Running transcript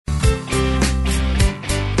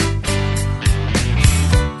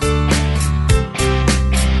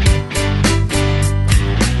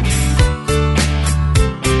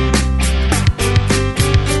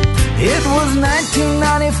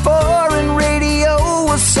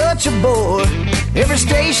Every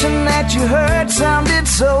station that you heard sounded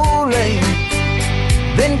so lame.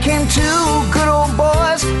 Then came two good old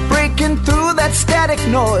boys breaking through that static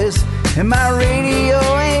noise, and my radio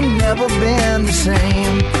ain't never been the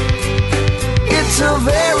same. It's a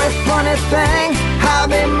very funny thing how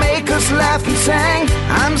they make us laugh and sing.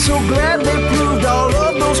 I'm so glad they proved all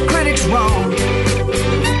of those critics wrong.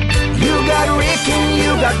 You got Rick and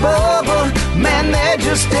you got Bubba, man, there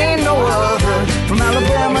just ain't no other. From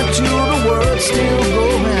Alabama to the world, still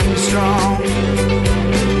going strong.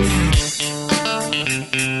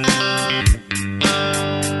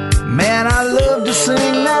 Man, I love to sing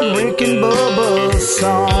that Rick and Bubba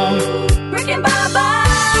song. Rick and Bubba.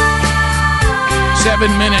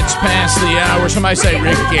 7 minutes past the hour. Somebody say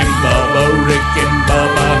Rick and Bubba, Rick and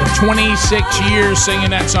Bubba. 26 years singing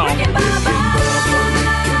that song.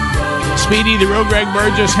 Speedy, the real Greg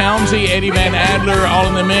Burgess, Helmsy, Eddie Van Adler, all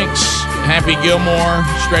in the mix. Happy Gilmore,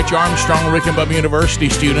 Stretch Armstrong, Rick and Bubba University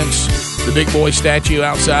students. The big boy statue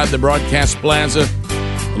outside the broadcast plaza,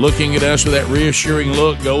 looking at us with that reassuring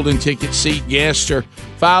look. Golden ticket seat guests are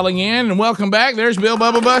filing in, and welcome back. There's Bill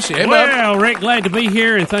Bubba Bussey. Hey, well, Rick, glad to be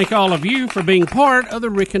here, and thank all of you for being part of the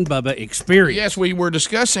Rick and Bubba experience. Yes, we were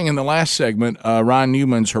discussing in the last segment Ryan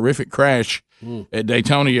Newman's horrific crash at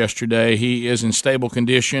Daytona yesterday. He is in stable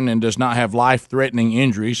condition and does not have life-threatening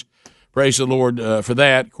injuries. Praise the Lord for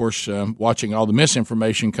that. Of course, watching all the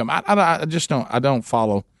misinformation come, I just don't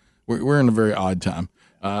follow. We're in a very odd time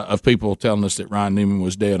of people telling us that Ryan Newman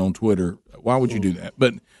was dead on Twitter. Why would you do that?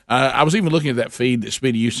 But I was even looking at that feed that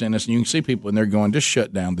Speedy you sent us, and you can see people in there going, just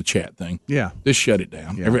shut down the chat thing. Yeah. Just shut it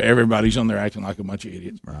down. Yeah. Everybody's on there acting like a bunch of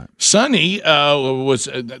idiots. Right. Sonny was,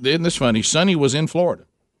 isn't this funny? Sonny was in Florida.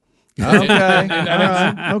 Okay.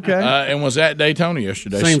 Okay. And was at Daytona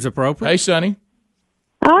yesterday. Seems appropriate. Hey, Sonny.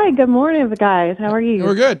 Hi, good morning, guys. How are you?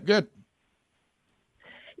 We're good, good.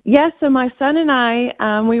 Yes, so my son and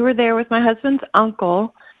I, we were there with my husband's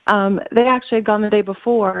uncle. They actually had gone the day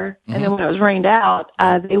before, and then when it was rained out,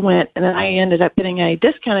 they went, and then I ended up getting a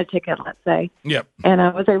discounted ticket, let's say. Yep. And I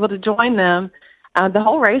was able to join them. The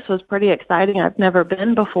whole race was pretty exciting. I've never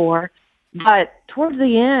been before. But towards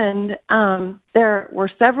the end, there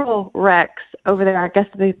were several wrecks over there. I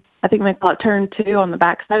think they call it turn 2 on the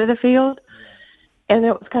back side of the field. And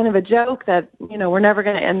it was kind of a joke that, we're never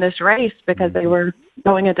going to end this race because they were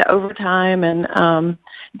going into overtime and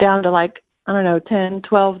down to 10,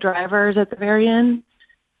 12 drivers at the very end.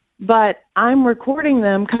 But I'm recording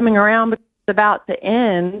them coming around because it's about to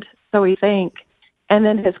end, so we think, and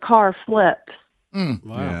then his car flips. Wow.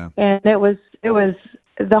 Yeah. And it was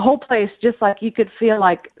the whole place, just like you could feel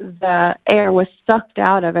like the air was sucked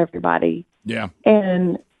out of everybody. Yeah.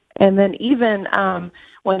 And then even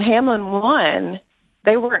when Hamlin won,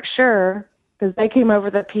 they weren't sure because they came over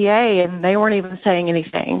the PA and they weren't even saying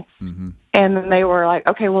anything. Mm-hmm. And then they were like,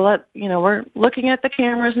 okay, well, we're looking at the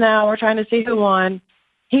cameras now. We're trying to see who won.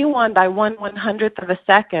 He won by 1/100th of a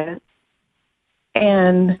second.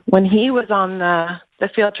 And when he was on the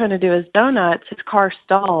field trying to do his donuts, his car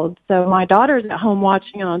stalled. So my daughter's at home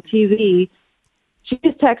watching it on TV. She's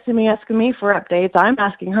texting me, asking me for updates. I'm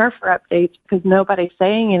asking her for updates because nobody's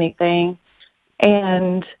saying anything.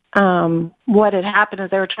 And what had happened is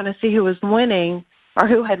they were trying to see who was winning or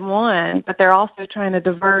who had won, but they're also trying to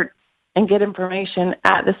divert and get information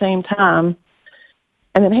at the same time.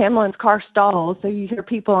 And then Hamlin's car stalls, so you hear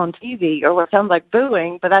people on TV or what sounds like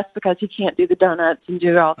booing, but that's because he can't do the donuts and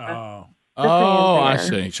do all the I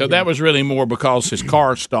see. So that was really more because his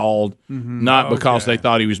car stalled, not because they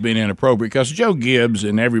thought he was being inappropriate. Because Joe Gibbs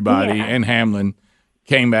and everybody and Hamlin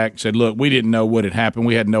came back and said, look, we didn't know what had happened.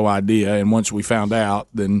 We had no idea. And once we found out,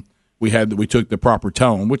 then we took the proper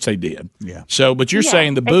tone, which they did. Yeah. So, but you're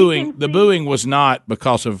saying the booing was not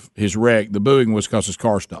because of his wreck. The booing was because his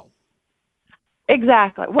car stalled.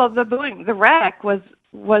 Exactly. Well, the wreck was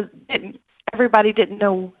everybody didn't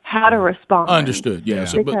know how to respond. Understood. Yeah.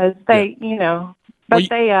 So, because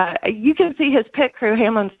you can see his pit crew,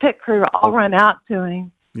 Hamlin's pit crew, all run out to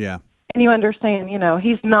him. Yeah. And you understand,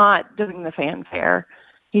 he's not doing the fanfare.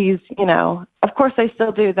 He's, of course they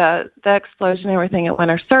still do the explosion and everything at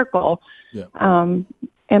Winter Circle. Yeah.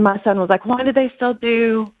 And my son was like, why did they still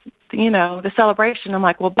do, the celebration? I'm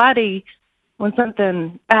like, well, buddy, when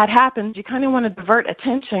something bad happens, you kind of want to divert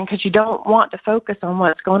attention because you don't want to focus on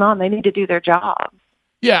what's going on. They need to do their job.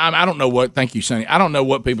 Yeah, I don't know what. Thank you, Sonny. I don't know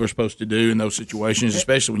what people are supposed to do in those situations,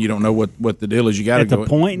 especially when you don't know what the deal is. You got to go at the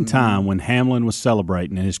point in time when Hamlin was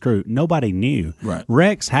celebrating and his crew. Nobody knew. Right.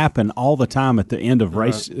 Wrecks happen all the time at the end of the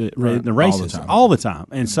races, all the time,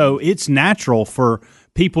 and so it's natural for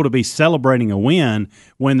people to be celebrating a win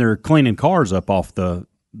when they're cleaning cars up off the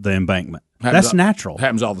embankment. That's natural.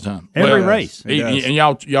 Happens all the time. Every race. And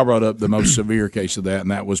y'all brought up the most severe case of that,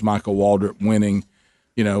 and that was Michael Waldrop winning.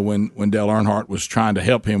 When Dale Earnhardt was trying to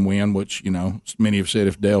help him win, which many have said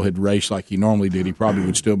if Dale had raced like he normally did, he probably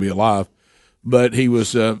would still be alive. But he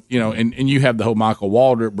was, and you have the whole Michael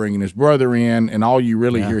Waldrop bringing his brother in, and all you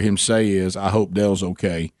really hear him say is, "I hope Dale's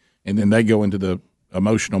okay," and then they go into the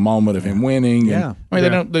emotional moment of him winning. Yeah,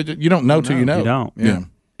 you don't know till you know. You don't. Yeah.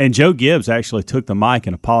 And Joe Gibbs actually took the mic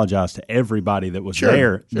and apologized to everybody that was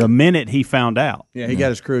there the minute he found out. Yeah, he got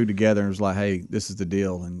his crew together and was like, "Hey, this is the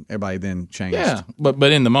deal," and everybody then changed. Yeah, but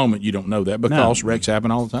in the moment you don't know that because wrecks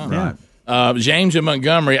happen all the time. Right. James in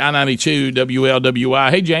Montgomery, I-92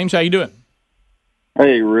 WLWI. Hey, James, how you doing?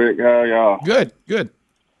 Hey, Rick, how y'all? Good.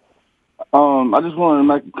 I just wanted to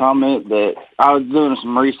make a comment that I was doing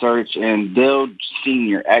some research, and Dale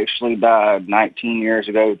Sr. actually died 19 years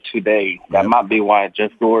ago today. That might be why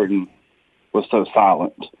Jeff Gordon was so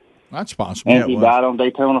silent. That's possible. And he died on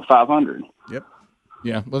Daytona 500. Yep.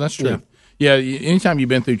 Yeah, well, that's true. Yeah, anytime you've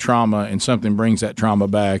been through trauma and something brings that trauma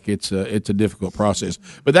back, it's a difficult process.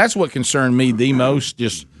 But that's what concerned me the most,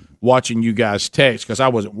 just watching you guys text, because I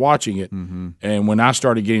wasn't watching it. Mm-hmm. And when I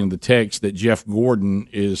started getting the text that Jeff Gordon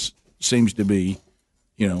seems to be,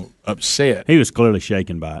 upset. He was clearly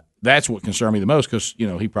shaken by it. That's what concerned me the most, because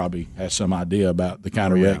he probably has some idea about the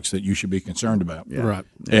kind of wrecks that you should be concerned about. Yeah. Right.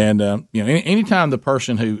 And anytime the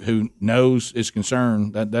person who knows is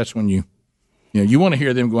concerned, that's when you want to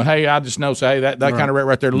hear them going, "Hey, I just know, say that kind of wreck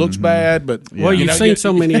right there looks bad." But well, you've seen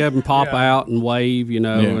so many of them pop out and wave,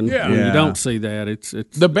 and you don't see that. It's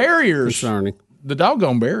the barriers concerning. The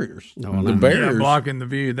doggone barriers. The barriers blocking the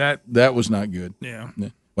view. That was not good. Yeah.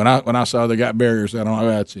 When I saw they got barriers, I don't know.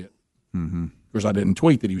 That's it. Mm-hmm. Of course, I didn't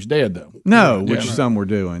tweet that he was dead, though. No, which some were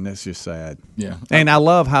doing. That's just sad. Yeah. And I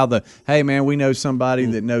love how hey, man, we know somebody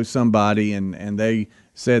that knows somebody, and they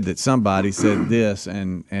said that somebody said this,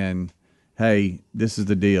 and hey, this is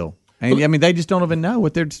the deal. And I mean, they just don't even know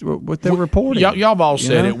what they're reporting. Y'all have all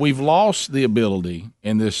said it. We've lost the ability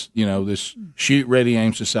in this, this shoot, ready,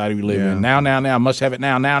 aim society we live in. Now, must have it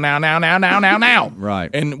now. Right.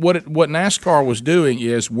 And what NASCAR was doing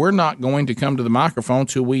is we're not going to come to the microphone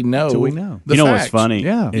till we know. The facts. What's funny?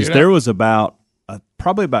 Yeah. Is there was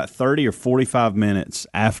probably about 30 or 45 minutes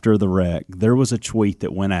after the wreck, there was a tweet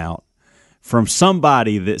that went out from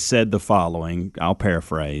somebody that said the following. I'll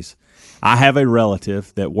paraphrase. I have a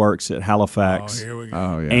relative that works at Halifax, here we go.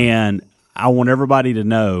 Oh, yeah. and I want everybody to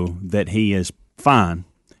know that he is fine.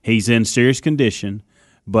 He's in serious condition,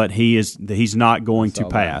 but he's not going to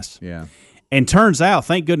pass. Yeah. And turns out,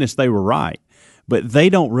 thank goodness they were right, but they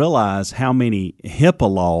don't realize how many HIPAA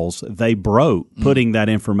laws they broke putting that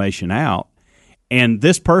information out. And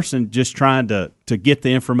this person just trying to get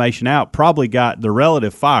the information out probably got the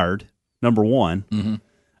relative fired, number one.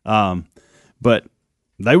 Mm-hmm. But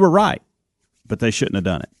they were right. But they shouldn't have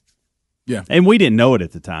done it. Yeah. And we didn't know it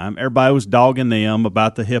at the time. Everybody was dogging them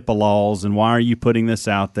about the HIPAA laws and why are you putting this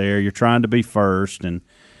out there? You're trying to be first.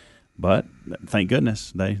 But thank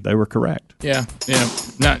goodness they were correct. Yeah.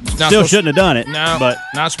 Still shouldn't have done it. No, but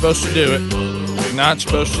not supposed to do it. Not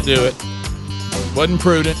supposed to do it. Wasn't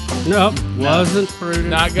prudent. Nope, wasn't prudent.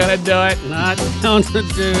 Not going to do it. Not going to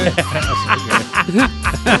do it.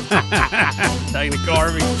 Dana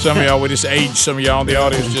Carvey. Some of y'all, we just aged some of y'all in the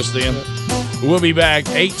audience just then. We'll be back.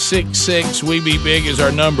 866 We Be Big is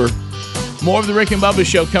our number. More of the Rick and Bubba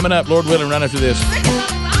Show coming up, Lord willing, right after this.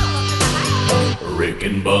 Rick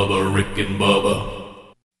and Bubba, Rick and Bubba.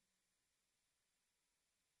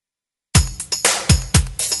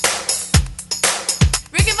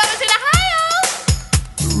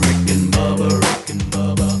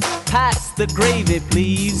 Pass the gravy,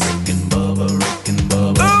 please. Rick and Bubba.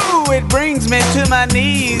 Ooh, it brings me to my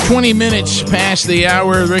knees. 20 minutes past the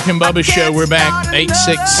hour of the Rick and Bubba Show. We're back.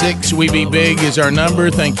 866 We Be Big is our number.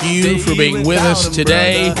 Thank you for being with us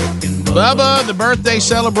today. Bubba, the birthday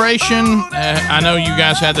celebration. I know you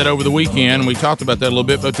guys had that over the weekend. We talked about that a little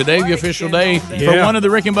bit, but today the official day for one of the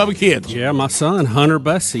Rick and Bubba kids. Yeah, my son, Hunter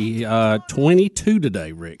Bussey, 22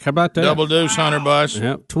 today, Rick. How about that? Double deuce, Hunter Buss.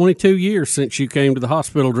 Yep, 22 years since you came to the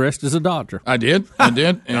hospital dressed as a doctor. I did.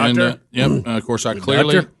 And of course, I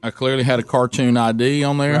clearly had a cartoon ID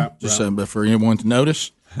on there, but for anyone to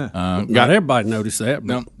notice. Not everybody noticed that.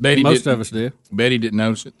 No, most of us did. Betty didn't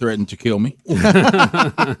notice it. Threatened to kill me.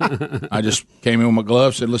 I just came in with my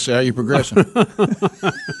gloves. Said, "Let's see how you're progressing."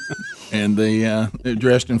 And they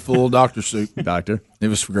dressed in full doctor suit. Doctor, it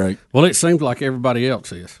was great. Well, it seemed like everybody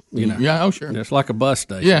else is. Yeah. Oh, sure. It's like a bus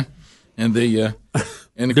station. Yeah. And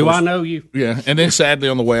and do I know you? Yeah. And then sadly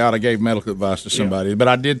on the way out, I gave medical advice to somebody, but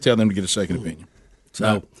I did tell them to get a second opinion.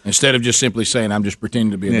 So instead of just simply saying I'm just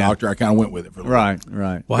pretending to be a doctor, I kind of went with it for a little Right,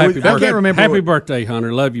 right. well, happy birthday, can't remember happy what- birthday,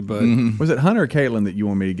 Hunter. Love you, bud. Was it Hunter or Caitlin that you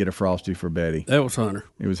want me to get a Frosty for Betty? That was Hunter.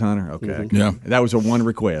 It was Hunter. Okay. Yeah. That was a one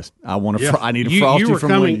request. I want a. I need a You Frosty were from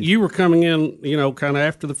coming. Wendy's. You were coming in, kind of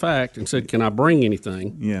after the fact, and said, "Can I bring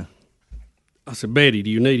anything?" Yeah. I said, "Betty, do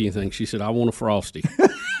you need anything?" She said, "I want a Frosty."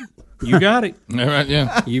 You got it. All right,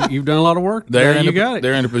 yeah. You've done a lot of work. They're got it.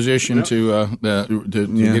 They're in a position to get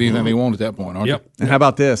anything they want at that point, aren't Yep. And how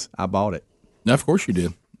about this? I bought it. they? Of course you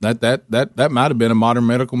did. That might have been a modern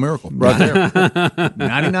medical miracle right there.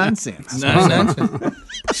 99 cents.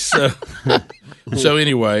 So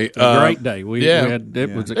anyway, A great day. We yeah. had, it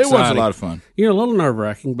was it exciting. was a lot of fun. A little nerve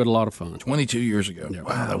wracking, but a lot of fun. 22 years ago.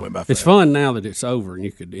 Wow, that went by fast. It's fun now that it's over and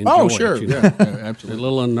you could enjoy Oh, it. sure. you know. Yeah, It's a absolutely.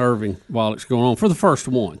 little unnerving while it's going on for the first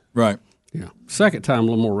one. Right, Yeah. Second time, a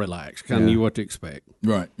little more relaxed. Kind of knew what to expect.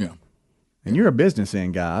 right, yeah. And you're a business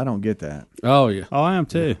end guy. I don't get that. Oh, yeah. Oh, I am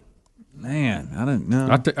too. Man, I don't know.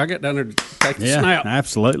 I got down there to take the Yeah, snap.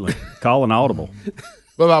 absolutely. Call an audible.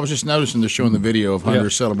 Well, I was just noticing they're showing the video of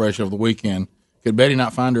Hunter's celebration of the weekend. Could Betty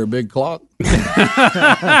not find her a big clock? Please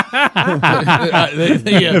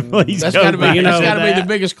That's go got to be, back that's to gotta be that. the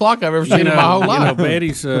biggest clock I've ever seen in my whole life.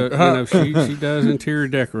 Betty's, she does interior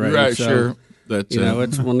decorating. Right, so, sure. That's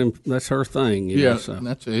it's one of them, that's her thing. yeah. So.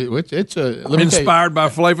 That's it's a let me tell you- Inspired by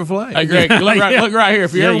Flavor Flav. Hey, Greg, look right here.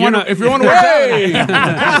 If you Yeah, ever you're wonder, not- if you wonder what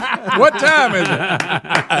time, What time is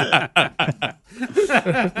it?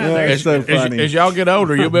 That's so funny. as y'all get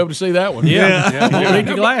older, you'll be able to see that one. Yeah. Don't need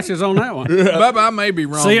your glasses on that one. Bubba, I may be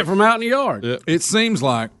wrong. See it from out in the yard. It seems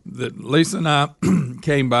like that Lisa and I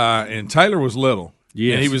came by, and Taylor was little.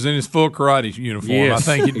 Yes. And he was in his full karate uniform. Yes.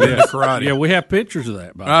 I think he'd been to karate. Yeah, we have pictures of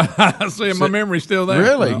that. By the way. I see. My memory's still there.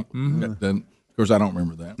 Really? Then, of course, I don't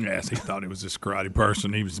remember that. Yes, he thought he was this karate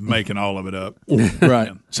person. He was making all of it up. Right.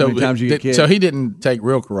 So many times you get kicked? So he didn't take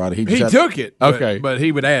real karate. He He just took it. Okay. But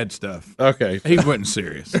he would add stuff. Okay. He wasn't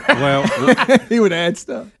serious. Well, he would add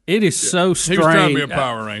stuff. it is so strange. He was trying to be a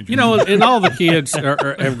Power Ranger. And all the kids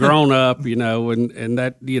have grown up, and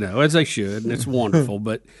that, as they should, and it's wonderful.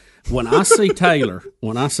 But when I see Taylor,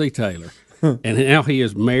 and now he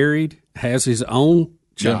is married, has his own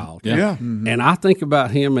child, Yeah. and I think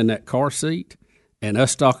about him in that car seat, and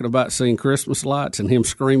us talking about seeing Christmas lights and him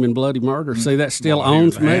screaming bloody murder. See, that still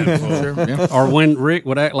owns me. Sure. Yeah. Or when Rick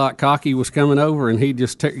would act like Cocky was coming over, and he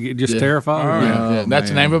just terrified him. Yeah. That's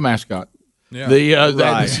the name of a mascot. Yeah. The Right.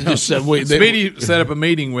 that's just Speedy set up a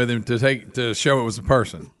meeting with him to show it was a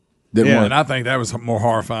person. didn't Yeah. work. And I think that was more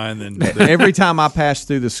horrifying than Every time I pass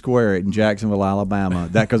through the square in Jacksonville, Alabama,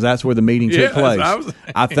 because that's where the meeting took Yes, place, I was-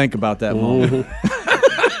 I think about that moment.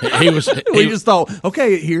 He was. We just thought,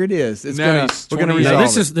 okay, here it is. It's Now gonna, he's we're going to 20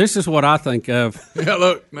 resolve Now, this is what I think of. yeah,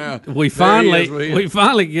 look now. We There he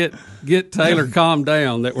finally is. get Taylor calmed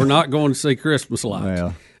down that we're not going to see Christmas lights.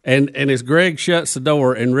 Well. And as Greg shuts the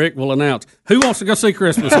door and Rick will announce, who wants to go see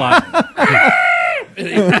Christmas lights?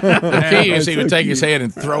 The key is he would take his head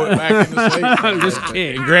and throw it back in the seat. I'm just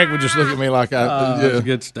kidding. And Greg would just look at me like, That's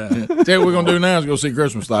good stuff. Tell you what we're going to do now is go see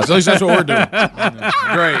Christmas lights. At least that's what we're doing.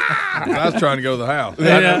 Great. I was trying to go to the house.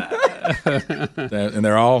 And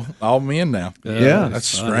they're all men now. Yeah. That's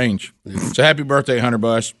strange. So happy birthday, Hunter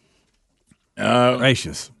Bus.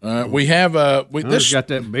 Gracious. We have Hunter's this. got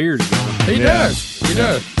that beard going. He does. He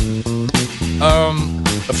does.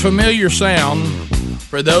 A familiar sound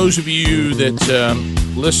for those of you that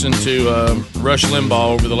listened to Rush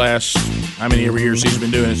Limbaugh over the last how many years he's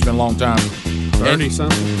been doing it. It's been a long time.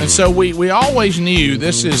 30-something. And so we always knew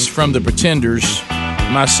this is from the Pretenders.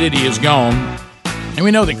 My City Is Gone. And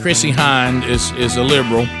we know that Chrissy Hind is a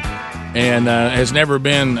liberal and has never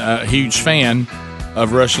been a huge fan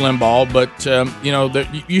of Rush Limbaugh. But,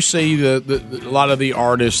 you see a lot of the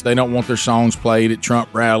artists, they don't want their songs played at Trump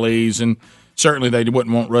rallies. And certainly they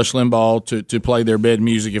wouldn't want Rush Limbaugh to play their bed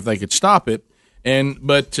music if they could stop it.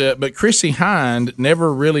 But Chrissy Hind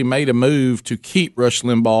never really made a move to keep Rush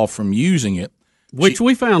Limbaugh from using it. Which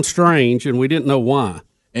we found strange, and we didn't know why.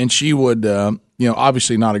 And she would,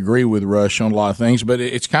 obviously not agree with Rush on a lot of things, but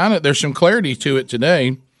it's kind of, there's some clarity to it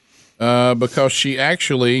today because she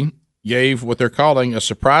actually gave what they're calling a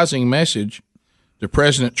surprising message to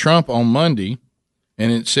President Trump on Monday.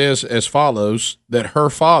 And it says as follows, that her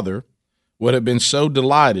father would have been so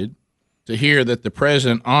delighted to hear that the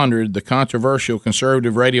president honored the controversial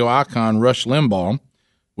conservative radio icon Rush Limbaugh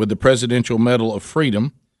with the Presidential Medal of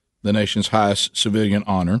Freedom, the nation's highest civilian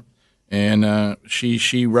honor. And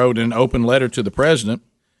she wrote an open letter to the president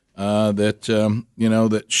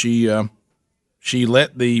that she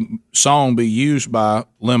let the song be used by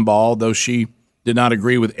Limbaugh, though she did not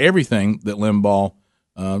agree with everything that Limbaugh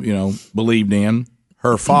believed in.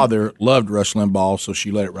 her father loved Rush Limbaugh, so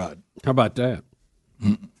she let it ride. How about that?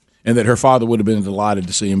 And that her father would have been delighted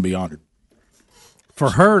to see him be honored.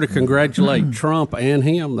 For her to congratulate Trump and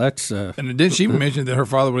him, that's And did she mention that her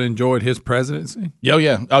father would have enjoyed his presidency? Oh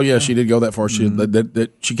yeah, she did go that far. She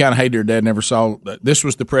that she kind of hated her dad. Never saw that this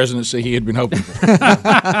was the presidency he had been hoping for.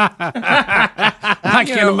 I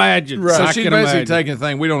can imagine. Right. So I she's can basically imagine. taking the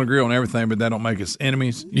thing. We don't agree on everything, but that don't make us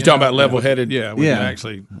enemies. You talking about level-headed? Yeah, we can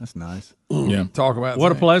actually That's nice. talk about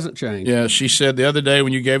What a things. pleasant change. Yeah, she said the other day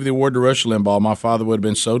when you gave the award to Rush Limbaugh, my father would have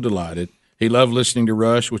been so delighted. He loved listening to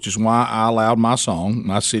Rush, which is why I allowed my song,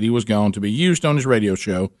 My City Was Gone, to be used on his radio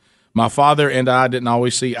show. My father and I didn't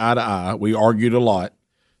always see eye to eye. We argued a lot,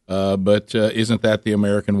 but isn't that the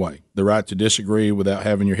American way? The right to disagree without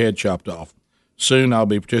having your head chopped off. Soon I'll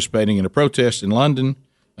be participating in a protest in London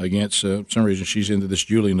against, some reason she's into this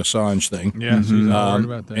Julian Assange thing. Yeah, she's not worried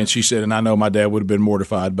about that. And she said, and I know my dad would have been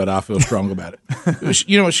mortified, but I feel strong about it.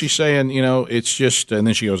 You know what she's saying? You know, it's just, and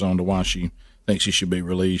then she goes on to why she thinks he should be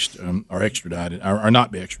released or extradited or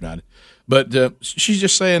not be extradited. But she's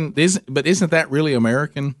just saying, isn't that really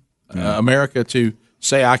American? America to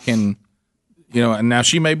say I can, you know, and now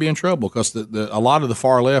she may be in trouble because a lot of the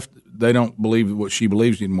far left, they don't believe what she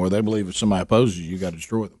believes anymore. They believe if somebody opposes you, got to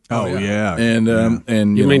destroy them. Oh, yeah. And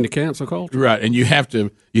You mean know, the cancel culture? right? And you have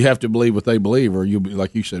to believe what they believe, or you'll be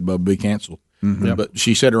like you said, Bub, be canceled. But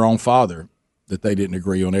she said her own father that they didn't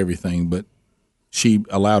agree on everything, but she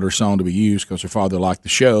allowed her song to be used because her father liked the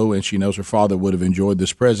show, and she knows her father would have enjoyed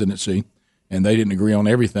this presidency. And they didn't agree on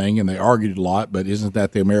everything, and they argued a lot. But isn't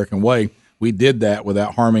that the American way? We did that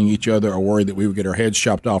without harming each other or worried that we would get our heads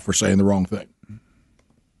chopped off for saying the wrong thing.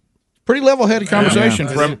 Pretty level-headed conversation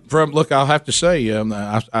from. Look, I'll have to say,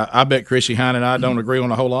 I bet Chrissy Hine and I don't agree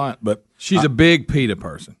on a whole lot, but She's a big PETA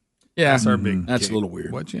person. yeah, That's her big. That's kick. a little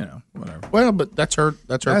weird. What whatever. Well, but that's her.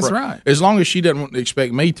 That's right. As long as she doesn't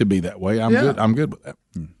expect me to be that way, I'm good. I'm good with that.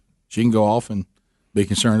 She can go off and be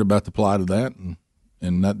concerned about the plight of that,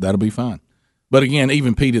 and that'll be fine. But again,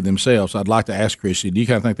 even PETA themselves, I'd like to ask Chrissy, do you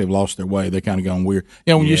kind of think they've lost their way? They're kind of going weird.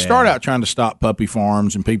 You know, when you start out trying to stop puppy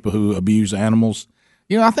farms and people who abuse animals,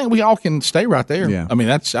 you know, I think we all can stay right there. Yeah. I mean,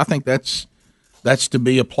 I think that's to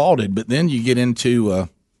be applauded. But then you get into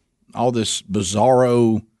all this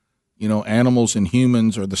bizarro, you know, animals and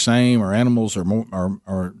humans are the same, or animals are more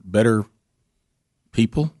are better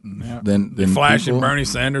people than Flashing people. Bernie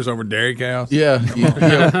Sanders over dairy cows. Yeah,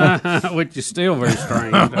 Which is still very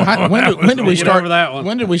strange. when did we Get start over that one?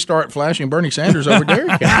 When did we start flashing Bernie Sanders over dairy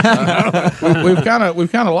cows? We've kind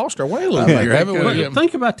of lost our way a little bit here, haven't we? But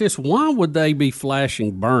think about this. Why would they be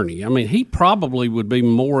flashing Bernie? I mean, he probably would be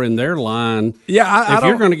more in their line. Yeah, I if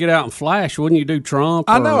you're don't- going to get out and flash, wouldn't you do Trump?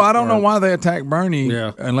 I know. I don't know why they attack Bernie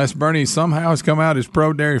Yeah. unless Bernie somehow has come out as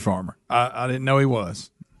pro dairy farmer. I didn't know he was.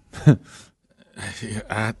 That's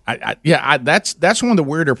one of the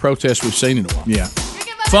weirder protests we've seen in a while. Yeah.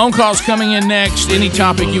 Phone calls coming in next. Any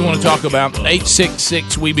topic you want to talk about,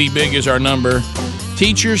 866-WE-BE-BIG is our number.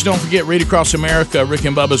 Teachers, don't forget, Read Across America, Rick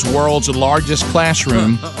and Bubba's World's Largest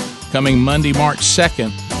Classroom, coming Monday, March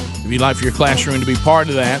 2nd. If you'd like for your classroom to be part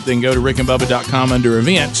of that, then go to rickandbubba.com under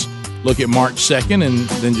events. Look at March 2nd and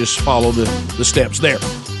then just follow the steps there.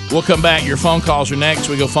 We'll come back. Your phone calls are next.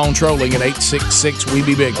 We go phone trolling at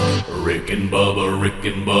 866-WE-BE-BIG. Rick and Bubba, Rick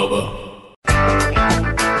and Bubba.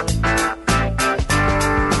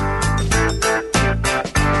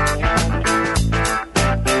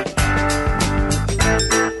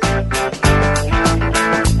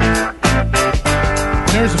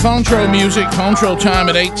 There's the phone troll music. Phone troll time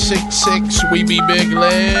at 866-WE-BE-BIG.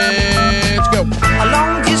 Let's go. A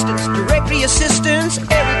long distance directory assistance,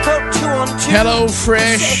 area code 212.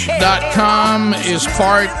 HelloFresh.com is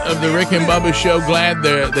part of the Rick and Bubba show. Glad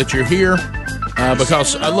that you're here.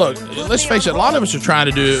 Because, look, let's face it, a lot of us are trying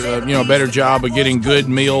to do a better job of getting good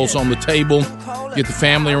meals on the table, get the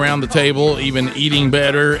family around the table, even eating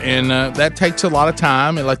better. And that takes a lot of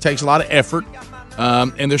time. It takes a lot of effort.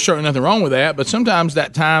 And there's certainly nothing wrong with that. But sometimes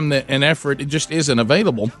that time and effort, it just isn't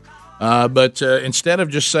available. But instead of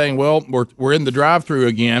just saying, well, we're in the drive-thru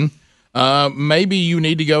again, maybe you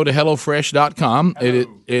need to go to HelloFresh.com.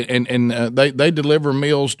 They deliver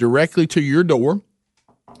meals directly to your door.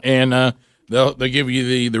 And they'll give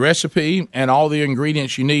you the recipe and all the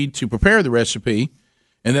ingredients you need to prepare the recipe,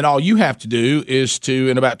 and then all you have to do is to,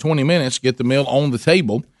 in about 20 minutes, get the meal on the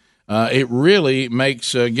table. It really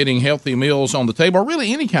makes getting healthy meals on the table, or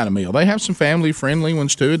really any kind of meal. They have some family-friendly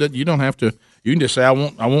ones, too, that you don't have to – you can just say, I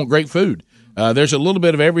want great food. There's a little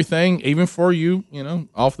bit of everything, even for you,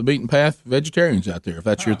 off-the-beaten-path vegetarians out there. If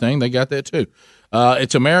that's your thing, they got that, too.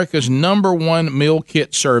 It's America's #1 meal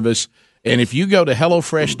kit service. And if you go to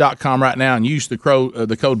HelloFresh.com right now and use the code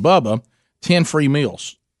Bubba, 10 free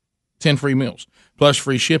meals, plus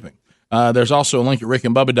free shipping. There's also a link at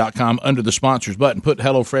rickandbubba.com under the sponsors button. Put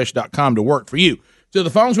HelloFresh.com to work for you. To the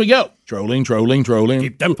phones we go. Trolling.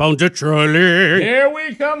 Keep them phones a-trolling. Here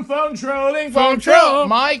we come, phone trolling. Phone troll.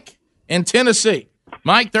 Mike in Tennessee.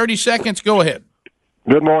 Mike, 30 seconds. Go ahead.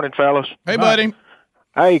 Good morning, fellas. Hey, buddy.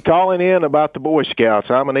 Hey, calling in about the Boy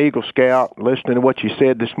Scouts. I'm an Eagle Scout, listening to what you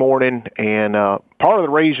said this morning, and part of the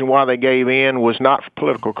reason why they gave in was not for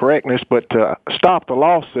political correctness, but to stop the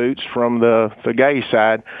lawsuits from the gay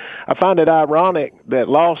side. I find it ironic that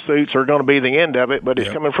lawsuits are going to be the end of it, but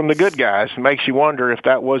it's coming from the good guys. It makes you wonder if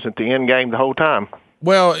that wasn't the end game the whole time.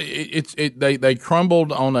 Well, they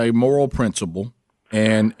crumbled on a moral principle,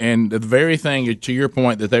 and the very thing, to your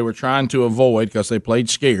point, that they were trying to avoid because they played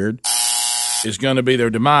scared, is going to be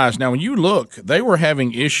their demise. Now, when you look, they were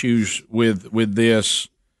having issues with this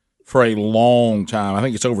for a long time. I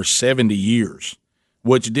think it's over 70 years,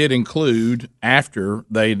 which did include after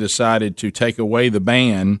they decided to take away the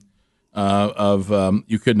ban of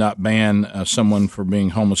you could not ban someone for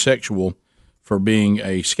being homosexual for being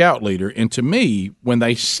a scout leader. And to me, when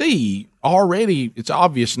they see already, it's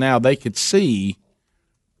obvious now they could see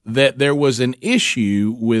that there was an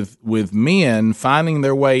issue with men finding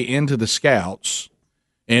their way into the Scouts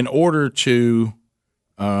in order to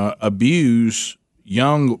abuse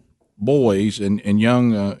young boys and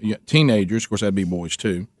young teenagers. Of course, that'd be boys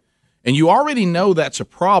too. And you already know that's a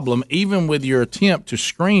problem, even with your attempt to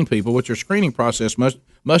screen people, which your screening process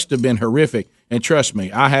must have been horrific. And trust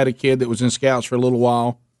me, I had a kid that was in Scouts for a little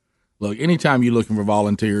while. Look, anytime you're looking for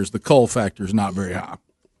volunteers, the cull factor is not very high.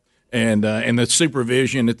 And the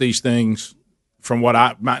supervision at these things, from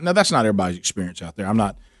what now that's not everybody's experience out there. I'm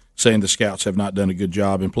not saying the Scouts have not done a good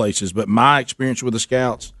job in places, but my experience with the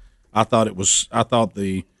Scouts, I thought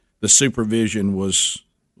the supervision was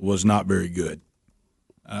not very good,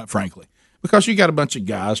 frankly, because you got a bunch of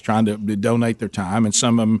guys trying to donate their time, and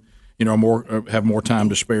some of them, have more time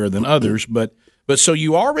to spare than others. But so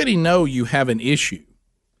you already know you have an issue,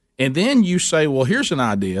 and then you say, well, here's an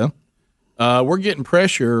idea. We're getting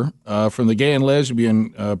pressure from the gay and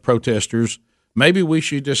lesbian protesters. Maybe we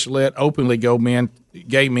should just let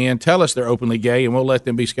gay men tell us they're openly gay, and we'll let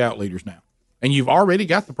them be scout leaders now. And you've already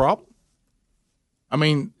got the problem. I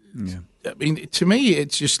mean, to me,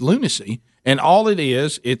 it's just lunacy. And all it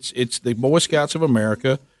is, it's the Boy Scouts of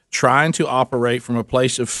America trying to operate from a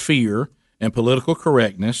place of fear and political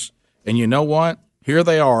correctness. And you know what? Here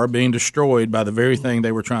they are being destroyed by the very thing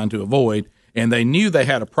they were trying to avoid. And they knew they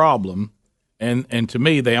had a problem. And to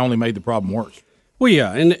me, they only made the problem worse. Well,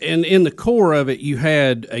 yeah, and in the core of it, you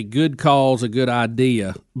had a good cause, a good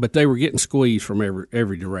idea, but they were getting squeezed from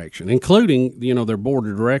every direction, including their board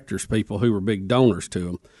of directors, people who were big donors to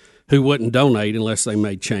them, who wouldn't donate unless they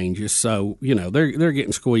made changes. So they're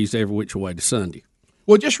getting squeezed every which way to Sunday.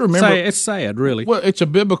 Well, just remember, it's sad, really. Well, it's a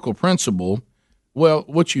biblical principle. Well,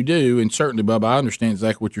 what you do, and certainly, Bubba, I understand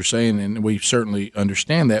exactly what you're saying, and we certainly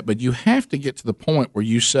understand that, but you have to get to the point where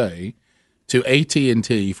you say to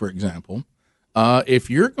AT&T, for example, if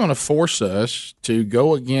you're going to force us to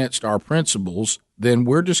go against our principles, then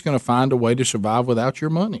we're just going to find a way to survive without your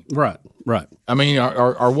money. Right. I mean,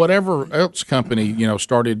 or whatever else company,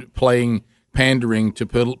 started pandering to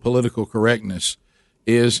political correctness,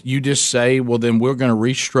 is you just say, well, then we're going to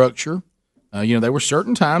restructure. There were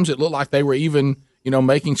certain times it looked like they were even,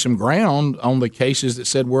 making some ground on the cases that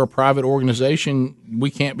said we're a private organization,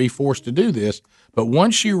 we can't be forced to do this. But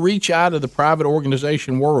once you reach out of the private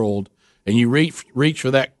organization world and you reach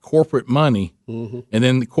for that corporate money, and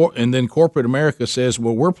then corporate America says,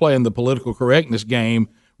 well, we're playing the political correctness game.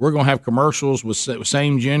 We're going to have commercials with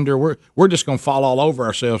same gender. We're just going to fall all over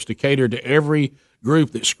ourselves to cater to every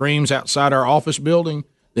group that screams outside our office building.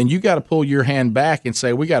 Then you got to pull your hand back and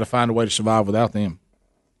say, we got to find a way to survive without them.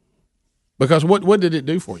 Because what did it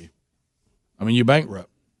do for you? I mean, you bankrupt.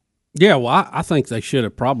 Yeah, well, I think they should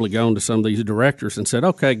have probably gone to some of these directors and said,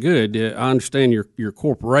 okay, good. I understand your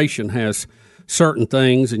corporation has certain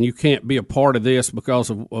things and you can't be a part of this because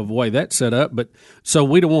of the way that's set up. But so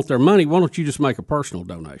we don't want their money. Why don't you just make a personal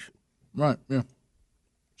donation? Right, yeah.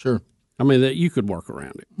 Sure. I mean, that you could work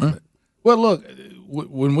around it. Right. Well, look,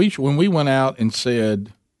 when we went out and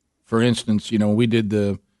said, for instance, we did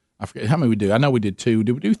I forget how many we did. I know we did 2.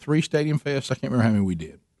 Did we do 3 Stadium Fests? I can't remember how many we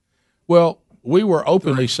did. Well, we were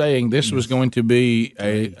openly saying this was going to be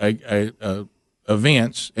a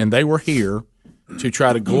events, and they were here to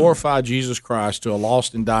try to glorify Jesus Christ to a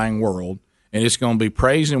lost and dying world, and it's going to be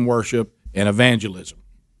praise and worship and evangelism.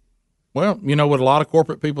 Well, you know what a lot of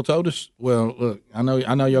corporate people told us? Well, look, I know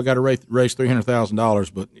y'all got to raise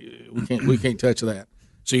 $300,000, but we can't touch that.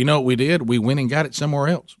 So you know what we did? We went and got it somewhere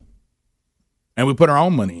else, and we put our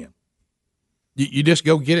own money in. You just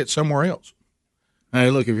go get it somewhere else. Hey,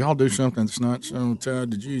 look, if y'all do something that's not so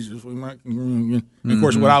tied to Jesus, we might. And of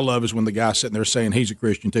course, what I love is when the guy's sitting there saying he's a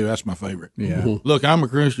Christian too. That's my favorite. Yeah. Look, I'm a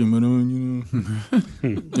Christian, but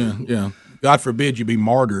yeah. God forbid you be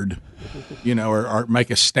martyred, or make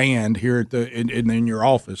a stand here at in your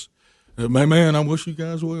office. Man, I wish you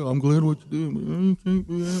guys well. I'm glad what you do, but you can't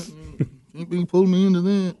do that. Can't be pulling me into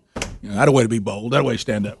that. That's a way to be bold. That's a way to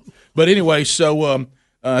stand up. But anyway, so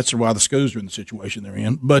that's why the schools are in the situation they're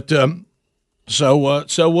in. But so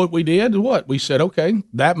what we did, we said, okay,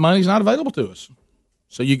 that money's not available to us,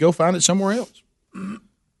 so you go find it somewhere else.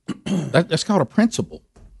 That's called a principle.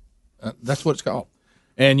 That's what it's called.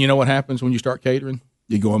 And you know what happens when you start catering?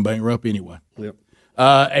 You go on bankrupt anyway. Yep.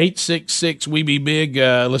 866 We Be Big.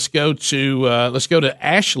 Let's go to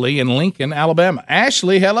Ashley in Lincoln, Alabama.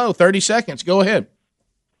 Ashley, hello. 30 seconds. Go ahead.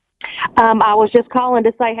 I was just calling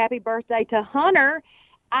to say happy birthday to Hunter.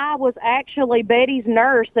 I was actually Betty's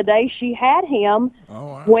nurse the day she had him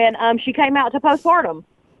when she came out to postpartum.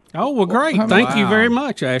 Oh, well, great. Thank you very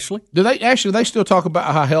much, Ashley. Do they still talk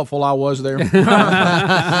about how helpful I was there? They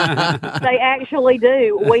actually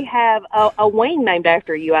do. We have a wing named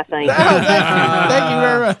after you, I think. Thank you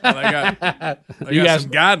very much. They got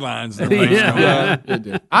some guidelines.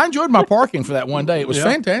 Yeah. I enjoyed my parking for that one day. It was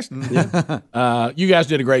fantastic. Yeah. You guys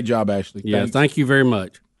did a great job, Ashley. Yeah, thank you very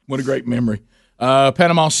much. What a great memory.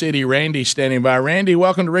 Panama City, Randy standing by. Randy,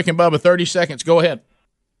 welcome to Rick and Bubba. 30 seconds. Go ahead.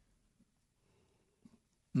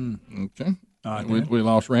 Okay. We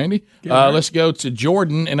lost Randy. Let's go to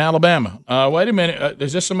Jordan in Alabama. Wait a minute.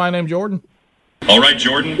 Is this somebody named Jordan? All right,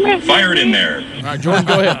 Jordan. Fire it in there. All right, Jordan,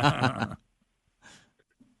 go ahead.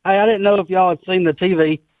 Hey, I didn't know if y'all had seen the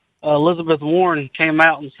TV. Elizabeth Warren came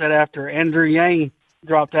out and said after Andrew Yang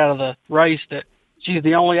dropped out of the race that she's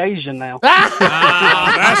the only Asian now. That's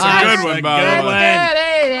a good one, by the way.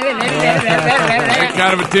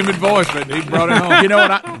 Kind of a timid voice, but he brought it home. You know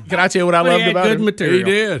what? Can I tell you what I loved about him? Good material. He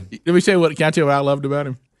did. Let me tell you what. Can I tell you what I loved about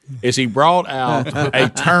him? Is he brought out a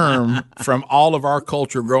term from all of our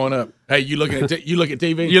culture growing up. Hey, you look at TV? You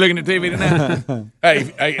looking at TV tonight? Hey,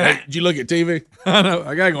 did you look at TV? I know.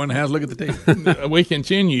 I gotta go in the house look at the TV. We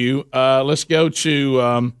continue. Let's go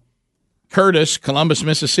to Curtis, Columbus,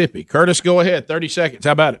 Mississippi. Curtis, go ahead. 30 seconds.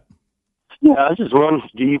 How about it? Yeah, I was just wondering,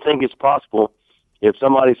 do you think it's possible if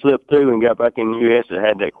somebody slipped through and got back in the U.S. that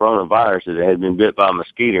had that coronavirus that had been bit by a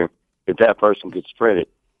mosquito, that person could spread it?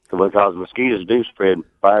 Because mosquitoes do spread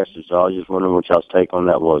viruses, so I was just wondering what y'all's take on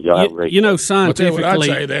that was. Y'all have a great you know, scientifically... I'd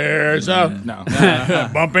say there's no.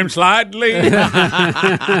 Bump him slightly.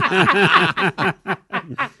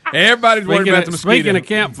 Everybody's worried about the mosquito. Speaking of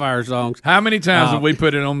campfire songs. How many times have we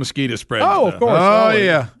put it on mosquito spread? Oh, of course. Oh,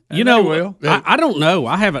 yeah. You know, I don't know.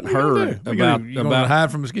 I haven't heard about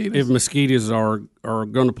hide from mosquitoes. If mosquitoes are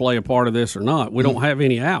going to play a part of this or not. We don't have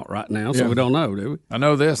any out right now, so we don't know, do we? I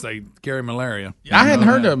know this. They carry malaria. I hadn't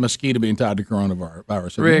heard of a mosquito being tied to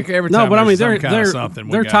coronavirus. Rick, every time but I mean, they're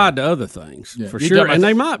tied to other things for sure, and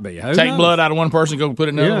they might be. Take blood out of one person, go put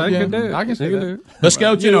it in another. Yeah, they can do it. I can see that. that. Let's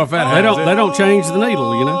go to they don't change the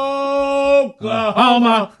needle, you know.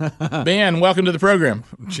 Oklahoma. Ben, welcome to the program.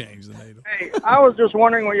 Change the needle. Hey, I was just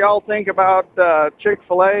wondering what y'all think about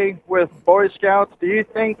Chick-fil-A with Boy Scouts. Do you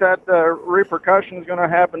think that the repercussion is going to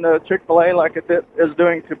happen to Chick-fil-A like it is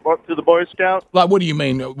doing to the Boy Scouts? Like, what do you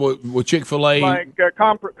mean with Chick-fil-A? Like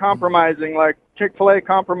compromising, like Chick-fil-A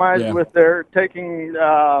compromised with their taking,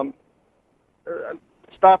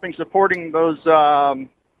 stopping supporting those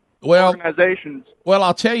organizations. Well,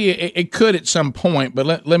 I'll tell you, it could at some point, but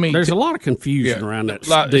let me. There's a lot of confusion around that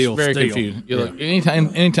deal. It's very confusing. Look,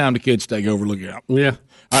 anytime the kids take over, look out. Yeah.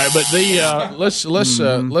 All right, but let's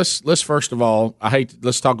first of all,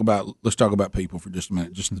 let's talk about people for just a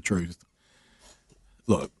minute, just the truth.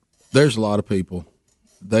 Look, there's a lot of people.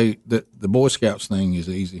 The Boy Scouts thing is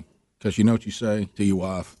easy because you know what you say to your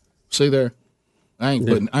wife. See there. I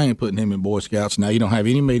ain't putting him in Boy Scouts. Now you don't have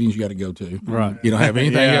any meetings you got to go to. Right. You don't have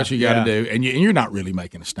anything else you got to do, and you're not really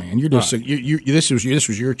making a stand. You're just this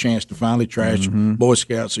was your chance to finally trash Boy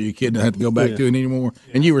Scouts, so your kid didn't have to go back to it anymore.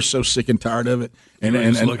 And you were so sick and tired of it. And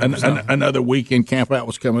another weekend camp out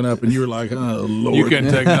was coming up, and you were like, "Oh Lord!" You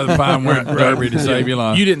couldn't take another pine derby to save your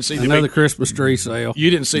life. You didn't see another Christmas tree sale.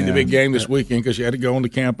 You didn't see the big game this weekend because you had to go on the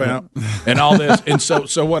camp out and all this. And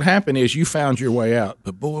so what happened is you found your way out.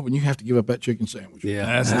 But boy, when you have to give up that chicken sandwich,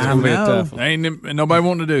 that's gonna be a tough one. Ain't nobody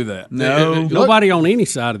wanting to do that. No, nobody on any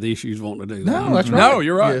side of the issues wanting to do that. No, that's right. No,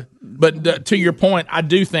 you're right. Yeah. But to your point, I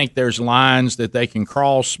do think there's lines that they can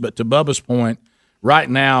cross. But to Bubba's point, right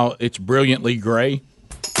now it's brilliantly gray.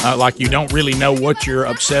 Like you don't really know what you're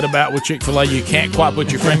upset about with Chick-fil-A. You can't quite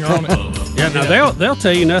put your finger on it. Yeah, no, they'll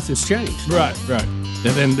tell you nothing's changed. Right.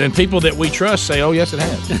 And then people that we trust say, "Oh, yes, it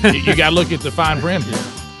has." You got to look at the fine print here.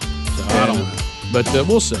 So I don't know, but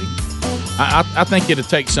we'll see. I think it'll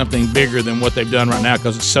take something bigger than what they've done right now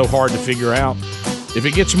because it's so hard to figure out. If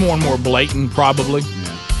it gets more and more blatant, probably. Yeah.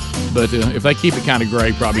 But if they keep it kind of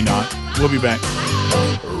gray, probably not. We'll be back.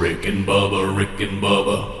 Rick and Bubba, Rick and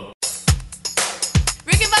Bubba.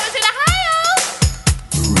 Rick and Bubba's in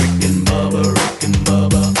Ohio. Rick and Bubba, Rick and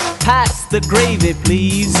Bubba. Pass the gravy,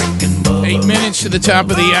 please. 8 minutes to the top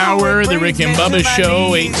of the hour. The Rick and Bubba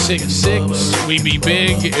Show, 866. We Be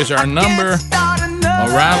Big is our number.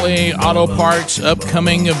 O'Reilly Auto Parts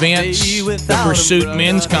upcoming events. The Pursuit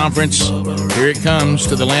Men's Conference. Here it comes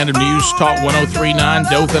to the land of News Talk 103.9,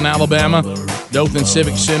 Dothan, Alabama. Dothan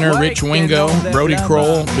Civic Center, Rich Wingo, Brody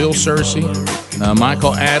Kroll, Bill Searcy,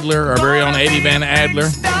 Michael Adler, our very own Eddie Van Adler,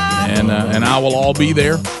 and I will all be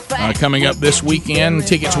there. Coming up this weekend.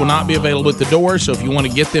 Tickets will not be available at the door, so if you want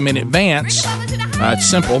to get them in advance, it's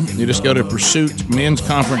simple. You just go to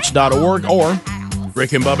pursuitmensconference.org or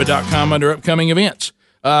rickandbubba.com under upcoming events.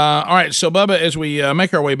 All right, so Bubba, as we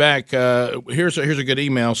make our way back, here's a good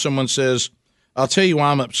email. Someone says, I'll tell you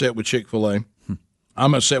why I'm upset with Chick-fil-A.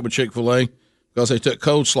 I'm upset with Chick-fil-A because they took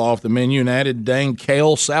coleslaw off the menu and added dang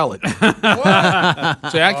kale salad. What?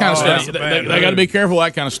 See, that kind of stuff. They got to be careful with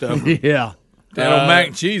that kind of stuff. Yeah. That old mac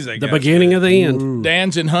and cheese. The beginning of the end. Ooh.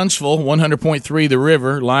 Dan's in Huntsville, 100.3 The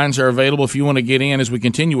River. Lines are available if you want to get in as we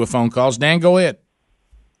continue with phone calls. Dan, go ahead.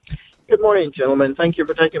 Good morning, gentlemen. Thank you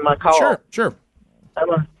for taking my call. Sure. I'm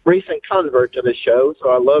a recent convert to the show,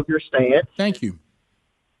 so I love your stance. Thank you.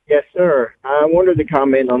 Yes, sir. I wanted to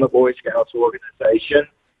comment on the Boy Scouts organization.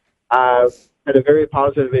 I've had a very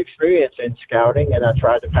positive experience in scouting, and I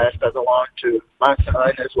tried to pass that along to my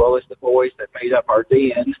son as well as the boys that made up our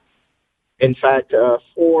den. In fact,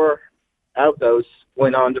 4 of those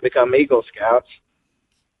went on to become Eagle Scouts.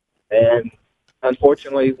 And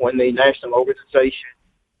unfortunately, when the national organization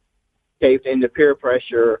caved into peer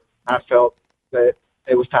pressure, I felt that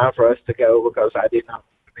it was time for us to go because I did not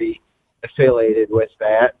want to be affiliated with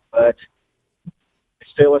that. But it's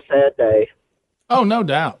still a sad day. Oh, no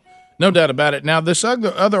doubt. No doubt about it. Now, this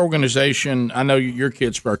other organization, I know your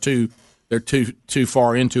kids are they're too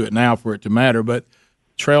far into it now for it to matter, but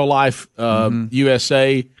Trail Life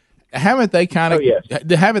USA, haven't they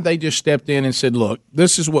haven't they just stepped in and said, look,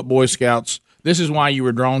 this is what Boy Scouts, this is why you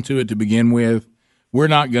were drawn to it to begin with. We're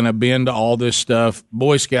not going to bend to all this stuff.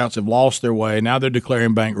 Boy Scouts have lost their way. Now they're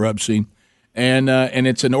declaring bankruptcy. And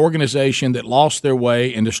it's an organization that lost their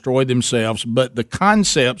way and destroyed themselves. But the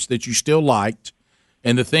concepts that you still liked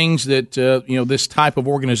and the things that, this type of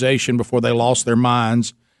organization before they lost their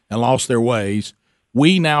minds and lost their ways,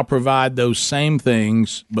 we now provide those same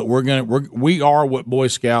things, but we are what Boy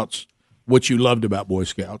Scouts, what you loved about Boy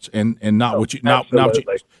Scouts, and not what you not what you.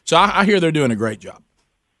 So I hear they're doing a great job.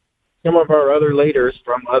 Some of our other leaders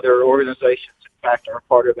from other organizations, in fact, are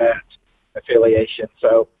part of that affiliation.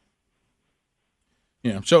 So,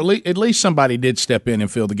 yeah. So at least somebody did step in and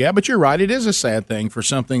fill the gap. But you're right; it is a sad thing for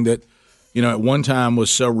something that, at one time was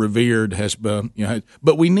so revered has been,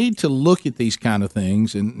 but we need to look at these kind of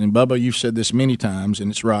things. And Bubba, you've said this many times, and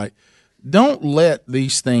it's right. Don't let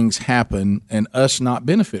these things happen and us not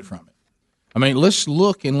benefit from it. I mean, let's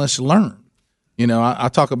look and let's learn. I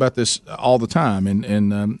talk about this all the time,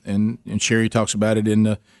 and Sherry talks about it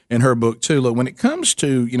in her book too. Look, when it comes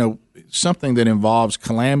to something that involves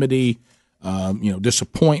calamity,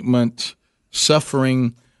 disappointment,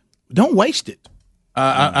 suffering, don't waste it.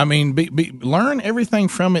 I mean, learn everything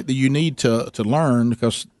from it that you need to learn,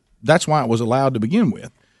 because that's why it was allowed to begin with.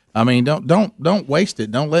 I mean, don't waste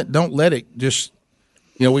it. Don't let it just.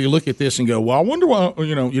 We look at this and go, well, I wonder why.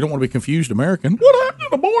 You don't want to be confused American. What happened to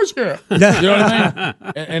the Boy Scout? You know what I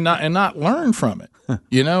mean? And not learn from it.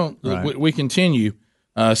 Right. We continue.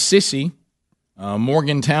 Sissy,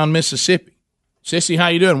 Morgantown, Mississippi. Sissy, how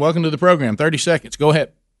you doing? Welcome to the program. 30 seconds. Go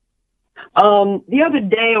ahead. The other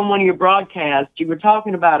day on one of your broadcasts, you were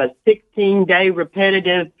talking about a 16-day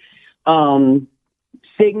repetitive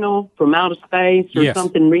signal from outer space or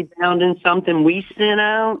something rebounding, something we sent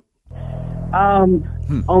out.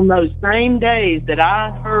 On those same days that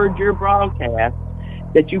I heard your broadcast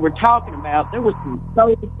that you were talking about, there was some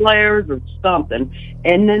solar flares or something.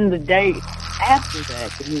 And then the day after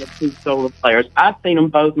that, we had 2 solar flares. I've seen them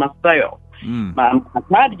both myself. I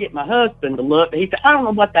tried to get my husband to look, but he said, I don't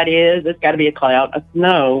know what that is. It's got to be a cloud. I said,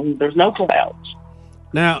 no, there's no clouds.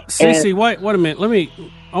 Now, Sissy, wait a minute.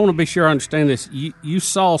 want to be sure I understand this. You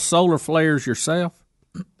saw solar flares yourself?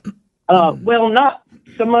 Well, not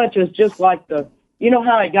so much as just like you know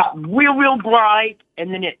how it got real bright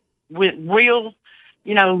and then it went real,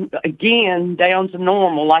 again down to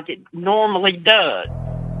normal like it normally does.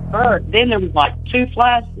 But then there was like 2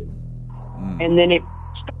 flashes and then it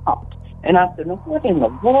stopped. And I said, what in the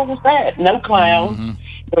world was that? No clouds,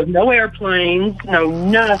 there was no airplanes, no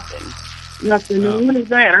nothing. And I said, what is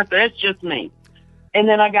that? I said, that's just me. And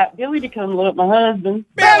then I got Billy to come look, my husband.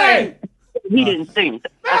 Billy! He didn't see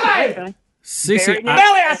anything. Billy! Okay. Sissy,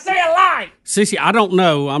 I see a light. Sissy, I don't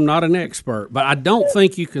know. I'm not an expert, but I don't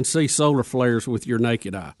think you can see solar flares with your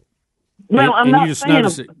naked eye. Well, I'm not you just saying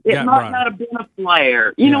noticed it got might brighter. not have been a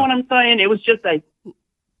flare. You know what I'm saying? It was just a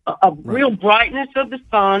real brightness of the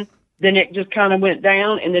sun. Then it just kind of went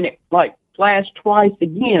down, and then it like flashed twice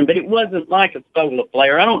again. But it wasn't like a solar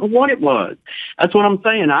flare. I don't know what it was. That's what I'm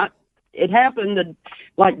saying. It happened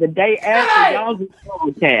the day after y'all's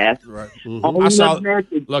broadcast. Right. On I saw. the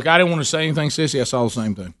message. Look, I didn't want to say anything, Sissy. I saw the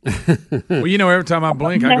same thing. Well, every time I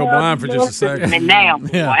blink, I go blind for just a second. And now,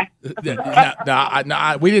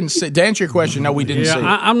 We didn't see. To answer your question, no, we didn't see.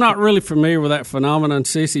 I'm not really familiar with that phenomenon,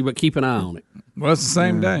 Sissy, but keep an eye on it. Well, it's the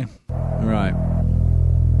same day. Right.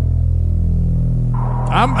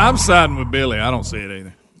 I'm siding with Billy. I don't see it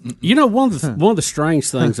either. One of the strange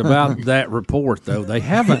things about that report, though, they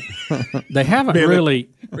haven't really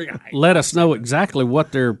let us know exactly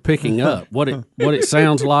what they're picking up, what it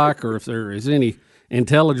sounds like, or if there is any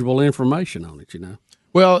intelligible information on it.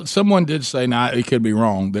 Well, someone did say, it could be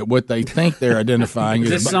wrong, that what they think they're identifying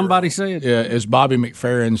is somebody said, is Bobby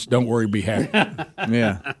McFerrin's "Don't Worry, Be Happy."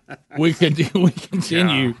 Yeah, we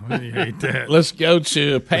continue. God, I hate that. Let's go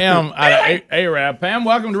to Pam out of Arab. Pam,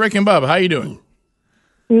 welcome to Rick and Bubba. How you doing?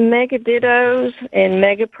 Mega dittos and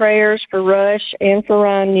mega prayers for Rush and for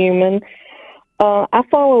Ryan Newman. I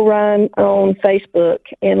follow Ryan on Facebook,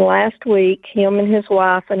 and last week him and his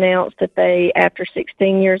wife announced that they, after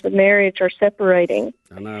 16 years of marriage, are separating.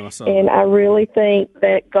 I know. I saw And that. I really think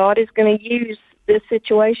that God is going to use this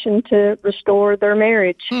situation to restore their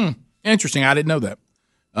marriage. Interesting. I didn't know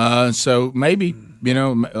that. So maybe,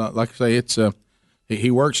 like I say, it's he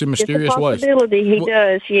works in mysterious ways. It's a possibility. He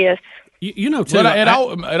does, yes. Too, But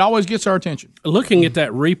it always gets our attention. Looking at that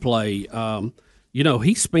replay,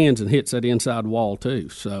 he spins and hits that inside wall too.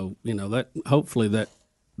 So that hopefully that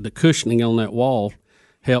the cushioning on that wall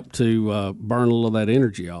helped to burn a little of that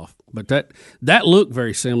energy off. But that looked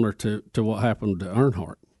very similar to what happened to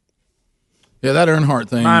Earnhardt. Yeah, that Earnhart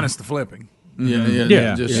thing, minus the flipping.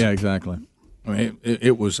 Yeah, exactly. I mean,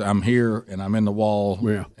 it was. I'm here and I'm in the wall.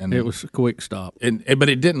 Yeah, and it was a quick stop. But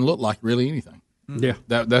it didn't look like really anything. Yeah,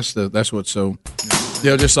 that's what's so.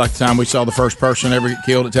 Just like the time we saw the first person ever get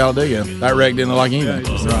killed at Talladega, that wreck didn't look like anything,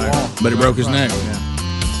 but it broke his neck.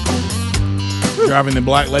 Driving the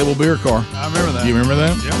Black Label beer car. I remember that. You remember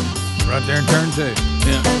that? Yep. Right there in turn 2.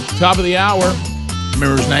 Yeah. Top of the hour.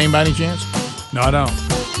 Remember his name by any chance? No, I don't.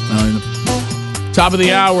 No. Top of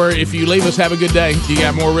the hour. If you leave us, have a good day. You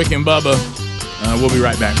got more Rick and Bubba. We'll be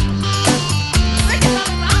right back.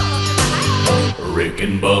 Rick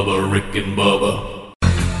and Bubba, Rick and Bubba.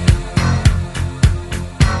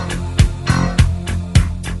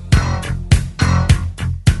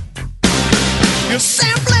 You're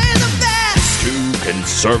simply the best. Two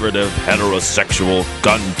conservative, heterosexual,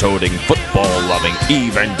 gun-toting, football-loving,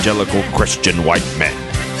 evangelical Christian white men.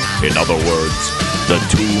 In other words, the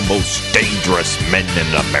two most dangerous men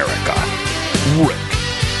in America. Rick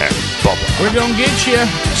and Bubba. We're going to get you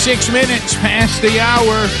 6 minutes past the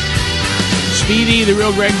hour. Speedy, the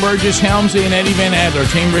real Greg Burgess, Helmsy, and Eddie Van Adler.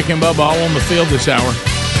 Team Rick and Bubba all on the field this hour.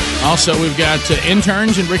 Also, we've got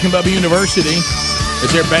interns in Rick and Bubba University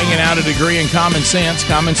as they're banging out a degree in common sense.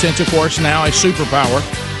 Common sense, of course, now a superpower.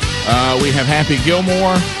 We have Happy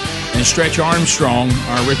Gilmore and Stretch Armstrong,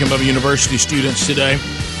 our Rick and Bubba University students today.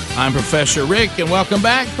 I'm Professor Rick, and welcome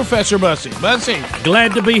back, Professor Bussy. Bussy.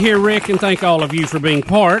 Glad to be here, Rick, and thank all of you for being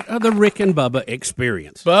part of the Rick and Bubba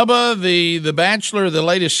experience. Bubba, the Bachelor, the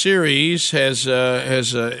latest series has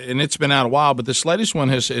and it's been out a while, but this latest one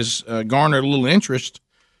has garnered a little interest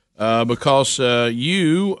because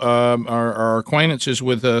you are acquaintances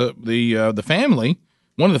with the family.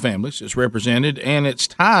 One of the families is represented, and it's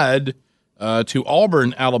tied to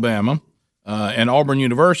Auburn, Alabama. And Auburn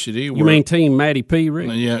University. You mean Team Maddie P, Rick?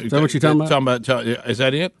 Yeah. Is that what you're talking about? Is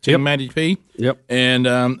that it? Team Maddie P? Yep.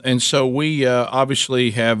 And so we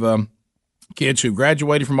obviously have kids who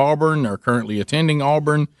graduated from Auburn, are currently attending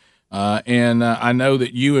Auburn. And I know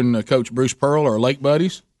that you and Coach Bruce Pearl are Lake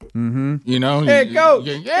buddies. Mm-hmm. You know, Hey, coach.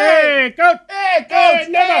 Hey, coach. Hey, coach.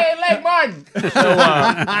 Hey, Leg Martin.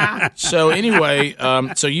 So anyway,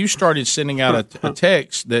 so you started sending out a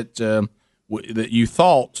text that that you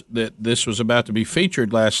thought that this was about to be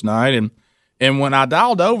featured last night, and when I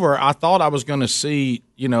dialed over, I thought I was going to see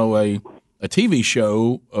a TV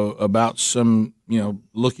show about some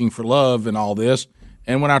looking for love and all this.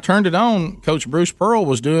 And when I turned it on, Coach Bruce Pearl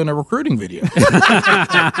was doing a recruiting video.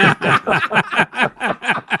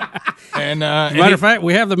 And matter of fact,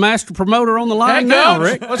 we have the master promoter on the line now,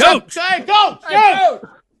 Rick. What's up? Hey, coach. Coach.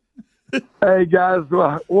 Hey, guys.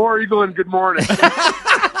 War Eagle, and good morning.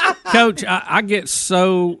 Coach, I get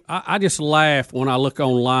I just laugh when I look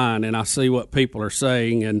online and I see what people are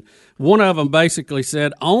saying. And one of them basically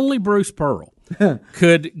said only Bruce Pearl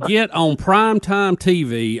could get on primetime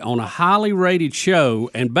TV on a highly rated show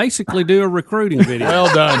and basically do a recruiting video.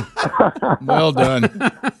 Well done. Well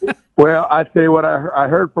done. Well, I tell you what, I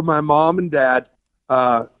heard from my mom and dad,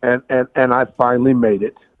 and I finally made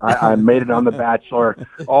it. I made it on The Bachelor.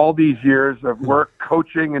 All these years of work,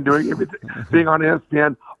 coaching, and doing everything, being on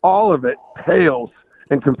ESPN, all of it pales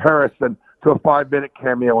in comparison to a 5-minute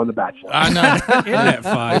cameo on The Bachelor. I know. Isn't that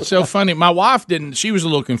fun? It's so funny. My wife didn't. She was a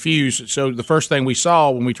little confused. So the first thing we saw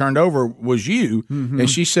when we turned over was you, and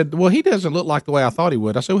she said, "Well, he doesn't look like the way I thought he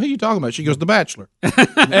would." I said, "Well, who are you talking about?" She goes, "The Bachelor."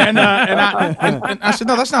 and I said,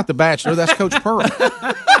 "No, that's not The Bachelor. That's Coach Pearl."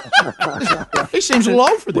 He seems a little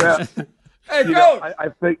old for this. Well, hey, Coach.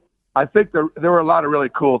 I think there were a lot of really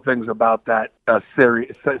cool things about that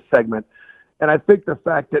series segment, and I think the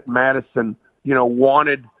fact that Madison,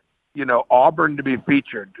 wanted, Auburn to be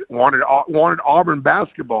featured, wanted Auburn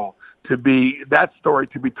basketball to be that story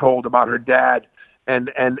to be told about her dad, and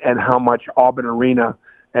how much Auburn Arena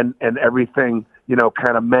and everything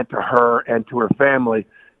kind of meant to her and to her family,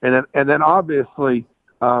 and then obviously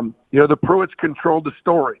the Pruitts controlled the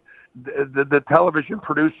story. The television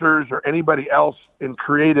producers or anybody else in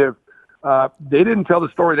creative, they didn't tell the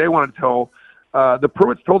story they wanted to tell. The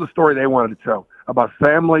Pruitts told the story they wanted to tell about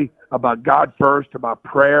family, about God first, about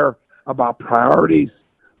prayer, about priorities,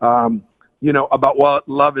 about what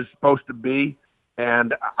love is supposed to be.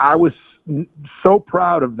 And I was so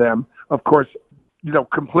proud of them. Of course,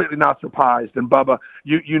 completely not surprised. And Bubba,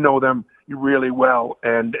 you know them really well,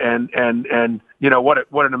 and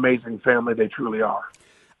what an amazing family they truly are.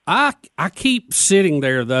 I keep sitting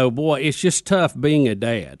there, though, boy, it's just tough being a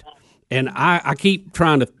dad. And I keep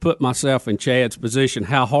trying to put myself in Chad's position,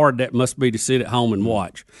 how hard that must be to sit at home and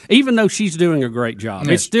watch. Even though she's doing a great job,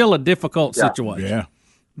 it's still a difficult situation. Yeah.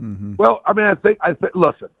 Mm-hmm. Well, I mean, I think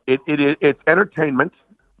listen, it's entertainment,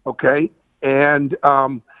 okay? And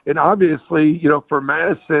obviously, for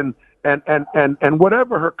Madison and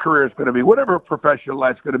whatever her career is going to be, whatever her professional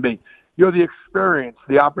life is going to be, the experience,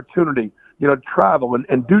 the opportunity, travel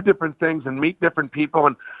and do different things and meet different people.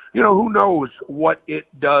 And, who knows what it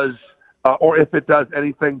does or if it does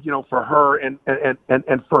anything, for her and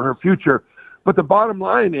for her future. But the bottom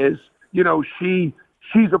line is, she's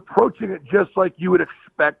approaching it just like you would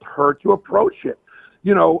expect her to approach it.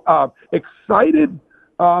 Excited,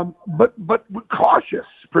 but cautious,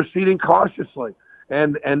 proceeding cautiously.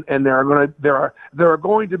 And there are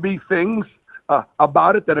going to be things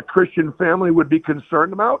about it that a Christian family would be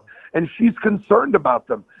concerned about, and she's concerned about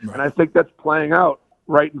them. Right. And I think that's playing out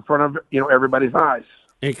right in front of everybody's eyes.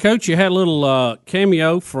 And Coach, you had a little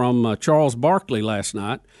cameo from Charles Barkley last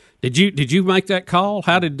night. Did you make that call?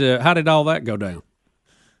 How did all that go down?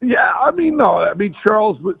 Yeah,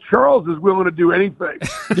 Charles is willing to do anything.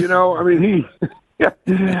 He's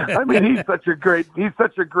such a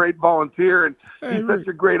great volunteer, and he's such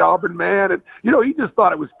a great Auburn man, and he just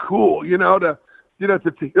thought it was cool,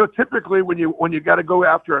 typically when you got to go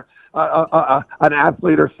after an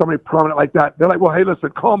athlete or somebody prominent like that, they're like, well, hey,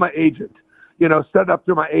 listen, call my agent, set it up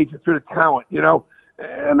through my agent, through the talent,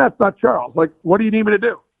 and that's not Charles. Like, what do you need me to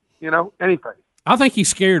do? Anything. I think he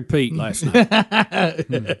scared Pete last night. Hey,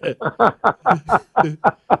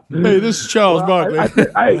 this is Charles Barkley.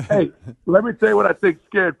 Hey, let me tell you what I think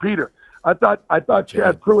scared Peter. I thought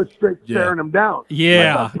Chad Pruitt straight staring him down.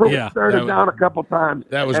 Yeah, Pruitt stared him down a couple times.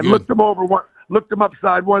 That was and good. Looked him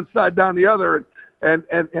upside one side, down the other, and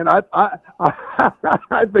I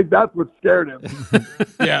think that's what scared him.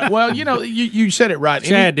 Yeah, well, you said it right.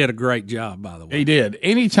 Chad did a great job, by the way. He did.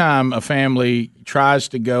 Anytime a family tries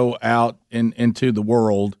to go out into the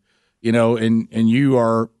world, and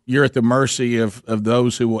you're at the mercy of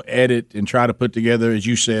those who will edit and try to put together, as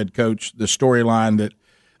you said, Coach, the storyline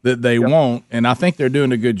that they want, and I think they're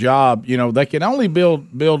doing a good job. They can only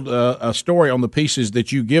build a story on the pieces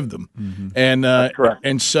that you give them,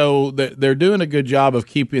 and so they're doing a good job of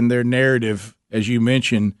keeping their narrative, as you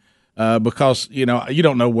mentioned, because you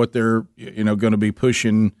don't know what they're going to be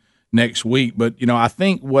pushing next week. But I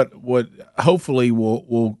think what hopefully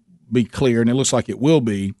will be clear, and it looks like it will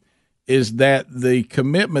be, is that the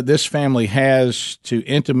commitment this family has to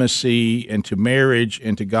intimacy and to marriage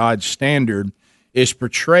and to God's standard is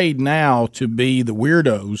portrayed now to be the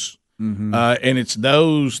weirdos. Mm-hmm. And it's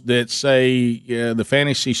those that say the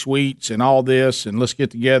fantasy suites and all this, and let's get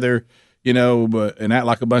together, and act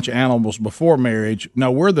like a bunch of animals before marriage.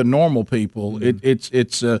 No, we're the normal people.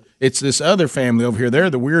 Mm-hmm. It's this other family over here. They're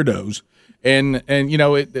the weirdos, and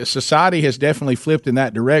society has definitely flipped in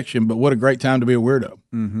that direction. But what a great time to be a weirdo.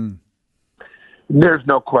 Mm-hmm. There's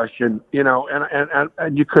no question,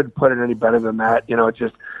 and you couldn't put it any better than that.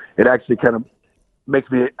 It actually kind of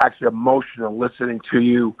makes me actually emotional listening to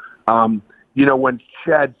you. When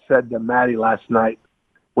Chad said to Maddie last night,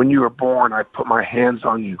 when you were born, I put my hands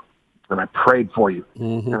on you and I prayed for you,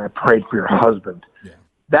 mm-hmm. and I prayed for your husband. Yeah.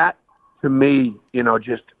 That to me,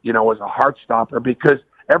 was a heart stopper, because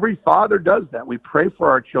every father does that. We pray for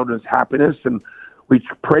our children's happiness and we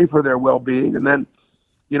pray for their well-being, and then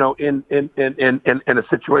in a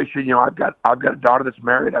situation, I've got a daughter that's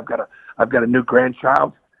married. I've got a new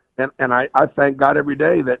grandchild, and I thank God every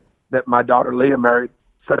day that my daughter Leah married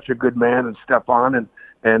such a good man, and Stefan,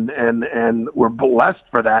 and we're blessed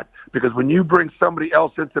for that, because when you bring somebody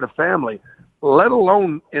else into the family, let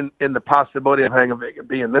alone in the possibility of having it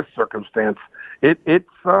be in this circumstance, this is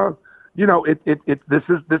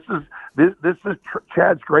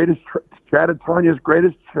Chad and Tanya's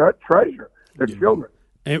greatest treasure, their children.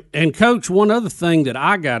 And Coach, one other thing that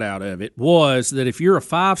I got out of it was that if you're a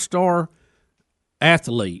 5-star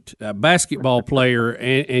athlete, a basketball player,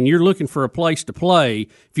 and you're looking for a place to play,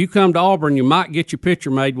 if you come to Auburn, you might get your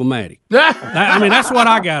picture made with Maddie. That's what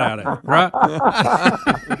I got out of it, right?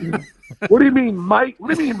 What do you mean, Mike?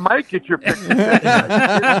 What do you mean, Mike, get your picture?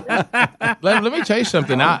 Let me tell you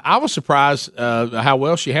something. I was surprised how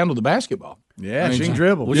well she handled the basketball. Yeah, she can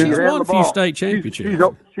dribble. Well, she's won a few state championships.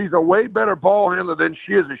 She's a way better ball handler than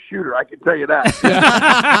she is a shooter, I can tell you that.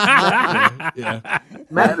 Yeah.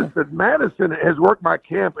 Madison has worked my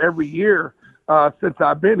camp every year since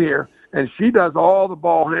I've been here, and she does all the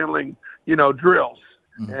ball handling, drills.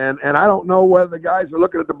 Mm-hmm. And I don't know whether the guys are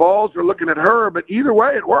looking at the balls or looking at her, but either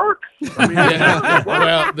way, it works. I mean, I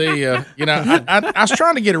was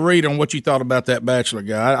trying to get a read on what you thought about that Bachelor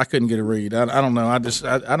guy. I couldn't get a read. I don't know. I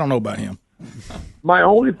don't know about him. My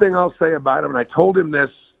only thing I'll say about him, and I told him this,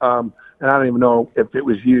 and I don't even know if it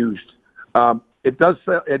was used. It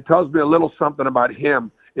tells me a little something about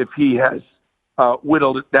him if he has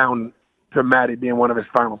whittled it down to Maddie being one of his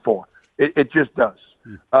final four. It just does.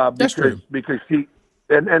 That's true. Because he.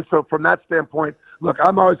 And so from that standpoint, look,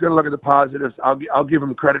 I'm always going to look at the positives. I'll give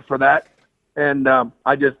him credit for that, and I'm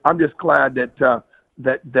just glad that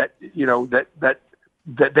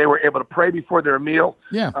they were able to pray before their meal.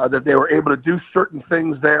 Yeah. That they were able to do certain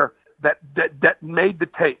things there that made the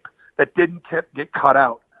tape, that didn't get cut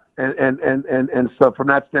out, and so from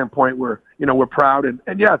that standpoint, we're proud, and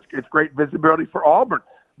yeah, it's great visibility for Auburn.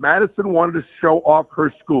 Madison wanted to show off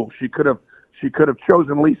her school. She could have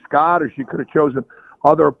chosen Lee Scott, or she could have chosen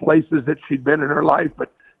other places that she'd been in her life,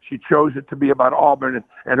 but she chose it to be about Auburn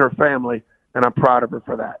and her family, and I'm proud of her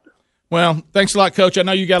for that. Well, thanks a lot, Coach. I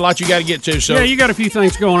know you got a lot you got to get to. So yeah, you got a few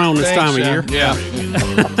things going on this time of year. Yeah.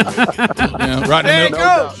 Right in the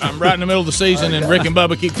middle. I'm right in the middle of the season, and Rick and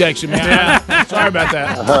Bubba keep texting me. Yeah. Sorry about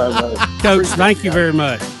that. Coach, thank you very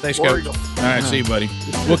much. Thanks, Coach. All right, see you, buddy.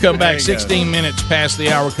 We'll come back 16 minutes past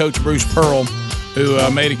the hour. Coach Bruce Pearl, who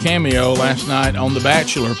made a cameo last night on The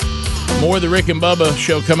Bachelor. More of the Rick and Bubba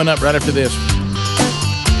show coming up right after this.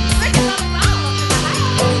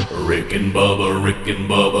 Rick and Bubba, Rick and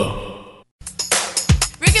Bubba.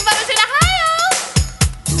 Rick and Bubba's in Ohio!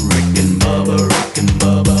 Rick and Bubba, Rick and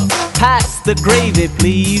Bubba. Pass the gravy,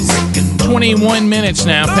 please. 21 minutes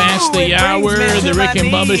now past the hour. The Rick and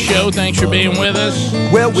Bubba Show. Thanks for being with us.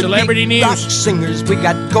 Well, we Celebrity big rock news. singers, we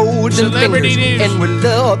got golden Celebrity fingers, news. and we're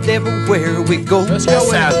loved everywhere we go. Let's go with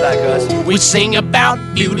Sounds it. like us. We sing about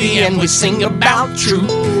beauty and we sing about truth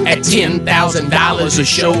at $10,000 a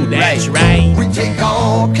show. That's right. We take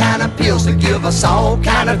all kind of pills to give us all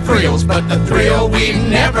kind of thrills, but the thrill we've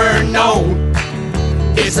never known.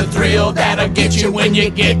 It's a thrill that'll get you when you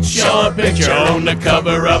get your picture on the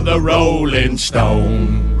cover of the Rolling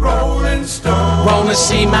Stone. Rolling Stone. Wanna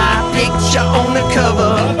see my picture on the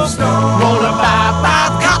cover? Wanna buy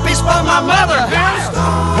 5 copies for my mother?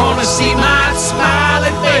 Wanna see my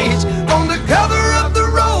smiling face on the cover of the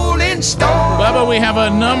Rolling Stone? Bubba, we have a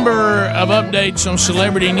number of updates on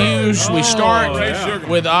celebrity news. We start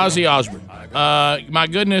with Ozzy Osbourne. My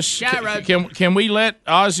goodness, can we let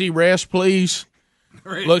Ozzy rest, please?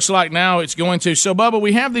 Looks like now it's going to. So, Bubba,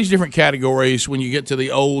 we have these different categories when you get to the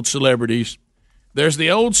old celebrities. There's the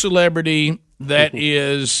old celebrity that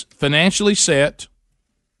is financially set.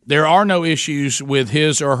 There are no issues with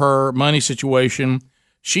his or her money situation.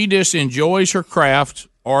 She just enjoys her craft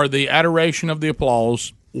or the adoration of the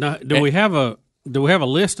applause. Now, do we have a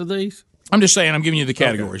list of these? I'm just saying. I'm giving you the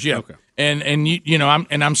categories. Okay. Yeah. Okay. And you know,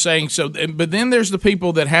 I'm saying so. But then there's the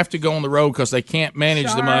people that have to go on the road because they can't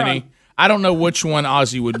manage the money. I don't know which one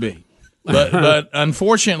Ozzy would be, but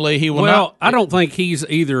unfortunately he will not. Well, I don't think he's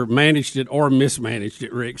either managed it or mismanaged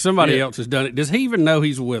it, Rick. Somebody else has done it. Does he even know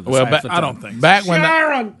he's with us? Well, I don't think so.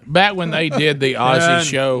 Back when they did the Ozzy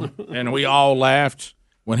show and we all laughed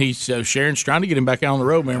when he said Sharon's trying to get him back out on the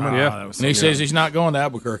road, remember? And he says he's not going to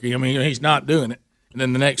Albuquerque. I mean, he's not doing it. And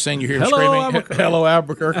then the next thing you hear him screaming, "Hello,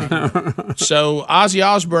 Albuquerque!" So Ozzy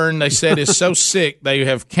Osbourne, they said, is so sick they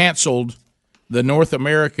have canceled the North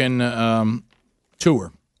American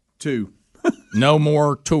tour. 2. No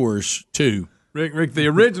more tours. 2. Rick, the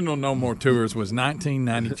original No More Tours was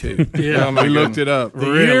 1992. Yeah, we looked it up. The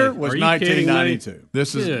year was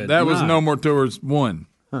 1992. That was No More Tours 1.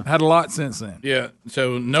 Had a lot since then. Yeah,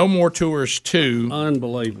 so No More Tours 2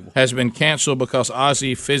 unbelievable has been canceled because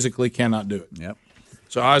Ozzy physically cannot do it. Yep.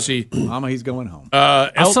 So Ozzy, Mama, he's going home.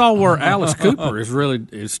 I saw where Alice Cooper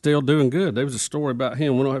is still doing good. There was a story about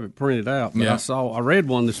him. We don't have it printed out, but I read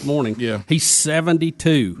one this morning. Yeah, he's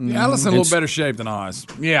 72. Yeah, Alice in a little better shape than Oz.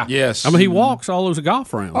 Yeah, yes. I mean, he walks all those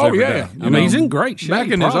golf rounds. Oh every yeah, day. I mean, he's in great shape. Back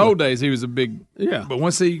in his old days, he was a big. Yeah, but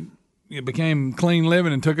once he became clean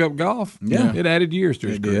living and took up golf, it added years to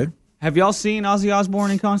his career. Have y'all seen Ozzy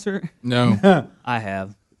Osbourne in concert? No, I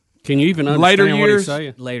have. Can you even understand what he's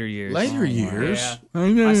saying? Later years. Later years.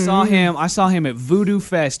 Yeah. I saw him at Voodoo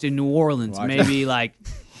Fest in New Orleans, maybe like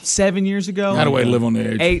 7 years ago. Had a way to live on the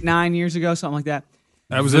edge. 8-9 years ago, something like that.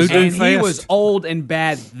 That was his and he was old and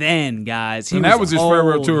bad then, guys. And that was his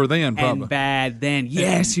farewell tour then, probably. And bad then.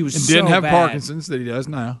 Yes, he was and so didn't have bad. Parkinson's that he does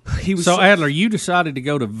now. He was so Adler, you decided to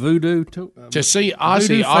go to Voodoo to see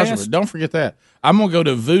Ozzy Osbourne. Don't forget that. I'm going to go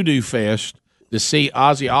to Voodoo Fest to see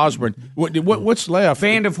Ozzy Osbourne. What's left?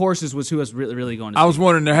 Band of Horses was who was really going to see. I was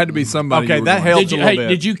wondering, there had to be somebody. Okay, that helped a little bit.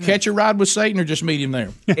 Did you catch a ride with Satan or just meet him there?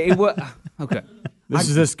 Okay. This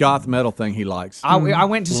is this goth metal thing he likes. I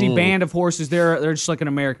went to see Band of Horses. They're just like an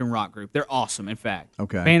American rock group. They're awesome, in fact.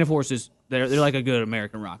 Okay. Band of Horses, they're like a good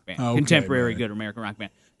American rock band. Okay, Contemporary good American rock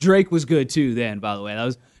band. Drake was good too then, by the way.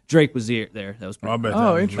 Drake was there. That was pretty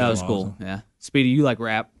interesting. That was cool. Yeah. Speedy, you like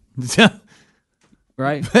rap.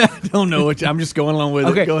 Right? I don't know what I'm just going along with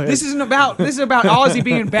it. Go ahead. This is about Ozzy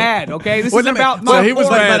being bad, okay? This isn't about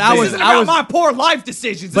my poor life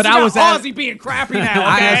decisions. This is about Ozzy being crappy now, okay?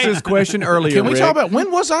 I asked this question earlier. Can we talk about when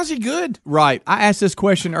was Ozzy good? Right. I asked this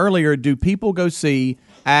question earlier. Do people go see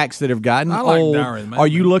acts that have gotten old? Are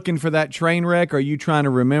you looking for that train wreck? Are you trying to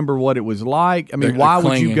remember what it was like? I mean, why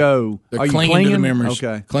would you go? Are you clinging to the memories?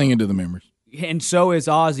 Okay. Clinging to the memories. And so is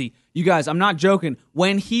Ozzy. You guys, I'm not joking.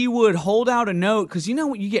 When he would hold out a note, because you know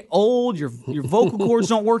when you get old, your vocal cords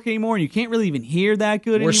don't work anymore, and you can't really even hear that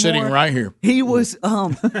good anymore. We're sitting right here. He was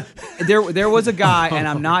there was a guy, and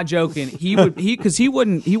I'm not joking. He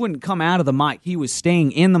wouldn't come out of the mic. He was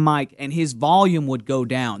staying in the mic, and his volume would go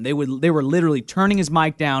down. They were literally turning his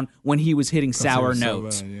mic down when he was hitting sour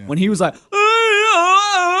notes. So bad, yeah. When he was like,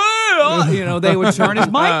 they would turn his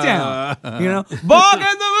mic down. Bog in the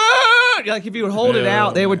moon. Like if you would hold it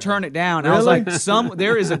out, they would turn it down. Really? I was like,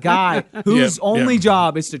 there is a guy whose only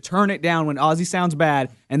job is to turn it down when Ozzy sounds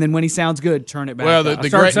bad, and then when he sounds good, turn it back. Well, up.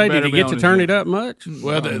 Did he get to turn it up much?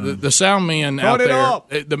 Well, the sound men out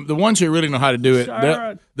there, the ones who really know how to do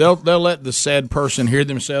it, they'll let the sad person hear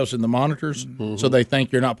themselves in the monitors, so they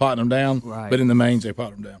think you're not potting them down. Right. But in the mains, they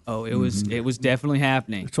pot them down. Oh, it was definitely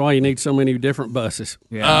happening. That's why you need so many different buses.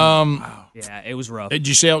 Yeah, yeah, it was rough. Did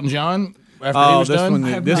you see Elton John? After he was done?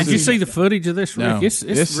 Did you see the footage of this, Rick? No. It's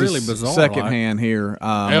really bizarre. Secondhand here.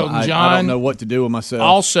 Elton John I don't know what to do with myself.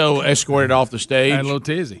 Also escaped off the stage. Had a little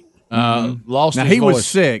tizzy. Lost now his he voice. was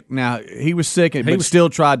sick. Now he was sick, but still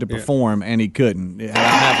tried to perform, and he couldn't.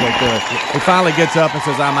 Halfway through it, he finally gets up and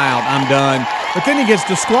says, "I'm out. I'm done." But then he gets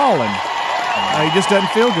to squalling. He just doesn't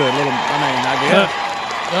feel good. I guess.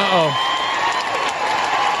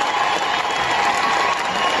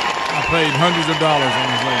 I paid hundreds of dollars on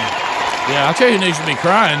his leg. Yeah, I'll tell you who needs to be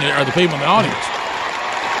crying are the people in the audience.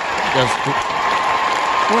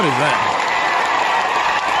 What is that?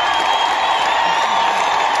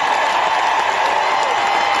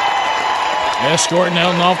 Escorting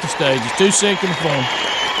Elton off the stage. He's too sick to perform.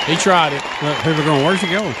 He tried it. Look, people are going, where's he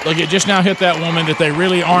going? Look, it just now hit that woman that they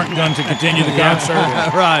really aren't going to continue the concert.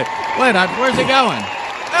 Right. Wait, where's he going?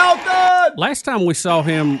 Elton! Last time we saw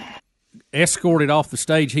him escorted off the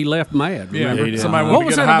stage, he left mad. Yeah, Remember? he did. Somebody What wanted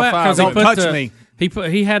was to get that a high about? five. 'Cause he Don't put touch me.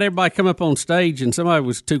 He had everybody come up on stage, and somebody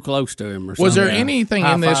was too close to him, or something. Was there anything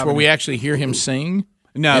in this High-fiving where we him. actually hear him sing?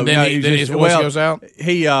 No, and then, no, then his voice goes out?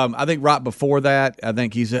 He, I think right before that, I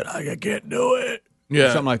think he said, I can't do it.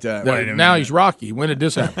 Yeah. Something like that. Now he's Rocky. When did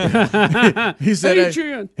this happen? He said,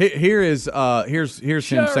 Adrian. here's him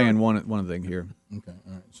saying one thing here. Okay,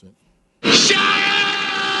 all right.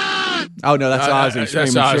 Oh, no, that's Ozzy. That's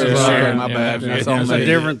screaming Ozzy Sharon. Sharon. Okay, my Yeah, bad. yeah, That's yeah, on It's me. a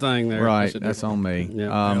different thing there. Right, that's on me.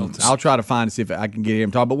 Yeah. I'll try to find to see if I can get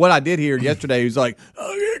him to talk. But what I did hear yesterday, he was like,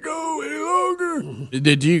 I can't go any longer.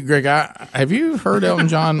 Did you, Greg? Have you heard Elton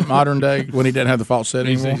John modern day when he doesn't have the falsetto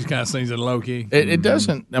He anymore? kind of sings it low key. It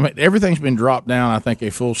doesn't. I mean, everything's been dropped down. I think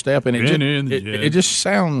a full step, and it just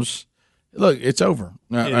sounds. Look, it's over.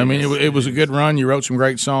 I mean, it was a good run. You wrote some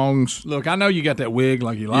great songs. Look, I know you got that wig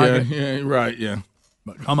like you like it. Yeah, right. Yeah,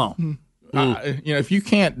 but come on. If you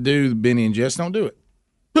can't do Benny and Jess, don't do it.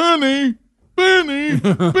 Benny, Benny.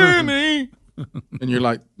 And you're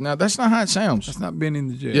like, no, that's not how it sounds. That's not Benny and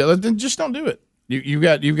the Jets. Yeah, then just don't do it. You've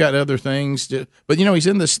got other things, but he's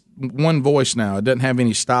in this one voice now. It doesn't have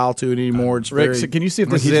any style to it anymore. It's Rick, very, can you see if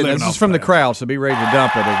this He's is it? living This is off from the that. crowd, so be ready to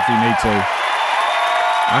dump it if you need to.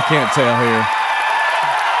 I can't tell here.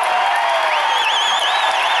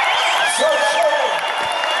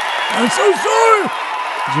 I'm so sorry.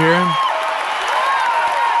 Jaron?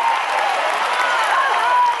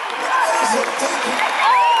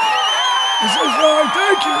 I'm so sorry.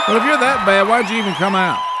 Thank you. Well, if you're that bad, why'd you even come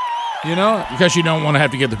out? You know, Because you don't want to have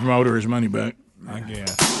to give the promoter his money back. I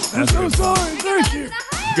guess. I'm so sorry. Thank you.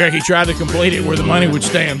 Greg, he tried to complete it where the money would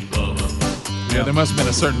stand. Yeah, there must have been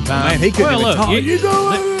a certain time. Man, he couldn't Well, even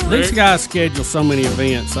look, talk. these guys schedule so many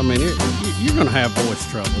events. I mean, you're going to have voice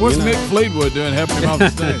trouble. What's you know? Mick Fleetwood doing helping him off the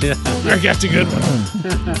stage? Yeah. Greg, that's a good one. All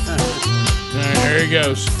right, there he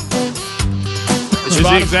goes. Is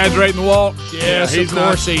he exaggerating the walk? Yes, of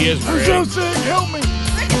course he is, I'm Greg. so sick. Help me.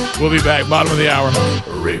 We'll be back, bottom of the hour.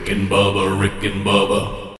 Rick and Bubba, Rick and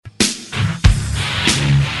Bubba.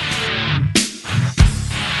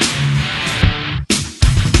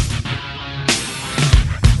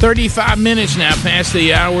 35 minutes now past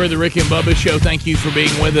the hour of the Rick and Bubba Show. Thank you for being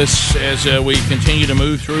with us as we continue to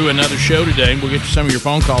move through another show today. We'll get to some of your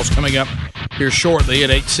phone calls coming up here shortly at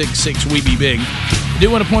 866-WE-BE-BIG. I do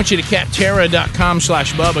want to point you to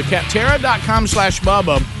Capterra.com/Bubba.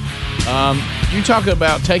 Capterra.com/Bubba. You talk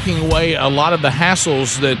about taking away a lot of the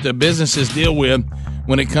hassles that the businesses deal with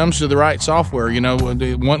when it comes to the right software. You know,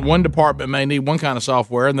 one department may need one kind of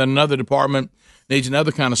software, and then another department needs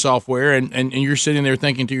another kind of software, and you're sitting there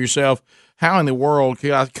thinking to yourself, how in the world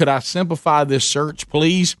could I simplify this search,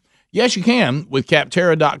 please? Yes, you can with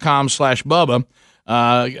Capterra.com/Bubba.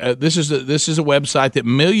 This is a website that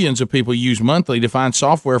millions of people use monthly to find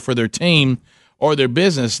software for their team or their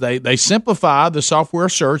business. They simplify the software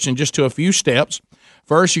search in just to a few steps.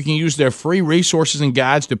 First, you can use their free resources and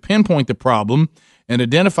guides to pinpoint the problem and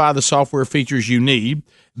identify the software features you need.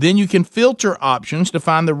 Then you can filter options to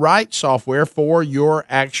find the right software for your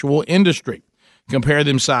actual industry. Compare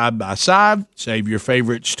them side by side, save your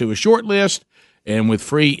favorites to a short list, and with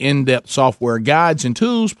free in-depth software guides and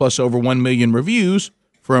tools, plus over 1 million reviews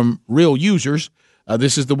from real users,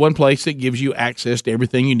 this is the one place that gives you access to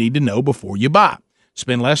everything you need to know before you buy.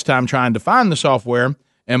 Spend less time trying to find the software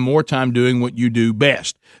and more time doing what you do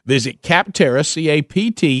best. Visit Capterra,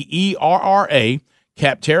 Capterra,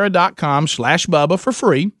 Capterra.com/Bubba for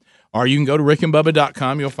free, or you can go to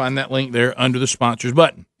rickandbubba.com. You'll find that link there under the sponsors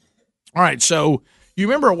button. All right, so you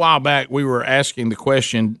remember a while back we were asking the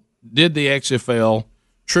question, did the XFL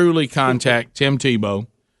truly contact Tim Tebow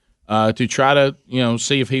to try to,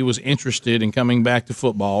 see if he was interested in coming back to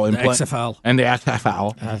football and XFL. And the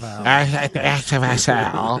XFL.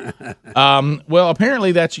 Well,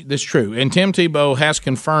 apparently that's true, and Tim Tebow has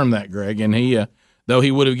confirmed that, Greg. And he, though he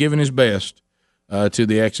would have given his best to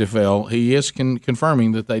the XFL, he is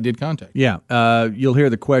confirming that they did contact. Yeah, you'll hear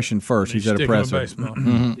the question first. He's at a presser. Did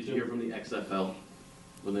you hear from the XFL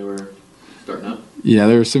when they were starting up? Yeah,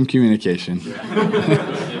 there was some communication.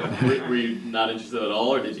 Were you not interested at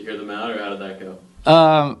all, or did you hear them out, or how did that go?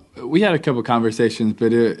 We had a couple conversations,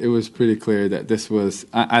 but it was pretty clear that this was.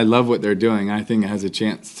 I love what they're doing. I think it has a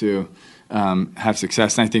chance to have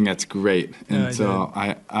success, and I think that's great. And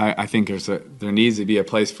I think there needs to be a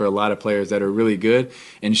place for a lot of players that are really good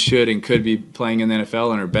and should and could be playing in the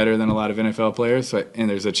NFL and are better than a lot of NFL players. So, and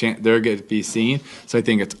there's a chance they're going to be seen. So I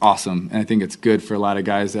think it's awesome, and I think it's good for a lot of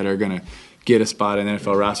guys that are going to get a spot in the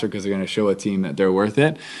NFL roster because they're going to show a team that they're worth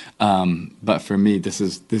it. But for me, this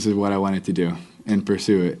is what I wanted to do and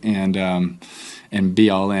pursue it and be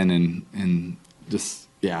all in and just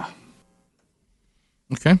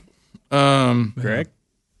Okay. Greg?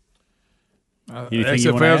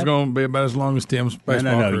 XFL is going to be about as long as Tim's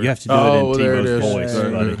baseball No. career. You have to do it in Tebow's voice,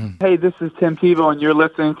 buddy. Hey, this is Tim Tebow, and you're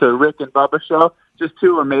listening to Rick and Bubba Show. Just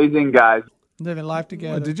two amazing guys. Living life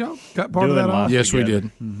together. Did y'all cut part of that off? Yes, we did.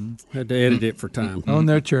 Mm-hmm. Had to edit it for time. On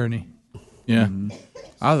their journey. Yeah.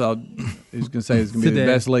 I thought he was going to say it's going to be the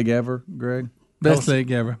best league ever, Greg. Best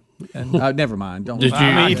league ever. And never mind. Don't. Did you?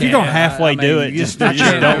 If you're going to halfway do it, just don't do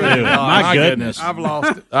it. My goodness. I've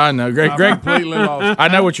lost it. I know. Greg completely lost it. I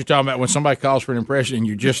know what you're talking about when somebody calls for an impression and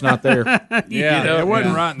you're just not there. It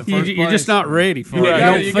wasn't right in the first place. You're just not ready for it. You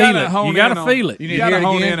don't feel it. You got to feel it. You got to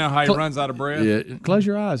hone in on how he runs out of breath. Yeah. Close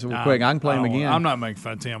your eyes real quick. I can play him again. I'm not making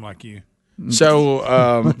fun of Tim like you.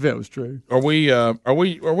 So if that was true, are we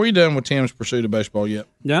done with Tim's pursuit of baseball yet?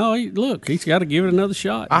 No, look, he's got to give it another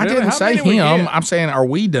shot. I didn't say him. I'm saying, are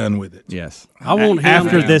we done with it? Yes. I want him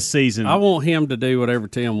after this season. I want him to do whatever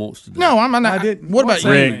Tim wants to do. No, I'm not. What about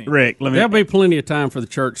you, Rick? There'll be plenty of time for the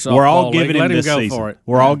church softball. We're all giving him Let this him go season. for it.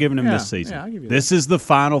 We're all giving him this I'll season. give you This is the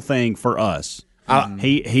final thing for us.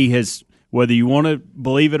 He has, whether you want to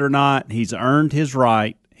believe it or not, he's earned his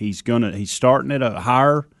right. He's starting at a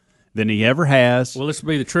higher than he ever has. Will this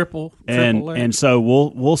be the triple and so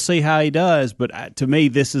we'll see how he does. But to me,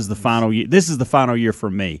 this is the final year. This is the final year for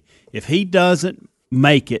me. If he doesn't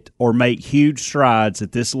make it or make huge strides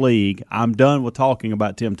at this league, I'm done with talking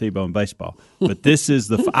about Tim Tebow in baseball. But this is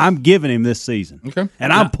I'm giving him this season. Okay,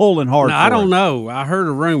 and I'm pulling hard. I don't know. I heard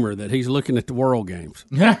a rumor that he's looking at the World Games.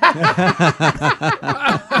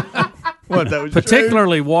 What, that was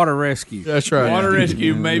particularly true? Water rescue. That's right. Water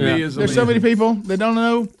rescue maybe is. There's so many people that don't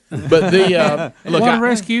know, but the look, water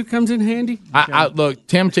rescue comes in handy. I look,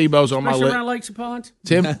 Tim Tebow's on my Especially list. around lakes and ponds.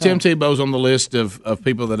 Tim Tebow's on the list of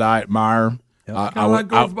people that I admire. I like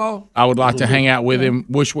golf ball. I would like to hang out with him.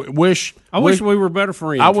 I wish we were better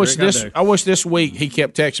friends. I wish this week he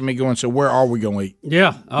kept texting me going, so where are we going to eat?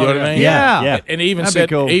 Yeah. You know what I mean? Yeah. And he even That'd said,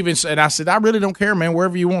 be cool. and I said, I really don't care, man,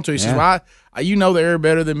 wherever you want to. He says, well, you know the area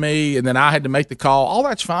better than me, and then I had to make the call. All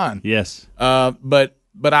that's fine. Yes. But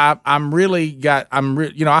I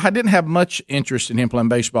didn't have much interest in him playing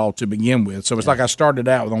baseball to begin with, so it's like I started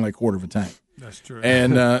out with only a quarter of a tank. That's true.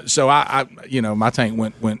 And so I my tank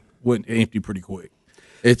went empty pretty quick.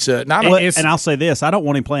 It's not. And I'll say this: I don't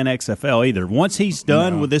want him playing XFL either. Once he's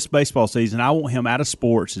done with this baseball season, I want him out of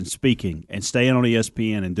sports and speaking and staying on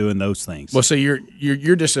ESPN and doing those things. Well, see,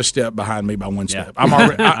 you're just a step behind me by one step. I'm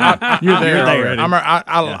already. You're there already.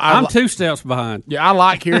 I'm 2 steps behind. Yeah, I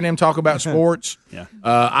like hearing him talk about sports. Yeah.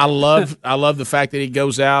 I love the fact that he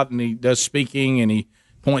goes out and he does speaking and he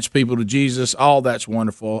points people to Jesus. All that's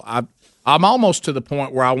wonderful. I'm almost to the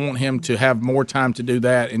point where I want him to have more time to do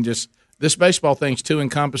that and just. This baseball thing's too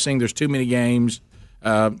encompassing. There's too many games.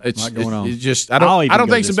 It's going on. It's just I don't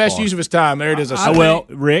think it's the best use of his time. There it is. Well,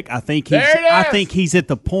 Rick, I think he's at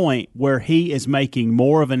the point where he is making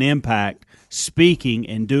more of an impact speaking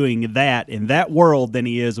and doing that in that world than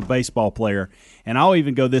he is a baseball player. And I'll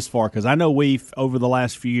even go this far because I know we've over the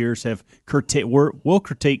last few years have we'll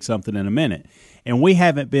critique something in a minute. And we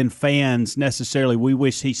haven't been fans necessarily. We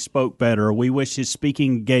wish he spoke better. Or we wish his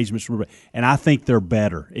speaking engagements were better. And I think they're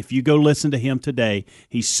better. If you go listen to him today,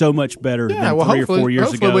 he's so much better than 3 or 4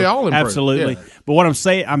 years ago. We all improve. Absolutely. Yeah. But what I'm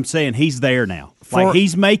saying he's there now. Like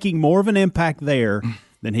he's making more of an impact there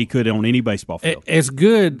than he could on any baseball field. As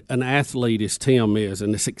good an athlete as Tim is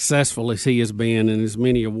and as successful as he has been and as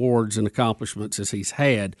many awards and accomplishments as he's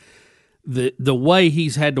had, the way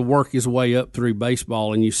he's had to work his way up through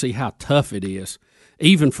baseball, and you see how tough it is,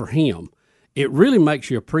 even for him, it really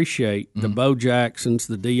makes you appreciate the Bo Jacksons,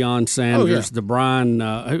 the Deion Sanders, the Brian,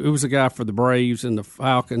 who was the guy for the Braves and the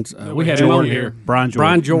Falcons. We had him on here. Brian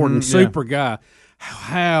Jordan. Super guy.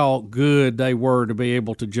 How good they were to be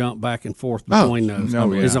able to jump back and forth between those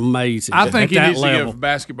is amazing. I think he needs to give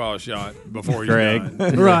basketball a shot before he's Greg.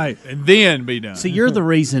 done. Right. And then be done. See, you're the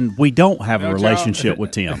reason we don't have a relationship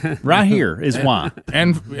with Tim. Right here is why.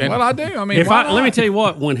 And well, I do. I mean, let me tell you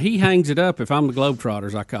what. When he hangs it up, if I'm the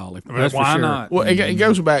Globetrotters, I call him. That's why for sure. not? Well, it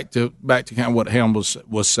goes back to kind of what Helm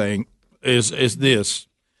was saying. Is this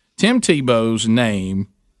Tim Tebow's name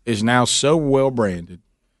is now so well branded.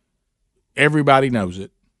 Everybody knows it.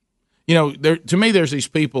 You know, to me, there's these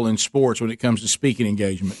people in sports when it comes to speaking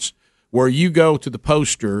engagements where you go to the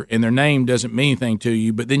poster and their name doesn't mean anything to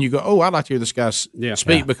you, but then you go, oh, I'd like to hear this guy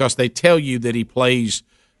speak because they tell you that he plays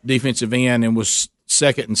defensive end and was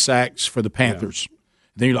second in sacks for the Panthers.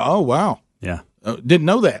 Then you're like, oh, wow. Yeah. Didn't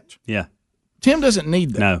know that. Yeah. Tim doesn't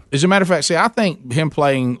need that. No. As a matter of fact, see, I think him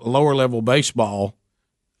playing lower level baseball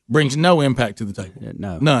brings no impact to the table.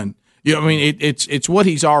 No, none. You know, I mean, it's what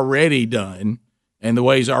he's already done and the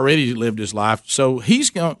way he's already lived his life. So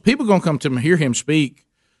people going to come to him, hear him speak,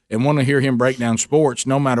 and want to hear him break down sports,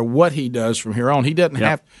 no matter what he does from here on. He doesn't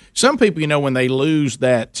have. Some people, when they lose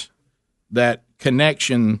that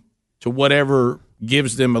connection to whatever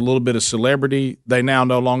gives them a little bit of celebrity, they now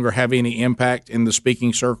no longer have any impact in the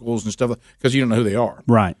speaking circles and stuff because you don't know who they are.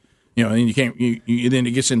 Right. And you can't. You then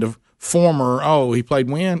it gets into former. Oh, he played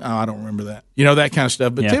when? Oh, I don't remember that. That kind of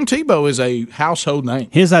stuff. But Tim Tebow is a household name.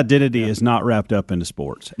 His identity is not wrapped up into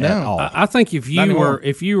sports at all. I think if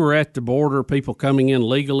you were at the border, people coming in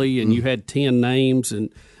legally, and you had 10 names,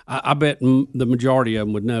 and I bet the majority of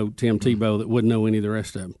them would know Tim Tebow that wouldn't know any of the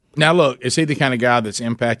rest of them. Now, look, is he the kind of guy that's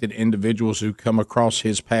impacted individuals who come across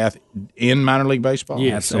his path in minor league baseball?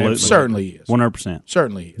 Yeah, absolutely. Certainly is. 100%.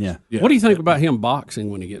 Certainly is. Yeah. What do you think about him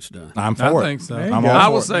boxing when he gets done? I'm for it. I think so. I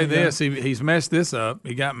will say this. He's messed this up.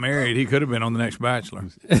 He got married. He could have been on the next Bachelor.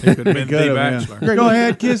 He could have been the Bachelor. Go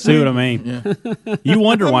ahead, kiss See me. what I mean? You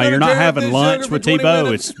wonder why you're not having lunch with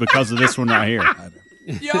Tebow. It's because of this one right here.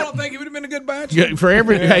 Y'all don't think he would have been a good Bachelor?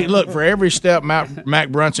 For every step Mac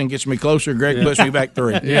Brunson gets me closer, Greg puts me back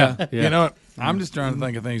 3. Yeah. I'm just trying to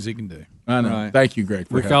think of things he can do. I know. Right. Thank you, Greg.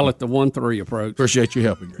 We call it the 1-3 approach. Appreciate you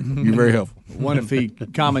helping, Greg. You're very helpful. What if he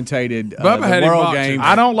commentated Bubba had the him World boxing. Games?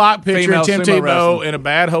 I don't like picturing Tim sumo Tebow wrestling. in a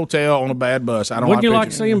bad hotel on a bad bus. I don't. Wouldn't you like picturing-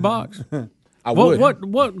 to see him box? I would.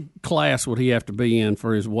 What class would he have to be in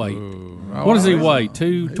for his weight? What does he weigh?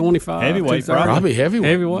 225? Heavyweight, 230? Probably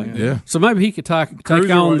heavyweight. Heavyweight. Yeah. So maybe he could take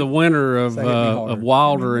on the winner of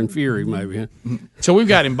Wilder and Fury. Maybe. So we've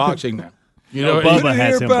got him boxing now. Bubba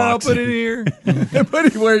has him boxing. Put it here.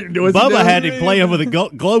 Bubba had him playing with the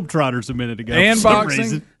Globetrotters a minute ago. And for some boxing.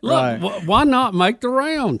 reason. Look, why not make the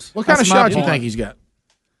rounds? What kind of shot do you think he's got?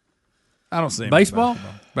 I don't see him. Baseball?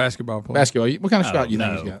 Basketball player. Basketball. What kind of shot do you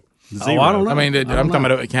think he's got? Zero. I don't know. I mean, I'm talking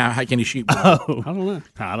about how can he shoot? I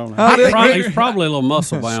don't know. He's probably a little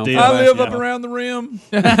muscle bound. I live up around the rim.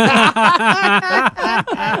 Thank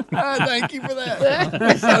you for that.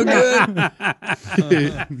 That's so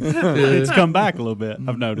good. It's come back a little bit,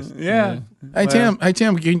 I've noticed. Yeah. Hey, Tim,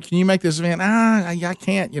 can you make this event? I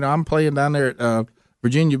can't. I'm playing down there at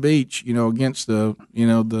Virginia Beach, against the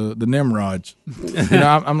Nimrods.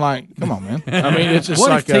 I'm like, come on, man. I mean, it's just what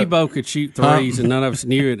like if Tebow could shoot threes and none of us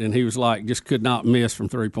knew it, and he was like, just could not miss from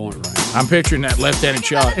 3-point range? I'm picturing that left-handed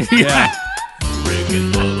shot. Yeah.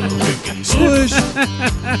 Swoosh.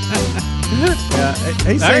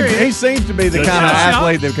 He seems to be the kind of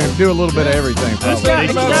athlete that can do a little bit of everything.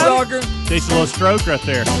 Decent little stroke right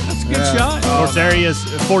there. That's a good shot. Of course, there he is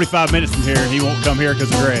 45 minutes from here, and he won't come here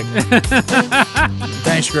because of Greg.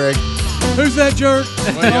 Thanks, Greg. Who's that jerk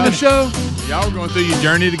on the show? Y'all were going through your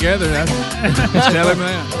journey together. Tell him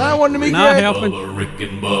that. I wanted to meet Not Greg. helping. Bubba, Rick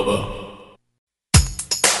and Bubba.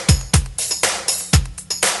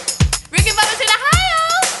 Rick and Bubba's in Ohio.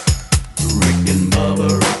 Rick and Bubba,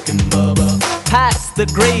 Rick and Bubba. Pass the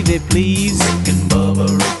gravy, please. Rick and Bubba,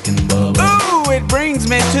 Rick and Bubba. Ooh, it brings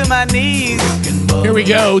me to my knees. Here we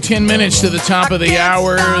go, 10 minutes to the top of the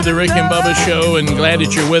hour, the Rick and Bubba Show, and glad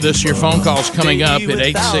that you're with us. Your phone call's coming up at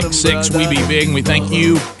 866-WE-BE-BIG, and we thank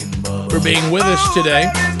you for being with us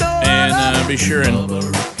today. And be sure and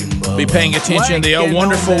be paying attention. The old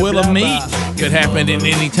wonderful Wheel of Meat could happen at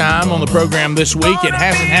any time on the program this week. It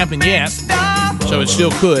hasn't happened yet, so it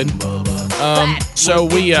still could. So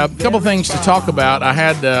we a couple things to talk about. I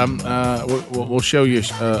had we'll show you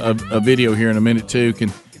a video here in a minute too.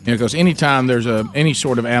 Because anytime there's any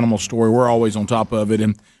sort of animal story, we're always on top of it,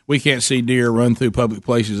 and we can't see deer run through public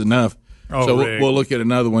places enough. Oh, so Rick. we'll look at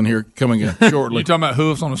another one here coming up shortly. You talking about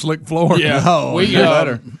hoofs on a slick floor? Yeah. Oh, we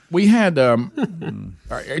had. All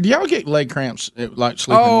right, do y'all get leg cramps like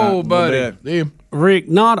sleeping? Oh, at night? buddy. Do you? Rick,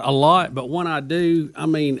 not a lot, but when I do,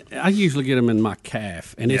 I usually get them in my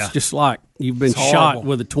calf, and it's just like you've been shot horrible.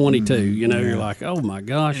 with a 22. You're like, oh my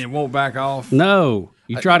gosh. And it won't back off. No.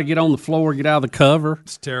 You try to get on the floor, get out of the cover.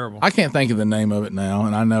 It's terrible. I can't think of the name of it now,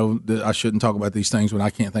 and I know that I shouldn't talk about these things when I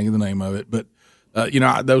can't think of the name of it. But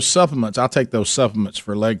those supplements, I'll take those supplements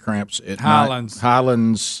for leg cramps at Highlands. night.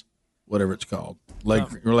 Highlands, whatever it's called, leg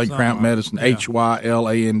cramp medicine. Yeah.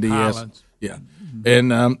 HYLANDS. Highlands. Yeah,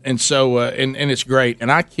 and so it's great.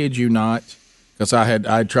 And I kid you not, because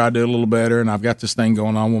I tried to do a little better, and I've got this thing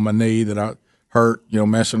going on with my knee that I hurt,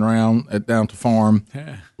 messing around down at the farm,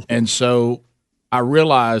 and so I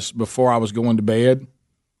realized before I was going to bed,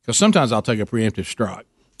 because sometimes I'll take a preemptive strike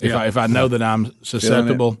if I know that I'm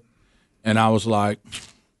susceptible, and I was like,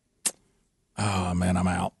 oh man, I'm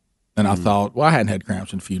out. And I thought, well, I hadn't had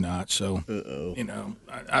cramps in a few nights, so you know,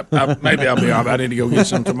 I maybe I'll be all right. I need to go get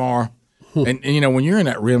some tomorrow. And you know, when you're in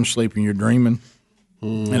that REM sleep and you're dreaming,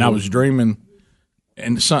 and I was dreaming,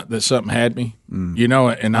 and that something had me, you know,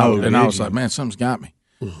 and I was like, man, something's got me,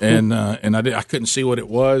 and I couldn't see what it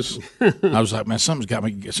was. I was like, man, something's got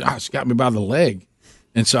me. It's got me by the leg.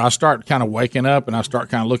 And so I start kind of waking up, and I start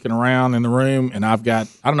kind of looking around in the room, and I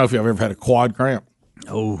don't know if you've ever had a quad cramp.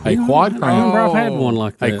 Oh, a quad cramp. I remember I've had one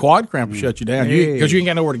like that. A quad cramp will shut you down because you ain't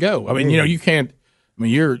got nowhere to go. I mean, you know, you can't. I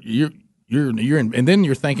mean, you're in, and then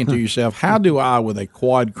you're thinking to yourself, how do I, with a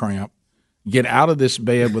quad cramp, get out of this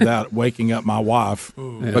bed without waking up my wife?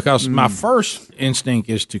 Because my first instinct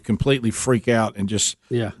is to completely freak out and just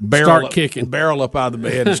barrel up out of the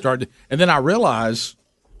bed and start. And then I realize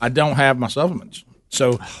I don't have my supplements.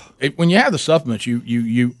 So when you have the supplements,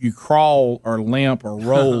 you crawl or limp or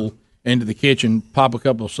roll into the kitchen, pop a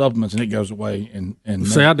couple of supplements, and it goes away. And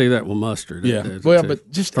see, I do that with mustard. Yeah, but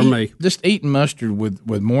just eating mustard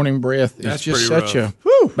with morning breath is just such a.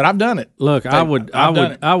 Whew, but I've done it. Look, I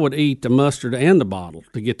would eat the mustard and the bottle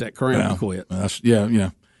to get that cramp to quit.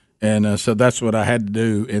 And so that's what I had to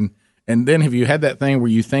do. And then have you had that thing where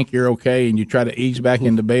you think you're okay and you try to ease back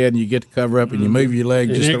into bed and you get to cover up and you move your leg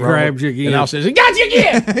just it grabs you again. And I'll say, "It got you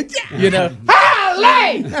again!" You know,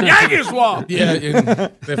 "Holy, Yankee swamp!" Yeah, and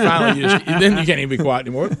then finally then you can't even be quiet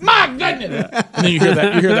anymore. My goodness! And then you hear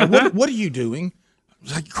that. What are you doing?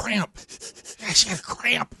 It's like cramp. She had a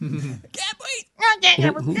cramp. Can't wait. I can't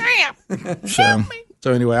have a cramp.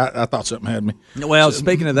 So anyway, I thought something had me. Well,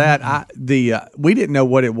 speaking of that, we didn't know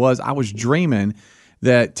what it was. I was dreaming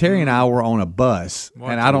that Terry and I were on a bus,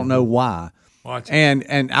 and I don't know why.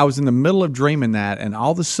 And I was in the middle of dreaming that, and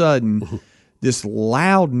all of a sudden, this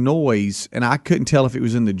loud noise, and I couldn't tell if it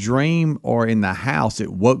was in the dream or in the house.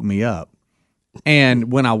 It woke me up.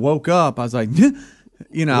 And when I woke up, I was like,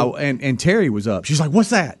 you know, and Terry was up. She's like, "What's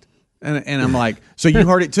that?" And I'm like, "So you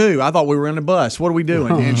heard it too? I thought we were in a bus. What are we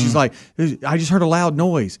doing?" And she's like, "I just heard a loud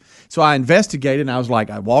noise." So I investigated, and I was like,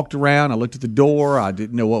 I walked around, I looked at the door, I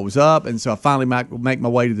didn't know what was up, and so I finally make my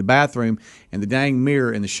way to the bathroom, and the dang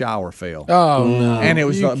mirror in the shower fell. Oh no! And it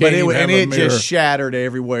was, it just shattered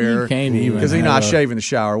everywhere. You can't even because I shave in the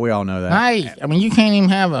shower. We all know that. Hey, I mean, you can't even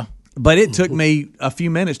have a. But it took me a few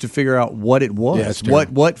minutes to figure out what it was,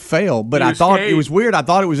 what fell. But I thought it was weird. I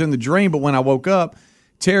thought it was in the dream, but when I woke up,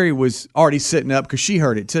 Terry was already sitting up because she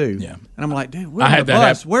heard it too. Yeah, and I'm like, "Dude, we're on the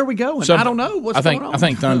bus. Where are we going? I don't know what's going on." I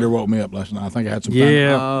think thunder woke me up last night. I think I had some thunder.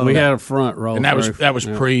 Yeah, we had a front row, and that was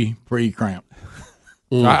pre cramp.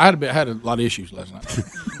 So I had a lot of issues last night.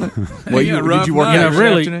 Well, did you work out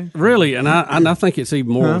really, and I think it's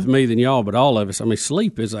even more with me than y'all, but all of us. I mean,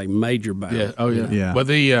 sleep is a major battle. Yeah. Oh yeah. But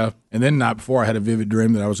and then the night before, I had a vivid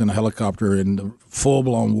dream that I was in a helicopter in full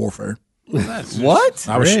blown warfare. What?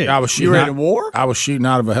 I was shooting. You were in war? I was shooting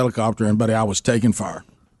out of a helicopter, and buddy, I was taking fire.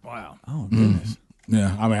 Wow. Oh goodness.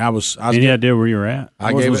 Yeah. I mean, I was. Any idea where you were at?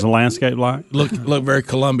 What was the landscape like? Look very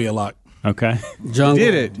Columbia-like. Okay. Jungle.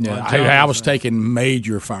 Did it? Yeah. I was taking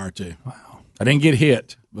major fire too. Wow. I didn't get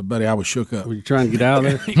hit, but buddy, I was shook up. Were you trying to get out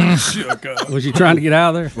of there? Shook up. Was you trying to get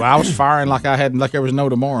out of there? Well, I was firing like there was no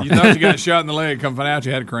tomorrow. You thought you got shot in the leg, come find out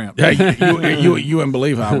you had a cramp. Yeah, you wouldn't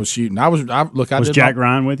believe how I was shooting. Was Jack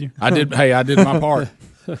Ryan with you? I did my part.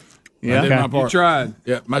 Yeah, I did my part. You tried.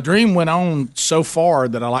 Yeah, my dream went on so far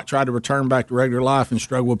that I tried to return back to regular life and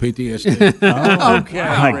struggle with PTSD. Okay.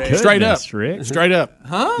 My goodness, Rick. Straight up.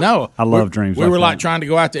 Huh? No, I love dreams. We were trying to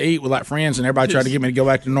go out to eat with friends, and everybody tried to get me to go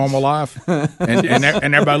back to normal life. and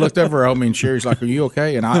everybody looked over at me, and Sherry's like, "Are you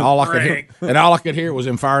okay?" And all I could hear was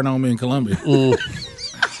him firing on me in Columbia.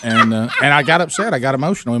 And I got upset. I got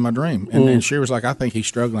emotional in my dream. And then Sherry was like, "I think he's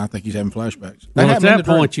struggling. I think he's having flashbacks." Well, at that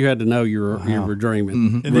point, you had to know you were dreaming.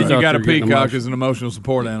 Mm-hmm. And then you got a peacock as an emotional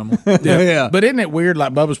support animal. Yeah. But isn't it weird,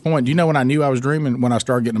 like Bubba's point? Do you know when I knew I was dreaming, when I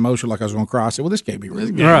started getting emotional, like I was going to cry, I said, "Well, this can't be real."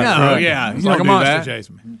 Right. Yeah. It's like a monster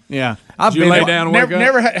chasing me. Yeah. Did you lay down and wake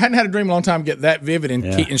up? Hadn't had a dream in a long time get that vivid and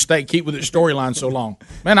keep with its storyline so long.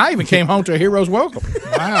 Man, I even came home to A Hero's Welcome.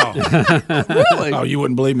 Wow. Really? Oh, you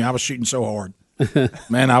wouldn't believe me. I was shooting so hard.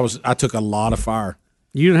 Man, I took a lot of fire.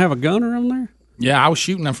 You didn't have a gunner on there? Yeah, I was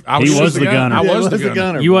shooting. He was the gunner. I was the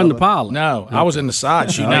gunner. You wasn't the pilot. No, I was in the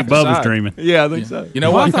side shooting. I think Bubba's dreaming. Yeah, I think so. You know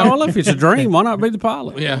what? I thought, well, if it's a dream, why not be the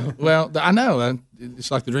pilot? Yeah. Well, I know. It's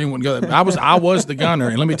like the dream wouldn't go there. I was the gunner,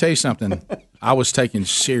 and let me tell you something. I was taking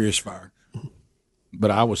serious fire, but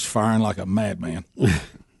I was firing like a madman.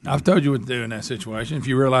 I've told you what to do in that situation. If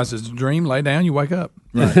you realize it's a dream, lay down, you wake up.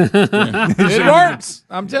 Right. It works.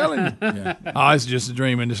 I'm telling you. Yeah. Oh, it's just a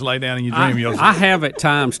dream, and just lay down and you dream. I have at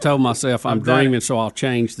times told myself I'm dreaming, so I'll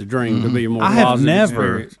change the dream to be a more I have positive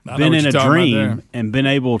never experience. been in a dream and been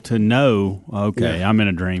able to know, okay, I'm in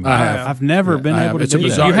a dream. I've never been able to do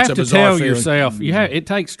that. You have to tell yourself. It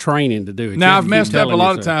takes training to do it. Now, I've messed up a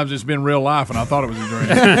lot of times. It's been real life, and I thought it was a dream.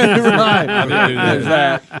 Right. I didn't do There's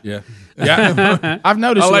that. Yeah. Yeah, I've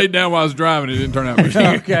noticed. I laid down while I was driving. It didn't turn out.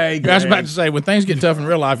 Okay, I was about to say when things get tough in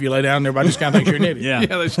real life, you lay down and everybody just kind of thinks you're an idiot.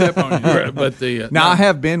 Yeah, they step on you. But the now I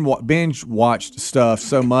have binge watched stuff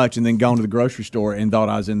so much and then gone to the grocery store and thought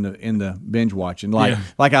I was in the binge watching like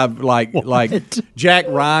Jack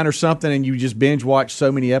Ryan or something, and you just binge watch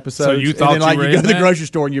so many episodes. So you thought and then, you were go to the that? grocery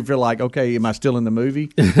store and you feel like, okay, am I still in the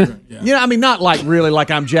movie? You know, I mean, not like really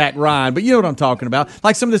like I'm Jack Ryan, but you know what I'm talking about.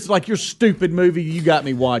 Like some of this, like your stupid movie you got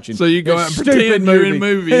me watching. So you go out and Stupid pretend you're in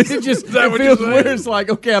movies. It just Is that it what feels you're saying? weird. It's like,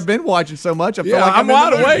 okay, I've been watching so much. I feel like I'm in wide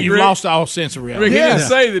the movie. awake. You've Rick. lost all sense of reality. Rick, he Yeah. didn't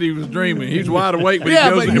say that he was dreaming. He was wide awake, but he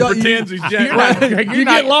goes and pretends he's Jack you're Ryan. right. You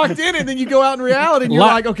get locked in it, then you go out in reality, and you're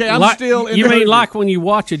like, okay, I'm still in You the mean movie. like when you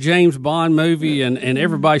watch a James Bond movie and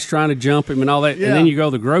everybody's trying to jump him and all that, Yeah. and then you go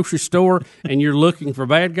to the grocery store and you're looking for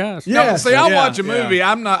bad guys? No, see, I watch a movie.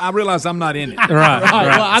 I realize I'm not in it. Right.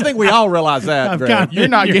 Well, I think we all realize that, Greg. You're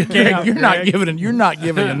not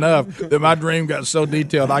giving enough that my dream got so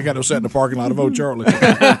detailed I got to sit in the parking lot of Old Charlie.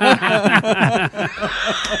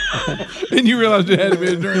 And you realized it had to be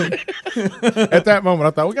a dream. At that moment,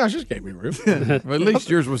 I thought, well, gosh, this can't be real. Well, at least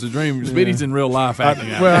yours was a dream. Speedy's in real life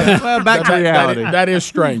acting out. Well, back to reality. That is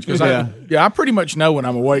strange because I pretty much know when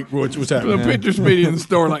I'm awake what's happening. Little picture Speedy in the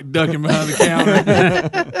store like ducking behind the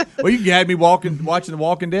counter. Well, you had me watching The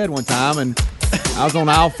Walking Dead one time, and I was on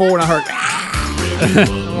aisle 4, and I heard.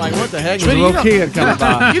 I'm like, what the heck? There's a little kid coming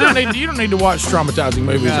by. You don't need to watch traumatizing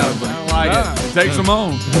movies. I don't like it. Takes them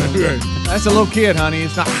on. That's a little kid, honey.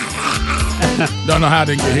 It's not. Don't know how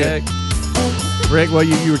to get hit. Rick, well,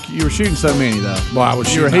 you were shooting so many though. Well,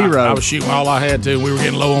 You're a hero. I was shooting all I had to. We were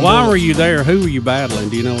getting low on. Why bullets. were you there? Who were you battling?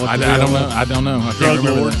 Do you know what? I don't know. I don't know. I can't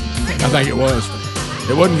remember. I think it was.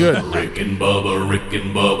 It wasn't good. Rick and Bubba, Rick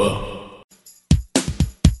and Bubba.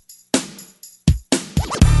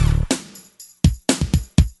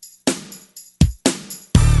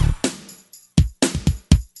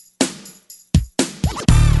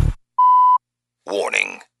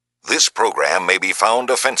 Warning. This program may be found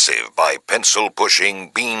offensive by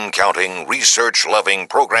pencil-pushing, bean-counting, research-loving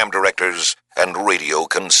program directors and radio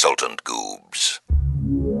consultant goobs.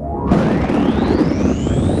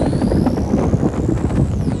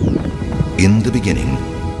 In the beginning,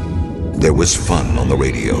 there was fun on the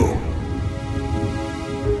radio.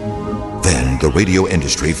 Then the radio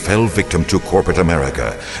industry fell victim to corporate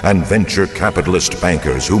America and venture capitalist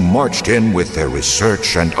bankers who marched in with their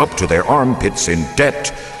research and up to their armpits in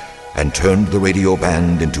debt and turned the radio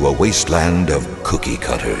band into a wasteland of cookie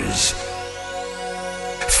cutters.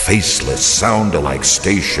 Faceless, sound-alike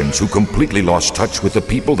stations who completely lost touch with the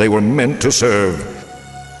people they were meant to serve.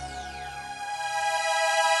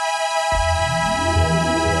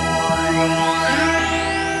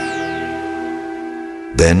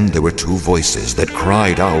 Then there were two voices that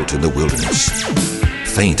cried out in the wilderness.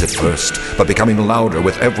 Faint at first, but becoming louder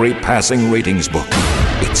with every passing ratings book.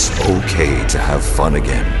 It's okay to have fun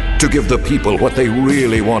again, to give the people what they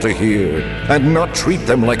really want to hear, and not treat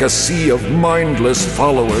them like a sea of mindless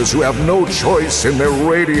followers who have no choice in their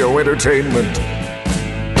radio entertainment.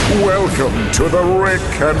 Welcome to the Rick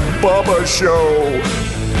and Bubba Show.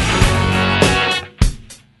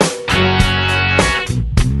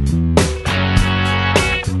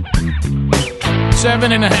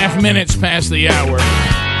 7.5 minutes past the hour.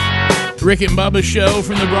 Rick and Bubba Show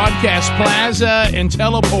from the Broadcast Plaza and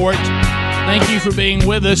Teleport. Thank you for being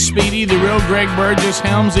with us. Speedy, the real Greg Burgess,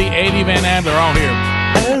 Helmsy, Eddie Van Adler, all here.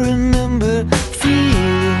 I remember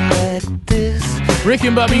feeling like this. Rick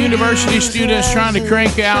and Bubba University students trying to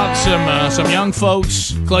crank out some young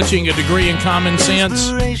folks clutching a degree in common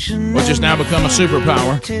sense, which has now become a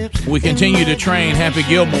superpower. We continue to train Happy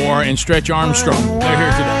Gilmore and Stretch Armstrong. They're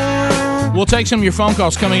here today. We'll take some of your phone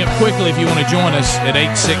calls coming up quickly if you want to join us at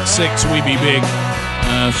 866-WE-BE-BIG.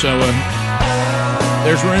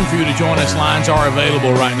 There's room for you to join us. Lines are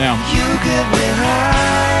available right now. You get me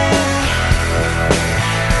high.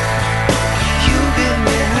 You get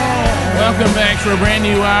me high. Welcome back for a brand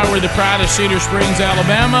new hour. The pride of Cedar Springs,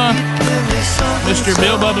 Alabama. Mr.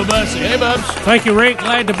 Bill Bubba Bussey. Hey, Bubs. Thank you, Rick.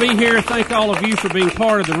 Glad to be here. Thank all of you for being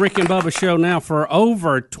part of the Rick and Bubba Show now for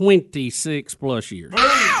over 26 plus years.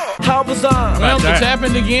 How bizarre. Well, it's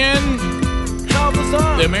happened again.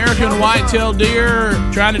 The American white-tailed deer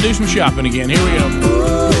trying to do some shopping again. Here we go.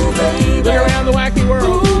 Look around the wacky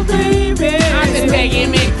world. Ooh, baby, it's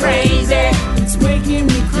making me crazy. It's making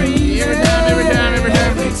me crazy. Every time.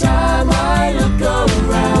 Every time I look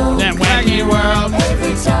around. That wacky world.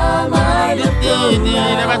 Every time I look around.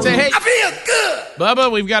 Everybody say, hey, I feel good.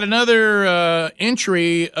 Bubba, we've got another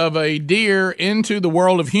entry of a deer into the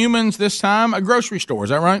world of humans, this time a grocery store.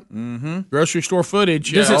 Is that right? Mm-hmm. Grocery store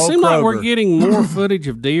footage. Does it seem like we're getting more footage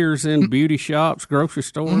of deers in beauty shops, grocery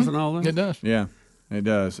stores, and all that? It does. Yeah, it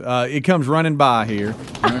does. It comes running by here.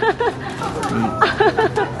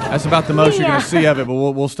 That's about the most you're going to see of it, but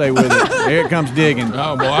we'll stay with it. Here it comes digging.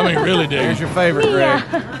 Oh, boy, I mean really digging. Here's your favorite, Greg.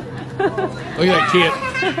 Look at that kid.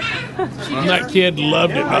 That kid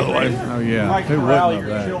loved it, by the way. Oh, yeah. Who wouldn't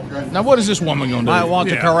love that? Now, what is this woman going to do? Might want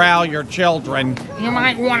to corral your children. You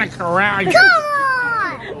might want to corral your... Come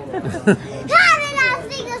on! How did that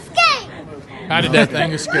thing escape? How did that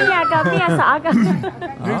thing escape?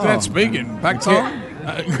 Who's that speaking? Pakistan?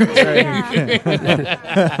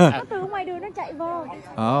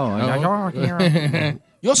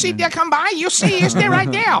 You'll see there come by. You'll see. It's there right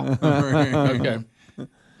now. Okay.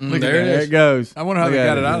 There it goes. I wonder how they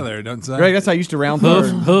got it out of there. It doesn't say. Greg, that's how I used to round third.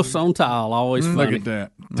 Hoofs on tile, always funny. Look at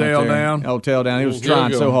that. Tail down. Oh, tail down. He was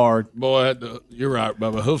trying so hard. Boy, you're right,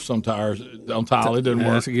 Bubba. Hoofs on tires, on tile, it doesn't work.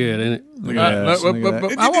 That's good, isn't it? Look at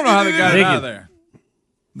that. I want to know how they got it out of there.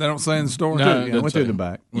 They don't say in the story. No, Went through the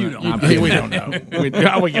back. We don't know.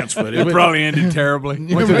 We got footage. It probably ended terribly.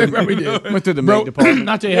 Went through the meat department.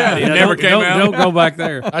 I'll tell you how it never came out. Don't go back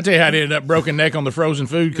there. I'll tell you how it ended up broken neck on the frozen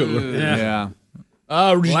food cooler. Yeah.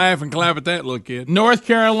 Laugh and clap at that little kid. North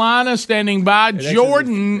Carolina standing by.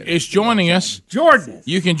 Jordan is joining us. Jordan.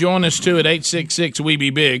 You can join us, too, at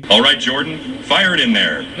 866-WE-BE-BIG. All right, Jordan, fire it in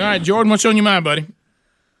there. All right, Jordan, what's on your mind, buddy?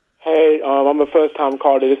 Hey, I'm a first-time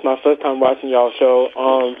caller. This is my first time watching y'all show.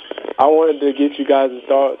 I wanted to get you guys'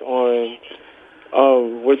 thoughts on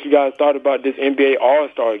what you guys thought about this NBA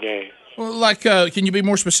All-Star game. Well, like, can you be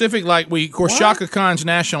more specific? Like, of course, Shaka Khan's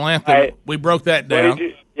national anthem, we broke that down.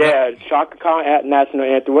 Shaka Khan at national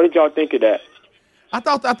anthem. What did y'all think of that? I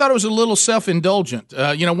thought it was a little self-indulgent.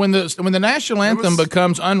 When the national anthem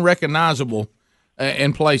becomes unrecognizable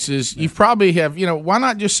in places, you probably have, why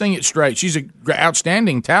not just sing it straight? She's an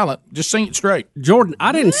outstanding talent. Just sing it straight. Jordan,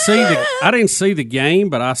 I didn't see the game,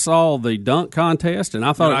 but I saw the dunk contest, and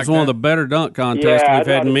I thought it was one of the better dunk contests we've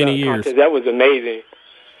had in many years. That was amazing.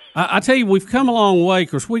 I tell you, we've come a long way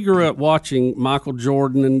because we grew up watching Michael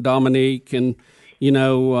Jordan and Dominique and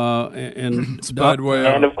and Spud Webb,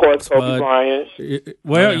 and of course Kobe Bryant.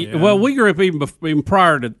 Well, we grew up even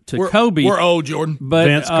prior to Kobe. We're old, Jordan. But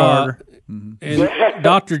Vince Carter and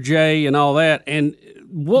Dr. J and all that. And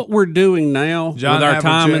what we're doing now with our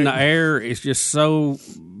time in the air is just so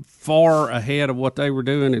far ahead of what they were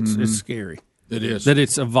doing. It's scary. It is that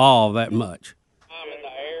it's evolved that much.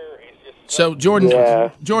 So Jordan,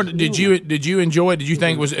 did you enjoy it? Did you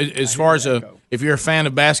think it was, as far as if you're a fan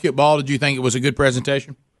of basketball, did you think it was a good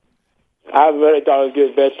presentation? I really thought it was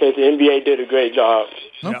good. Best case, the NBA did a great job.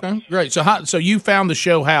 Okay, great. So you found the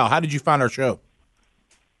show how? How did you find our show?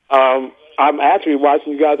 I'm actually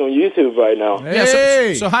watching you guys on YouTube right now.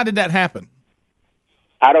 Hey. Yeah, so how did that happen?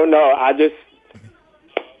 I don't know.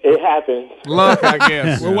 It happened. Luck, I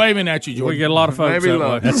guess. We're waving at you, Jordan. We get a lot of folks that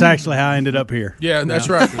way. That's actually how I ended up here. Yeah, that's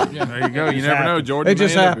right. Yeah, there you go. You never know, Jordan. It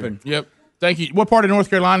just happened. Yep. Thank you. What part of North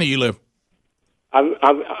Carolina you live?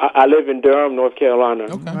 I live in Durham, North Carolina.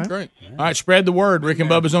 Okay, great. All right, spread the word. Rick and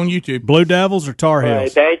Bubba's on YouTube. Blue Devils or Tar Heels?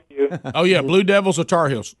 Right, thank you. Oh, yeah, Blue Devils or Tar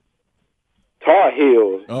Heels? Tar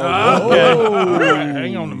Heels. Oh, okay.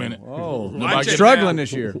 Hang on a minute. Oh, struggling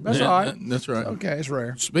this year. That's all right. That's right. Okay, it's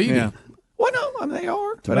rare. Speedy. Yeah. Well, no, I mean, they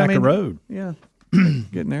are. Tobacco Road. Yeah.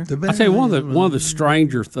 Getting there. I tell you, one of the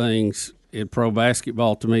stranger things in pro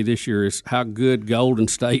basketball to me this year is how good Golden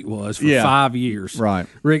State was for 5 years. Right.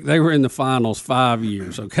 Rick, they were in the finals 5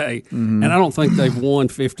 years, okay? Mm-hmm. And I don't think they've won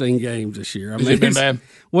 15 games this year. Has it been bad?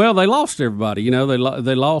 Well, they lost everybody.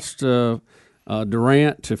 They lost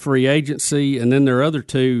Durant to free agency, and then their other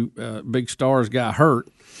two big stars got hurt.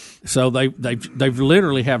 So they've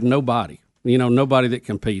literally have nobody. Nobody that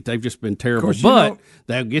compete. They've just been terrible. But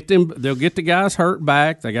they'll get the guys hurt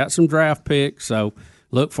back. They got some draft picks, so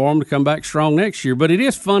look for them to come back strong next year. But it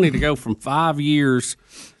is funny to go from 5 years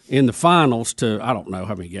in the finals to, I don't know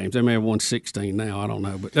how many games. They may have won 16 now. I don't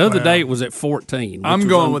know. But the other day it was at 14. I'm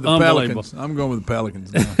going with the Pelicans. I'm going with the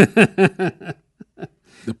Pelicans now.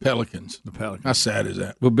 The Pelicans. How sad is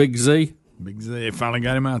that? With Big Z? Big Z. They finally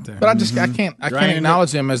got him out there. But I can't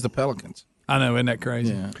acknowledge them as the Pelicans. I know, isn't that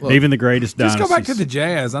crazy? Yeah. Even the greatest Just dynasties. go back to the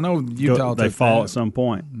Jazz. I know Utah. They took fall that. at some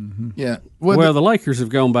point. Yeah. Well, the Lakers have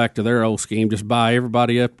gone back to their old scheme: just buy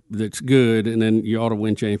everybody up that's good, and then you ought to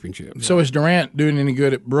win championships. So is Durant doing any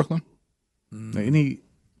good at Brooklyn? Any?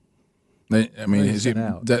 I mean, is he?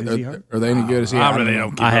 Are they any good? Is he? I really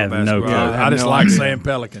don't. I have no clue. I just like saying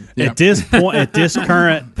Pelican. At this point, at this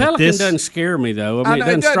current, Pelican at this, doesn't scare me though. I mean, I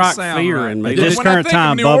know, it it doesn't doesn't strike sound fear right. in me. at this When I current think of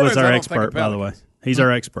time, New Bubba's Orleans, I our don't think of expert. By the way, Pelicans. he's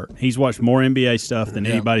our expert. He's watched more NBA stuff than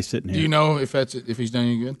anybody sitting here. Do you know if he's done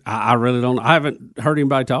any good? I really don't. I haven't heard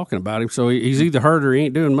anybody talking about him, so he's either hurt or he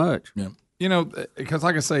ain't doing much. Yeah. You know, because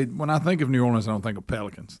like I say, when I think of New Orleans, I don't think of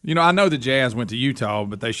Pelicans. You know, I know the Jazz went to Utah,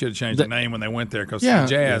 but they should have changed the name when they went there because the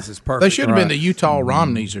Jazz is perfect. They should have been the Utah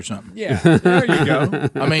Romneys or something. Yeah, there you go.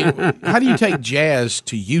 I mean, how do you take Jazz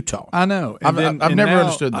to Utah? I know. I've never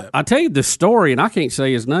understood that. I tell you the story, and I can't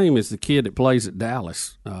say his name, is the kid that plays at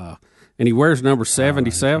Dallas. And he wears number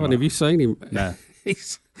 77. Have you seen him? No.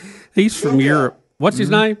 He's from Europe. What's his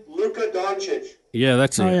name? Luka Doncic. Yeah,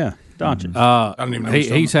 that's it. Oh yeah, Doncic. I don't even know.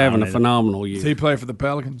 He's having a phenomenal year. Does he play for the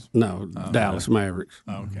Pelicans? No, Dallas Mavericks.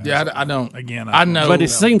 Okay. Yeah, I don't. Again, I know. But it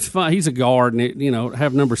seems fun. He's a guard, and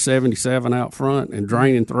have number 77 out front and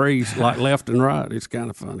draining threes like left and right. It's kind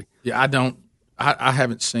of funny. Yeah, I don't. I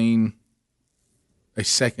haven't seen a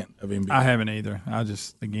second of NBA. I haven't either. I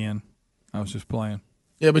was just playing.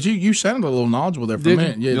 Yeah, but you sounded a little knowledgeable there for Did a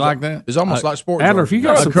minute. you? Yeah, You like that? It's almost like sports. Adler, if you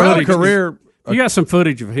got some footage, career. you got some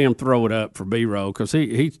footage of him, throw it up for B-roll because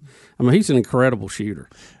he's an incredible shooter.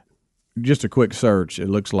 Just a quick search. It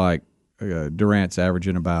looks like Durant's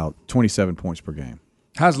averaging about 27 points per game.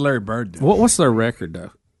 How's Larry Bird doing? What's their record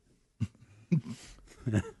though?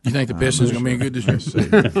 You think the Pistons going to be good this year?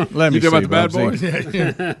 Let me You see. know about the Bad Bubsy.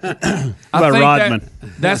 Boys? How about Rodman?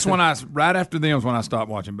 That's when right after them is when I stopped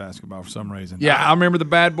watching basketball for some reason. Yeah. I remember the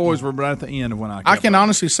Bad Boys were right at the end of when I can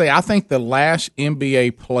honestly say I think the last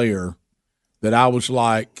NBA player that I was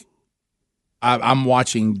like, I'm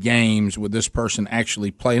watching games with this person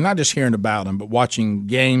actually play, not just hearing about them, but watching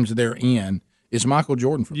games they're in, is Michael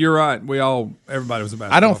Jordan. You're right. Everybody was a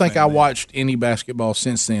basketball I don't think fan I then. watched any basketball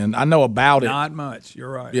since then. I know about it. Not much. You're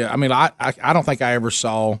right. Yeah, I mean, I don't think I ever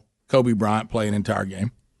saw Kobe Bryant play an entire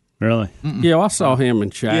game. Really? Yeah, well, I saw him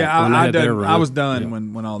and Shaq. Yeah, when they had their run. I was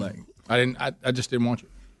done when all that. I didn't. I just didn't watch it.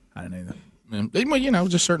 I didn't either. Yeah. Well,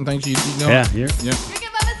 just certain things you know. Yeah, yeah.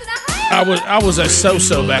 I was a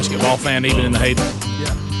so-so basketball fan even in the heyday.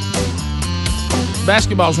 Yeah.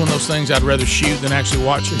 Basketball's one of those things I'd rather shoot than actually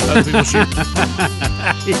watch other people shoot.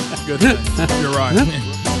 Good thing. You're right.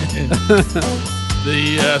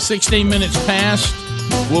 The 16 minutes passed.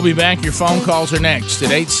 We'll be back. Your phone calls are next at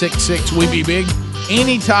 866-WE-BE-BIG.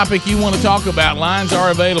 Any topic you want to talk about, lines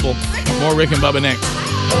are available. More Rick and Bubba next.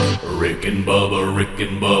 Rick and Bubba, Rick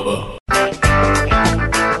and Bubba.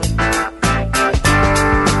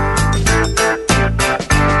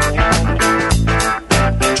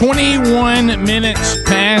 21 minutes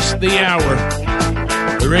past the hour.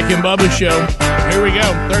 The Rick and Bubba Show. Here we go.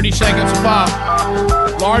 30 seconds a pop.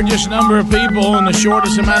 Largest number of people in the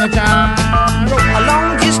shortest amount of time. A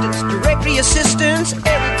long distance directory assistance.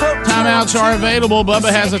 Timeouts are available. Bubba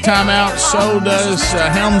has a timeout. So does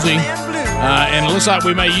Helmsy. And it looks like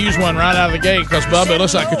we may use one right out of the gate because, Bubba, it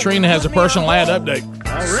looks like Katrina has a personal ad update.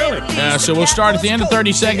 Oh, really? So we'll start at the end of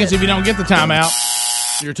 30 seconds if you don't get the timeout.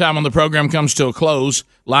 Your time on the program comes to a close.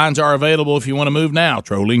 Lines are available if you want to move now.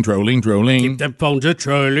 Trolling. Keep them phones a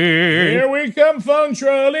trolling. Here we come, phone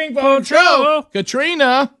trolling, phone troll.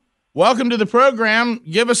 Katrina, welcome to the program.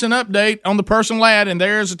 Give us an update on the personal ad, and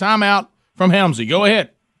there's a timeout from Helmsy. Go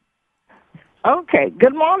ahead. Okay.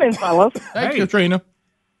 Good morning, fellas. Hey, Katrina.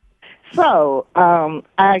 So,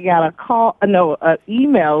 I got an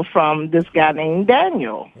email from this guy named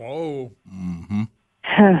Daniel. Whoa. Mm-hmm.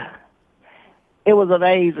 It was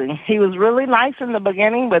amazing. He was really nice in the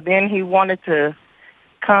beginning, but then he wanted to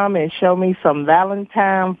come and show me some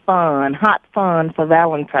Valentine fun, hot fun for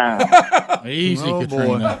Valentine. Easy,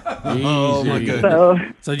 Katrina. Easy. Oh, my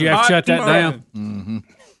goodness. So you have to shut that down? Mm-hmm.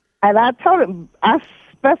 And I told him, I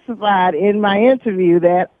specified in my interview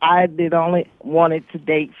that I did only wanted to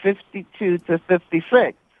date 52 to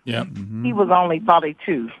 56. Yeah. He was only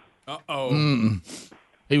 42. Uh-oh. Mm-mm.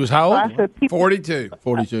 He was how old? So I said, 42.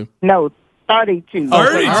 42. No, 32.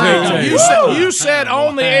 32. You said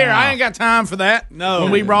on the air, I ain't got time for that. No.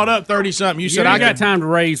 When we brought up 30-something, you said, I I got time to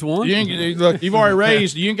raise one. Look, you've already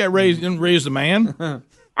raised. You ain't got raised. Didn't raise the man.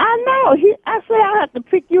 I know. I said I have to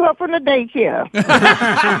pick you up from the daycare.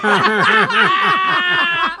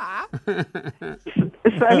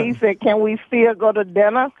 So he said, can we still go to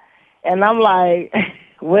dinner? And I'm like,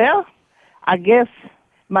 well, I guess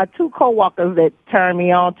my two coworkers that turned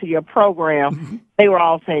me on to your program, they were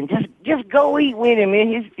all saying, just go eat with him.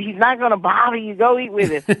 He's not going to bother you. Go eat with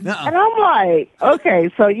him. And I'm like, okay,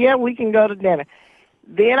 so yeah, we can go to dinner.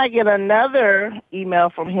 Then I get another email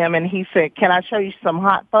from him, and he said, can I show you some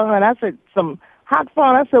hot fun? I said, some hot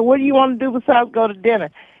fun? I said, what do you want to do besides go to dinner?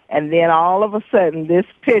 And then all of a sudden, this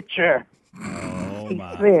picture he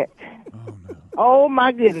sent. Oh,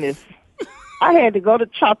 my goodness. I had to go to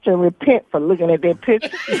church and repent for looking at that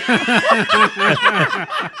picture.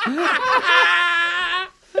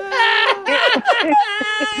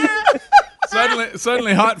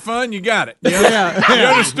 Suddenly, hot fun. You got it. You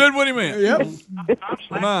understood what he meant. Yep.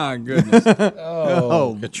 My goodness.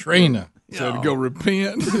 Oh, Katrina. So to go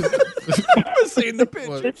repent. Seeing the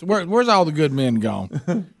picture. Where's all the good men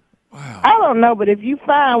gone? I don't know, but if you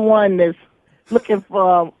find one that's looking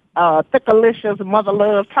for thickalicious mother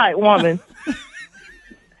love type woman,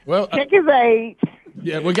 well, check his age.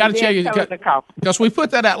 Yeah, we got to check it because we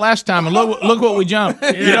put that out last time, and look what we jumped.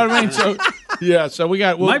 You know what I mean? So so we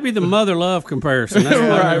got maybe the mother love comparison. That's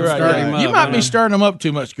right. Yeah. You might be stirring them up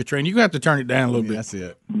too much, Katrina. You have to turn it down a little bit. That's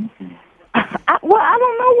it. I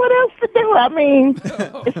don't know what else to do. I mean,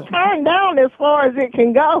 it's turned down as far as it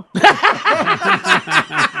can go.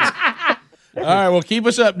 All right, well, keep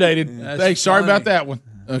us updated. Thanks. Sorry about that one.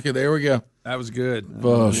 Okay, there we go. That was good.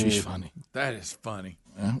 Oh, she's funny. That is funny.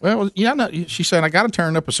 Well, yeah, no, she's saying I got to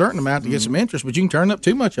turn up a certain amount to get some interest, but you can turn up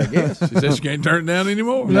too much, I guess. She says she can't turn it down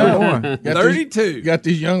anymore. No. 32. Got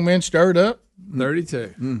these young men stirred up.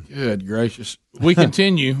 32. Good gracious. We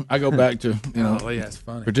continue. I go back to that's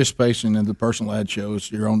funny. Participation in the personal ad show is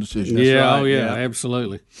your own decision.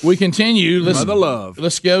 Absolutely. We continue. Mother love.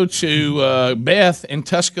 Let's go to Beth in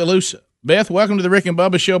Tuscaloosa. Beth, welcome to the Rick and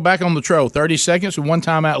Bubba Show. Back on the troll. 30 seconds with one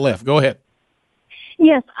time out left. Go ahead.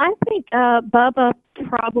 Yes, I think Bubba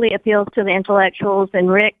probably appeals to the intellectuals, and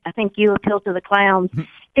Rick, I think you appeal to the clowns.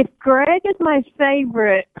 If Greg is my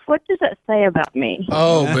favorite, what does that say about me?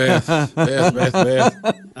 Oh, Beth.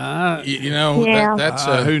 That's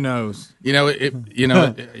who knows?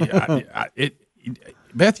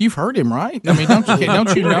 Beth, you've heard him, right? I mean,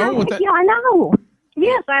 don't you know what that? Yeah, I know.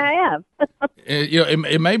 Yes, I have.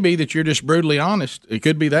 It may be that you're just brutally honest. It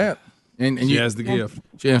could be that. And she has the gift.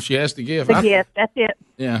 Yeah, she has the gift. The gift, that's it.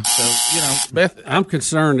 Yeah, so, Beth. I'm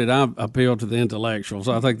concerned that I appeal to the intellectuals.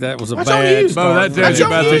 I think that was a bad start. That tells you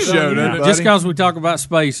about this show, doesn't it? Just because we talk about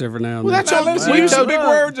space every now and then. We use some big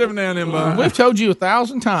words every now and then, Bob. We've told you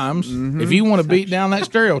 1,000 times, if you want to beat down that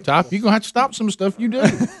stereotype, you're going to have to stop some stuff you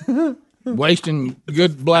do. Wasting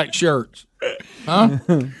good black shirts. Huh?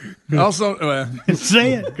 Also,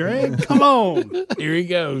 say it, Greg. Come on. Here he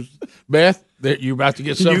goes. Beth, you're about to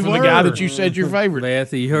get something from the guy that you said your favorite.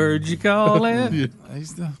 Beth, he heard you call that.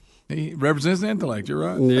 He represents the intellect. You're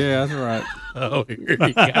right. Yeah, that's right. Oh, here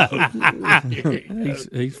he goes.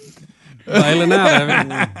 he's bailing out of it.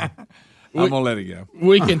 I'm gonna let it go.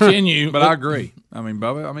 We continue, but I agree. I mean,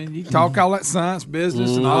 Bubba. You talk all that science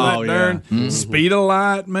business and all that darn speed of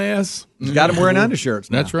light mess. You got him wearing undershirts.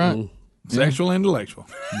 That's right. Sexual intellectual.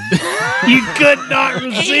 You could not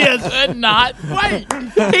resist. Could not wait.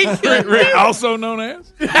 He could also known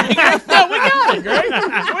as. No, we got it, Greg.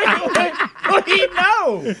 We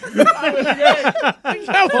know.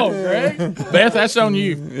 Come on, Greg. Beth, that's on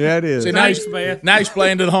you. Yeah, it is. See, Thanks, Beth. Nice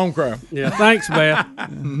playing to the home crowd. Yeah, thanks, Beth.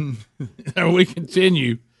 We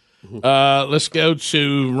continue. Let's go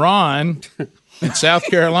to Ron in South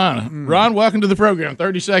Carolina. Ron, welcome to the program.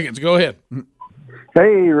 30 seconds. Go ahead.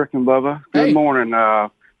 Hey, Rick and Bubba. Good Hey. morning.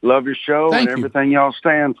 Love your show Thank and you. everything y'all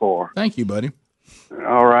stand for. Thank you, buddy.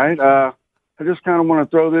 All right. I just kind of want to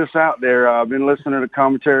throw this out there. I've been listening to the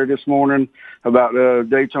commentary this morning about the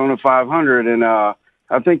Daytona 500, and I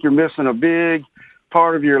think you're missing a big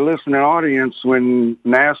part of your listening audience when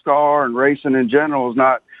NASCAR and racing in general is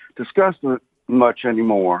not discussed much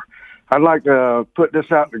anymore. I'd like to put this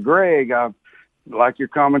out to Greg. I like your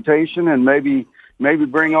commentation, and maybe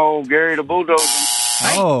bring old Gary the Bulldozer.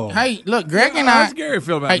 Hey, look, Greg and I. How does Gary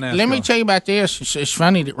feel about NASCAR? Let me tell you about this. It's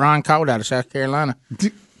funny that Ron called out of South Carolina.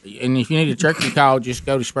 And if you need a turkey call, just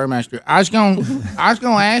go to Spurmaster. I was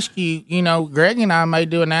gonna ask you. Greg and I may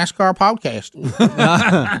do a NASCAR podcast.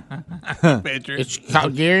 It's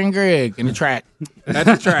called Gary and Greg in the track. At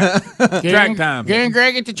the track. Track time. Gary and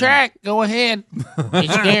Greg at the track. Go ahead.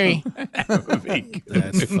 It's Gary.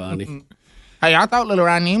 That's funny. Hey, I thought little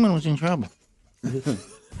Ryan Newman was in trouble.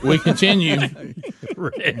 We continue.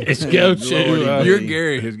 Let's go to your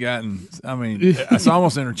Gary has gotten. I mean, it's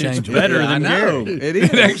almost interchangeable. Better than Gary. It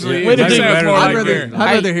is. Actually, I'd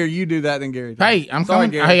rather hear you do that than Gary. Hey, I'm coming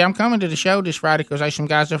to the show this Friday because there's some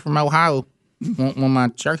guys up from Ohio. when my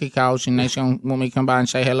turkey calls and they gonna want me to come by and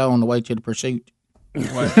say hello on the way to the pursuit.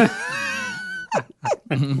 Please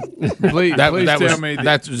tell me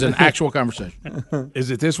that was an actual conversation.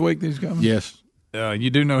 Is it this week that he's coming? Yes. You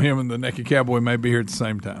do know him and the Naked Cowboy may be here at the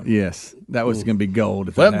same time. Yes, that was going to be gold.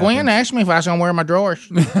 If Well, that Gwen happens. asked me if I was going to wear my drawers.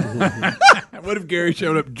 What if Gary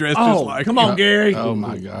showed up dressed just like come him? on, Gary. Oh,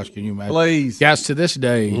 my gosh. Can you imagine? Please. Guys, to this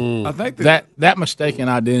day, I think that mistaken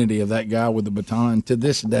identity of that guy with the baton, to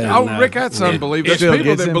this day. Oh, Rick, that's unbelievable. There's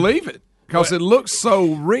people that believe it because it looks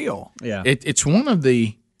so real. Yeah. It's one of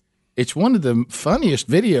the funniest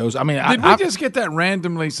videos. I mean, Did we just get that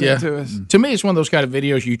randomly sent to us? To me, it's one of those kind of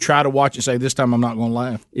videos you try to watch and say, "This time I'm not going to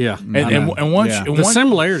laugh." Yeah, and once the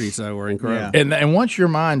similarities though were incredible. And once your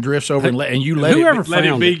mind drifts over and you let whoever it let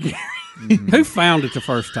found it be. Who found it the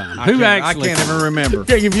first time? I can't even remember.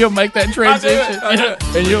 If you'll make that transition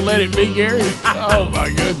and you'll let it be Gary. Oh my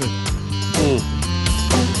goodness!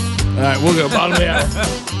 All right, we'll go bottom of the hour.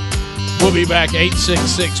 We'll be back.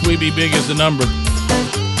 866 We Be Big is the number.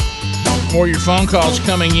 More of your phone calls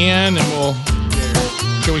coming in, and we'll.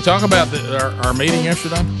 Can we talk about our meeting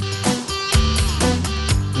yesterday?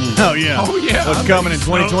 Oh yeah. What's coming in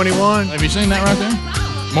 2021? Have you seen that right there?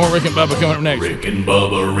 More Rick and Bubba coming up next. Rick and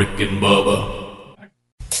Bubba, Rick and Bubba.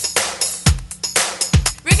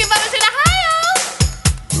 Rick and Bubba's in Ohio.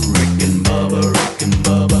 Rick and Bubba, Rick and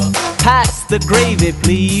Bubba. Pass the gravy,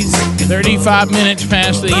 please. 35 minutes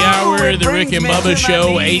past the hour. The Rick and Bubba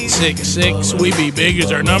Show. 866 We Be Big is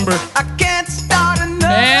our number. I can't start another.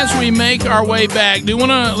 As we make our way back, do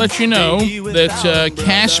want to let you know that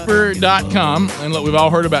Casper.com, and look, we've all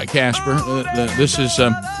heard about Casper. This is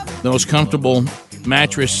the most comfortable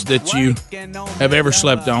mattress that you have ever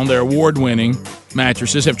slept on. Their award-winning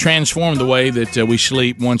mattresses have transformed the way that we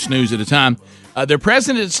sleep one snooze at a time. Their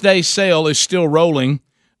President's Day sale is still rolling,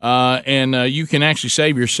 and you can actually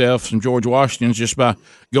save yourself some George Washingtons just by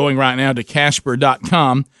going right now to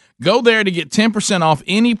Casper.com. Go there to get 10% off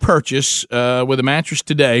any purchase with a mattress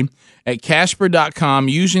today at Casper.com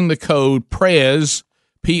using the code PRES,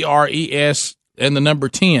 P-R-E-S, and the number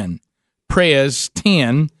 10,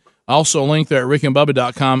 PRES10. Also, a link there at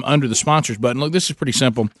rickandbubba.com under the sponsors button. Look, this is pretty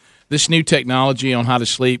simple. This new technology on how to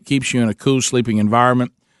sleep keeps you in a cool sleeping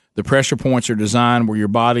environment. The pressure points are designed where your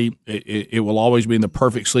body, it will always be in the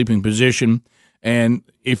perfect sleeping position. And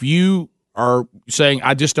if you are saying,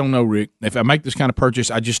 I just don't know, Rick, if I make this kind of purchase,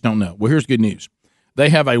 I just don't know. Well, here's good news. They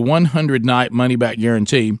have a 100-night money-back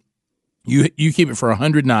guarantee. You keep it for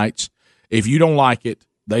 100 nights. If you don't like it,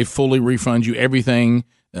 they fully refund you everything.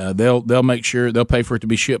 They'll make sure they'll pay for it to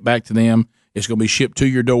be shipped back to them. It's going to be shipped to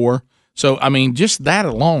your door. So, I mean, just that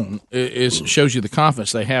alone shows you the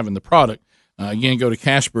confidence they have in the product. Again, go to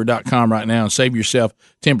Casper.com right now and save yourself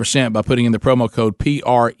 10% by putting in the promo code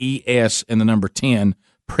PRES and the number 10,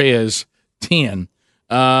 PRES10.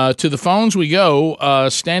 To the phones we go.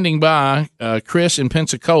 Standing by, Chris in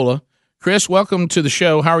Pensacola. Chris, welcome to the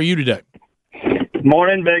show. How are you today?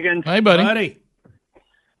 Morning, Biggins. Hey, buddy.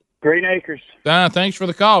 Green Acres. Thanks for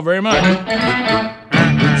the call very much.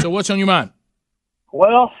 So what's on your mind?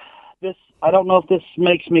 Well, I don't know if this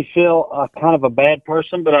makes me feel kind of a bad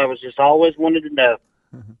person, but I was just always wanted to know,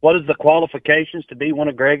 what is the qualifications to be one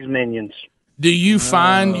of Greg's minions? Do you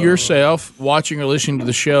find yourself watching or listening to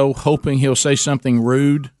the show hoping he'll say something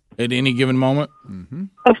rude at any given moment? Mm-hmm.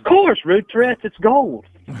 Of course, rude threats, it's gold.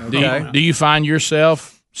 Okay. Do you find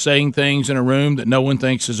yourself saying things in a room that no one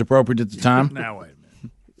thinks is appropriate at the time? Now wait.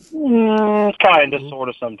 Kind of, sort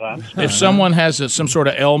of, sometimes. If someone has some sort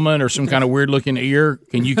of ailment or some kind of weird-looking ear,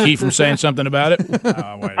 can you keep from saying something about it?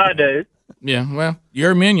 I do. Yeah, well,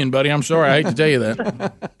 you're a minion, buddy. I'm sorry. I hate to tell you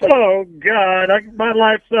that. Oh, God, my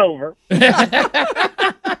life's over.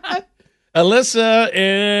 Alyssa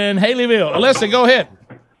in Haleyville. Alyssa, go ahead.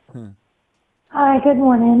 Hi, good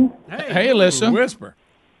morning. Hey Alyssa. Whisper.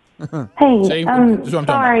 Hey, See, that's what I'm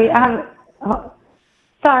talking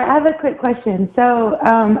sorry, I have a quick question. So,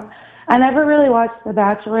 I never really watched The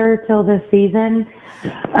Bachelor till this season,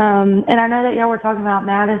 and I know that y'all were talking about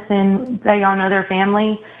Madison, that y'all know their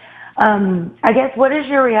family. I guess, what is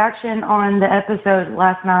your reaction on the episode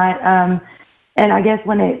last night? And I guess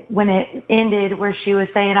when it ended, where she was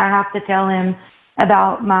saying, I have to tell him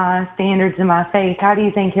about my standards and my faith, how do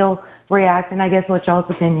you think he'll react? And I guess what's y'all's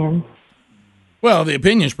opinion? Well, the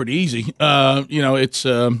opinion's pretty easy. It's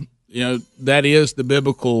that is the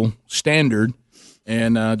biblical standard.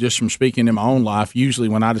 And just from speaking in my own life, usually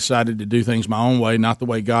when I decided to do things my own way, not the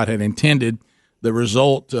way God had intended, the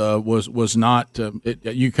result was not.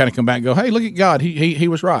 You kind of come back and go, "Hey, look at God. He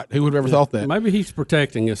was right. Who would have ever thought that?" Maybe He's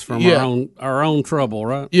protecting us from our own trouble,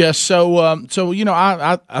 right? Yes. So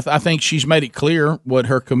I think she's made it clear what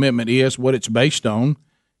her commitment is, what it's based on,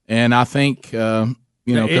 and I think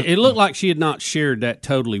it looked like she had not shared that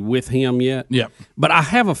totally with him yet. Yeah. But I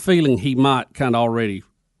have a feeling he might kind of already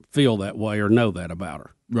feel that way or know that about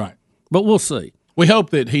her. Right. But we'll see. We hope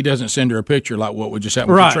that he doesn't send her a picture like what would just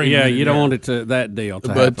happen. Right? With Katrina. Yeah, you don't want it to that deal to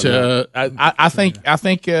happen. But I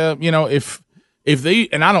think if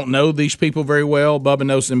and I don't know these people very well. Bubba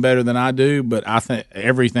knows them better than I do. But I think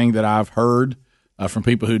everything that I've heard from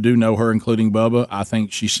people who do know her, including Bubba, I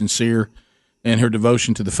think she's sincere in her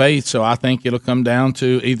devotion to the faith. So I think it'll come down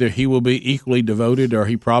to either he will be equally devoted, or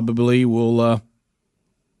he probably will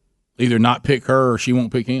either not pick her or she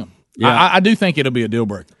won't pick him. Yeah. I do think it'll be a deal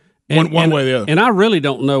breaker. One way or the other. And I really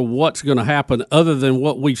don't know what's going to happen other than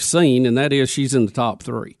what we've seen, and that is she's in the top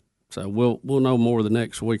 3. So we'll know more the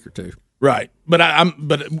next week or two. Right. But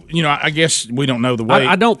I guess we don't know the way.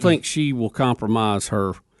 I don't think she will compromise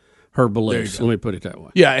her beliefs. Let me put it that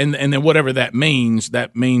way. Yeah, and then whatever that means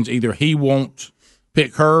either he won't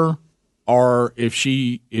pick her, or if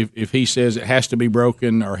he says it has to be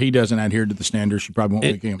broken, or he doesn't adhere to the standards, she probably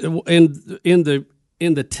won't pick him. And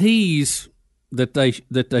in the tease that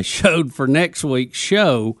they showed for next week's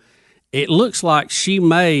show, it looks like she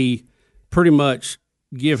may pretty much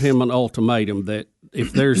give him an ultimatum that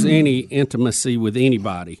if there's any intimacy with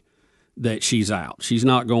anybody, that she's out. She's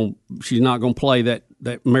not going to play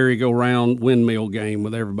that merry-go-round windmill game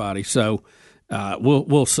with everybody. So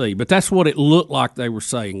we'll see. But that's what it looked like they were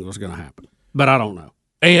saying was going to happen. But I don't know.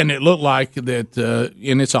 And it looked like that,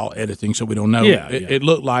 and it's all editing, so we don't know. Yeah, it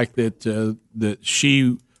looked like that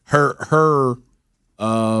she. Her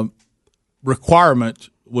requirement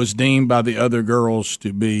was deemed by the other girls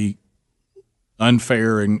to be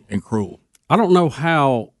unfair and cruel. I don't know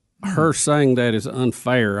how her saying that is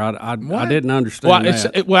unfair. I didn't understand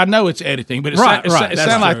that. I know it's editing, but it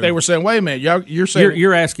sounded like they were saying, "Wait a minute, you're saying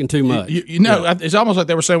you're asking too much." It's almost like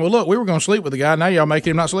they were saying, "Well, look, we were going to sleep with the guy. Now y'all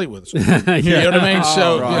making him not sleep with us." You know what I mean?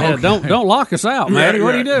 So don't lock us out, Matty.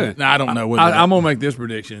 What are you doing? No, I don't know. I'm going to make this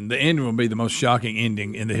prediction: the ending will be the most shocking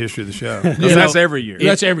ending in the history of the show. That's every year.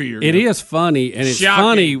 That's every year. It is funny, and it's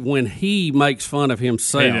funny when he makes fun of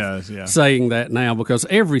himself. He does, saying that now, because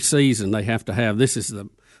every season they have to have this is the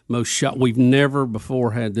most shock. We've never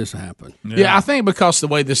before had this happen. Yeah, I think because the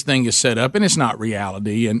way this thing is set up, and it's not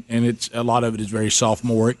reality, and it's a lot of it is very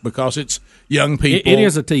sophomoric because it's young people. It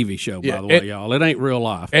is a TV show, by the way, y'all. It ain't real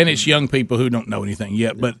life, and it's young people who don't know anything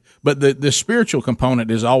yet. But the spiritual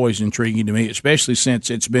component is always intriguing to me, especially since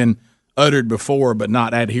it's been uttered before but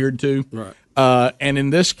not adhered to. Right. And in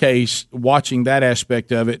this case, watching that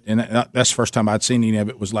aspect of it, and that's the first time I'd seen any of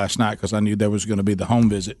it was last night because I knew there was going to be the home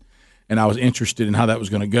visit. And I was interested in how that was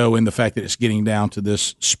going to go, and the fact that it's getting down to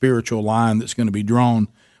this spiritual line that's going to be drawn,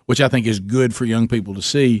 which I think is good for young people to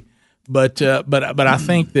see. But I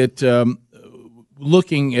think that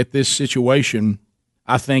looking at this situation,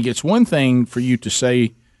 I think it's one thing for you to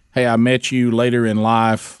say, "Hey, I met you later in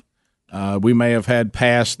life. We may have had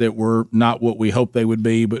pasts that were not what we hoped they would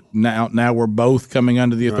be, but now we're both coming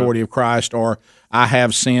under the authority of Christ, or I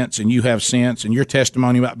have sense and you have sense, and your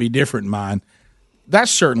testimony might be different than mine."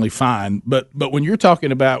 That's certainly fine, but when you're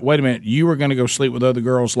talking about, wait a minute, you were going to go sleep with other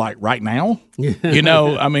girls like right now,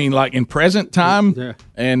 I mean, like in present time,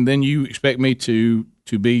 and then you expect me to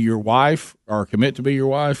be your wife or commit to be your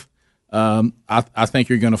wife, I think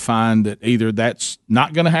you're going to find that either that's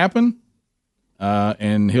not going to happen,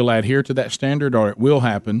 and he'll adhere to that standard, or it will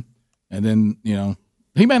happen, and then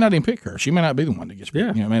he may not even pick her. She may not be the one that gets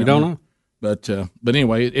picked. Yeah, you don't know. But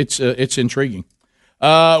anyway, it's intriguing.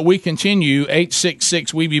 We continue.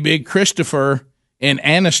 866 We Be Big. Christopher in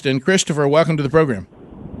Anniston. Christopher, welcome to the program.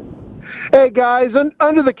 Hey, guys,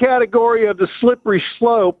 under the category of the slippery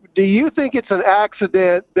slope, do you think it's an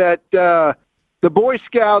accident that the Boy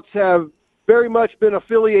Scouts have very much been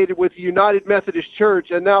affiliated with the United Methodist Church,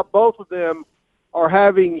 and now both of them are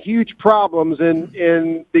having huge problems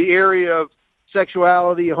in the area of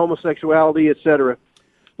sexuality, homosexuality, et cetera?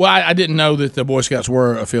 Well, I didn't know that the Boy Scouts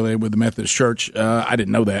were affiliated with the Methodist Church. I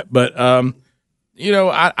didn't know that. But, I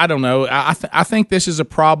don't know. I think this is a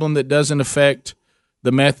problem that doesn't affect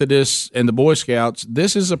the Methodists and the Boy Scouts.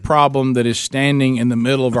 This is a problem that is standing in the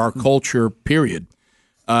middle of our culture, period.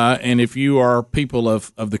 And if you are people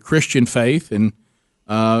of the Christian faith, and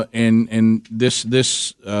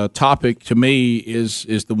this topic to me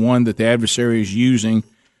is the one that the adversary is using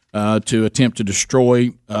to attempt to destroy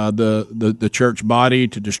the church body,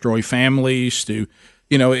 to destroy families,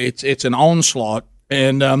 it's an onslaught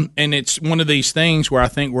And it's one of these things where I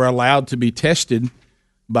think we're allowed to be tested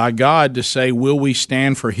by God to say, will we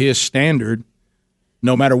stand for His standard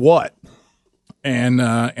no matter what? And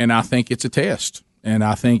I think it's a test. And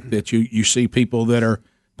I think that you see people that are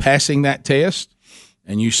passing that test,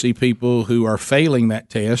 and you see people who are failing that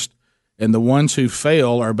test. And the ones who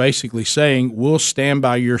fail are basically saying, we'll stand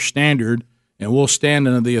by your standard, and we'll stand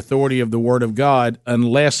under the authority of the Word of God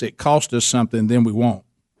unless it costs us something, then we won't.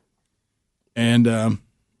 And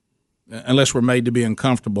unless we're made to be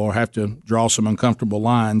uncomfortable or have to draw some uncomfortable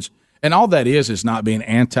lines. And all that is not being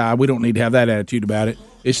anti. We don't need to have that attitude about it.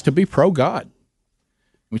 It's to be pro-God.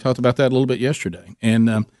 We talked about that a little bit yesterday.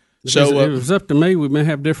 And so it was up to me. We may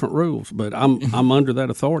have different rules, but I'm under that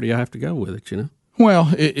authority. I have to go with it, you know.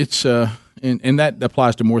 Well, it's and that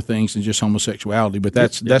applies to more things than just homosexuality. But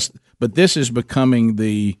but this is becoming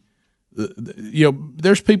the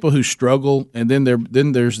there's people who struggle, and then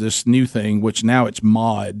there's this new thing, which now it's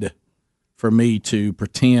mod for me to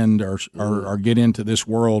pretend or get into this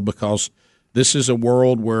world, because this is a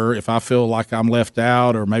world where if I feel like I'm left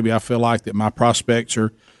out, or maybe I feel like that my prospects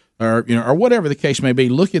or whatever the case may be,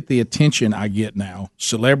 look at the attention I get now.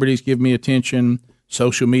 Celebrities give me attention.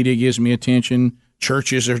 Social media gives me attention.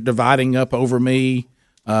 Churches are dividing up over me,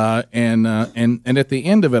 and at the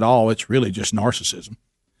end of it all, it's really just narcissism.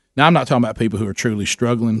 Now, I'm not talking about people who are truly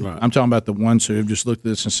struggling. Right. I'm talking about the ones who have just looked at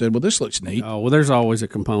this and said, well, this looks neat. Oh, well, there's always a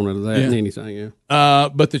component of that in anything, yeah.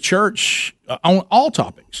 But the church, on all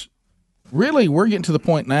topics, really, we're getting to the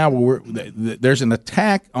point now where there's an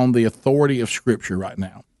attack on the authority of Scripture right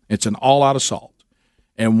now. It's an all-out assault.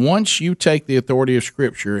 And once you take the authority of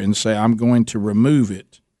Scripture and say, I'm going to remove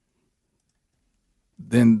it,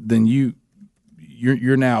 then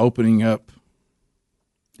you're now opening up.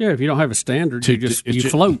 Yeah, if you don't have a standard, you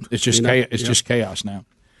float. It's just chaos. It's just chaos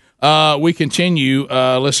now. We continue.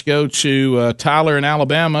 Let's go to Tyler in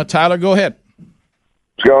Alabama. Tyler, go ahead.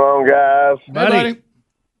 What's going on, guys? Hey, buddy.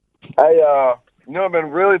 Hey, it'd been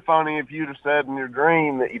really funny if you'd have said in your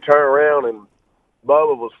dream that you turn around and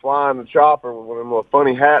Bubba was flying the chopper with one of them little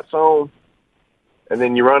funny hats on, and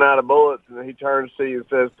then you run out of bullets, and then he turns to you and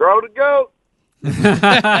says, "Throw the goat."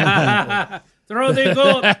 Throw the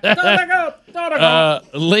goat. Throw the goat. Throw the goat.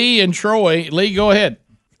 Lee and Troy. Lee, go ahead.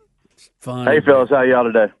 Fun. Hey, fellas, how y'all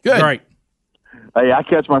today? Good. Great. Hey, I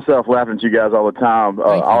catch myself laughing at you guys all the time.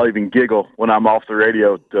 I'll even giggle when I'm off the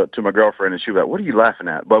radio to my girlfriend, and she'll be like, "What are you laughing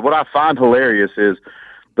at?" But what I find hilarious is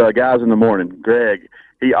the guys in the morning. Greg,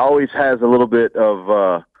 he always has a little bit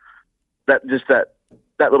of that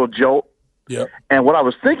little jolt. Yep. And what I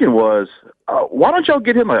was thinking was, why don't y'all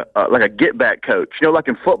get him a get back coach? Like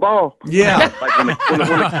in football. Yeah. Like when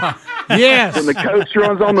yes. When the coach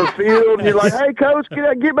runs on the field, and you're like, "Hey, coach,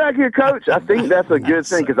 get back here, coach." I think that's a good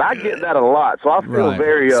thing, because I get that a lot. So I feel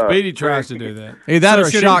very. Speedy tries to do that. Either that or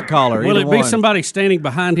a shot collar. Will it be somebody standing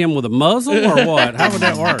behind him with a muzzle, or what? How would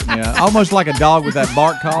that work? Yeah, almost like a dog with that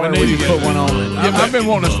bark collar. When you put one on. I've been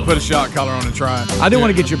wanting us to put a shot collar on and try it. I do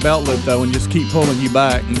want to get your belt loop though, and just keep pulling you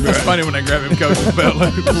back. It's funny when they grab him coach's belt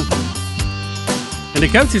loop. And the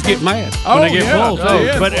coaches get mad when they get pulled.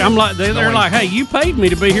 But I'm like, they're like, "Hey, you paid me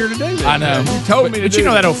to be here today." I know. You told me to But you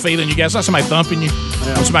know that old feeling you get. It's not somebody thumping you.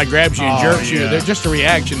 When somebody grabs you and jerks you. They're just a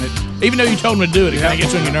reaction that, even though you told them to do it, it kind of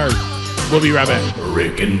gets on your nerves. We'll be right back.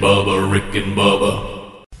 Rick and Bubba, Rick and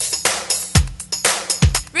Bubba.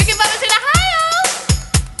 Rick and Bubba's in Ohio.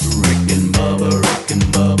 Rick and Bubba, Rick and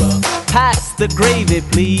Bubba. Pass the gravy,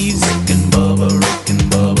 please. Rick and Bubba, Rick and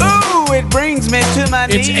Bubba. Ooh, it brings me to my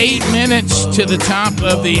knees. It's 8 minutes to the top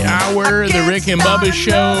of the hour. The Rick and Bubba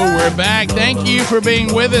Show. We're back. Thank you for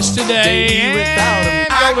being with us today. And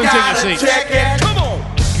golden ticket seats. Come on.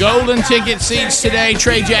 Golden ticket seats today.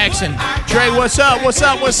 Trey Jackson. Trey, what's up? What's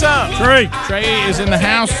up? What's up? Trey is in the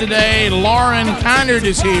house today. Lauren Kindred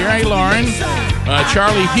is here. Hey, Lauren.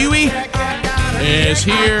 Charlie Huey is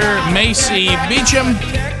here. Macy Beecham.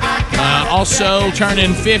 Also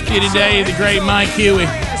turning 50 today, the great Mike Huey.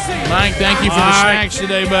 Mike, thank you for the snacks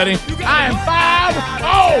today, buddy. I am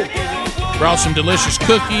 5-0. Brought some delicious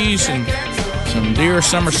cookies and some deer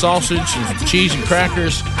summer sausage and cheese and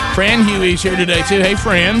crackers. Fran Huey's here today, too. Hey,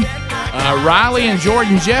 Fran. Riley and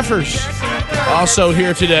Jordan Jeffers also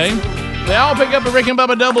here today. They all pick up a Rick and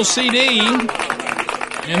Bubba double CD,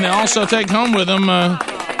 and they also take home with them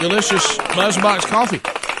delicious BuzzBox coffee.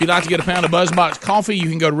 If you'd like to get a pound of BuzzBox coffee, you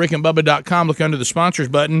can go to rickandbubba.com, look under the sponsors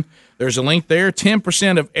button. There's a link there.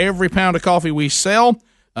 10% of every pound of coffee we sell,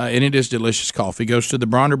 and it is delicious coffee, goes to the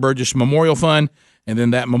Bronner Burgess Memorial Fund, and then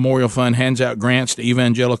that Memorial Fund hands out grants to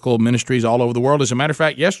evangelical ministries all over the world. As a matter of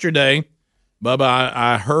fact, yesterday, Bubba,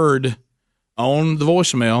 I heard on the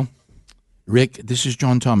voicemail, Rick, this is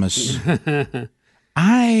John Thomas.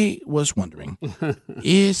 I was wondering,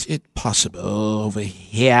 is it possible over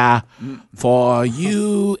here for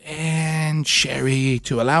you and Sherry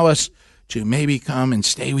to allow us to maybe come and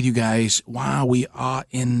stay with you guys while we are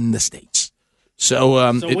in the States? So,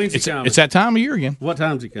 when's he coming? it's that time of year again. What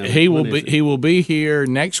time's he coming? He will be here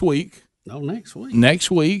next week. Oh, next week. Next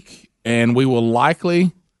week, and we will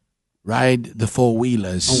likely ride the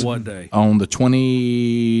four-wheelers. On what day? On the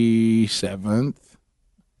 27th.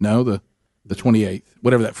 No, the 28th,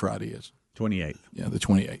 whatever that Friday is. 28th. Yeah, the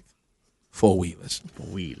 28th. Four-wheelers.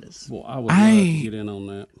 Four-wheelers. Well, I would love to get in on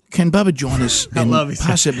that. Can Bubba join us? I love it.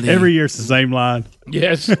 Possibly. Every year it's the same line.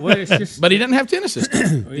 Yes. Well, it's just, but he doesn't have tennis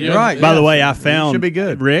system. You're right. By the way, I found should be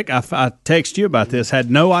good. Rick. I texted you about this. Had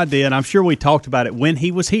no idea, and I'm sure we talked about it when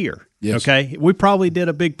he was here. Yes. Okay, we probably did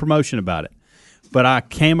a big promotion about it, but I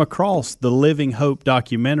came across the Living Hope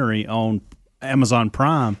documentary on Amazon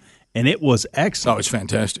Prime, and it was excellent. Oh, it's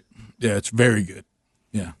fantastic. Yeah, it's very good.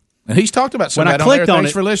 Yeah. And he's talked about some When of that I clicked on there. on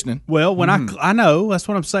Thanks it for listening. Well, when I know that's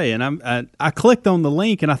what I'm saying. I clicked on the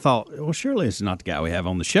link and I thought, well, surely this is not the guy we have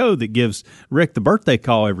on the show that gives Rick the birthday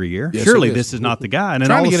call every year. Yes, surely it is. this is not the guy. And then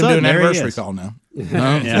Trying all to of get a him to sudden, do an there he anniversary is. call now.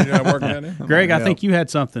 Yeah. Greg, I think you had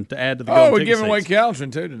something to add to the Oh, Golden we're Ticket giving away Seats.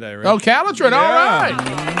 Calitrin too today, right? Oh, Calitrin, all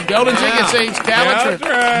right. Golden ticket seats, Calitrin.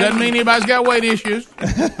 Doesn't mean anybody's got weight issues.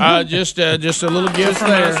 Just a little gift from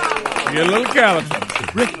there. us. Get a little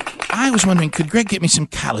Calitrin. Rick, I was wondering, could Greg get me some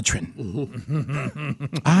Calitrin?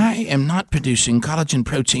 I am not producing collagen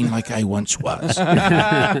protein like I once was.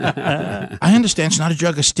 I understand it's not a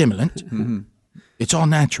drug or stimulant. It's all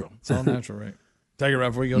natural. It's all natural, right? Take it right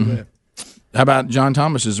before you go to bed. How about John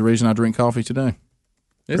Thomas is the reason I drink coffee today?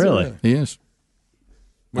 Is it Really? He is.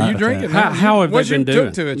 Were you drinking? How have What they you been doing?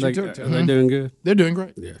 took to it? You took to Are it. they doing good? They're doing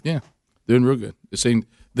great. Yeah. Doing real good.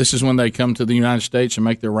 This is when they come to the United States and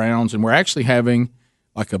make their rounds, and we're actually having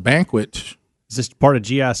like a banquet. Is this part of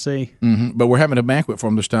GIC? But we're having a banquet for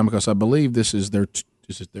them this time because I believe this is their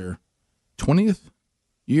 20th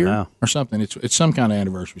year Wow. or something. It's some kind of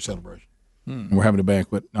anniversary celebration. And we're having a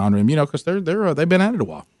banquet honoring them, because they've been at it a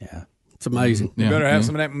while. Yeah. It's amazing. You better have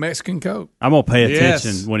some of that Mexican Coke. I'm going to pay Yes.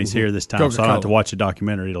 attention when he's here this time, so I don't Coca-Cola. have to watch a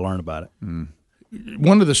documentary to learn about it.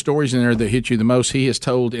 One of the stories in there that hit you the most, he has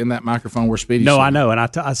told in that microphone where Speedy No, said, I know, and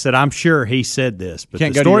I said I'm sure he said this, but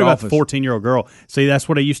Can't the go to story your about the office. 14-year-old girl. See, that's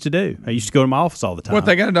what I used to do. I used to go to my office all the time. What,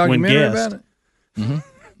 they got a when documentary guests- about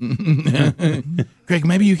it? Greg,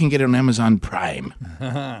 maybe you can get it on Amazon Prime.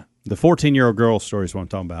 The 14-year-old girl story is what I'm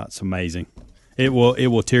talking about. It's amazing. It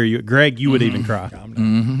will tear you. Greg, you would even cry.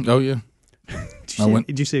 Oh, yeah.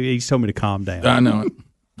 Did you see? He told me to calm down. I know it.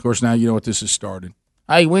 Of course, now you know what this has started.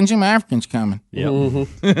 Hey, when's them Africans coming? Yep.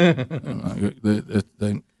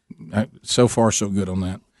 So far, so good on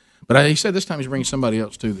that. But he said this time he's bringing somebody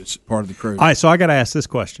else, too, that's part of the crew. All right, so I got to ask this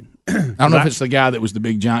question. I don't know if it's the guy that was the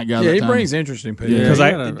big giant guy. Yeah, that he time. brings interesting people. Because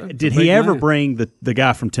Yeah, did he ever bring the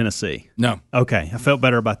guy from Tennessee? No. Okay, I felt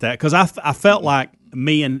better about that because I felt like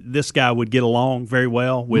me and this guy would get along very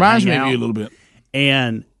well. We'd Reminds hang me of out. you a little bit.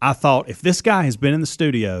 And I thought if this guy has been in the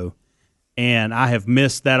studio and I have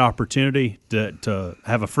missed that opportunity to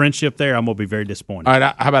have a friendship there, I'm going to be very disappointed. All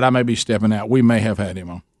right, how about I may be stepping out? We may have had him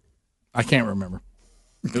on. I can't remember.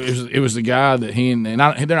 It was the guy that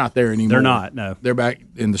they're not there anymore. They're not, no. They're back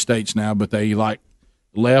in the States now, but they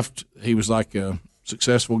left. He was like a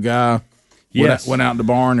successful guy. Yes. Went out in the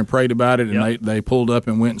barn and prayed about it, and Yep. they pulled up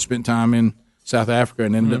and went and spent time in South Africa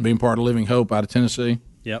and ended up being part of Living Hope out of Tennessee.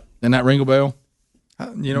 Yep. Isn't that ring a bell?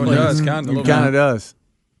 You know, it does kind of. It kind of does.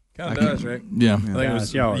 Kind of does, Rick. Yeah. I think it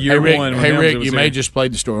was y'all are- year Hey, Rick, one. when Helmsley was you here. may just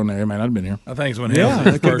played the story on there, man. I've been here. I think it's when Yeah,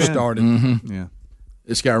 Helmsley that could've first been. started. Yeah.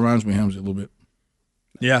 This guy reminds me of Helmsley a little bit.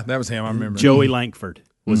 Yeah, that was him. I remember. Joey Langford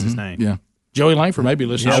was his name. Yeah. Joey Langford may be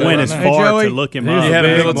listening. I to the went show as right now. far Joey. to look him He up. had a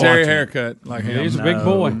Big military watching. haircut like him. He's a big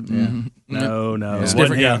boy. No, It's it a wasn't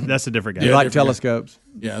different him. guy. That's a different guy. You like different guy. telescopes?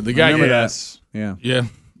 Yeah, the guy. Remember yeah. that? Yeah. Yeah.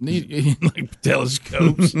 He like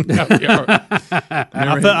telescopes.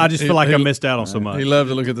 I just feel like I missed out on so much. He loved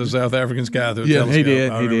to look at the South African sky through a Yeah, telescope. He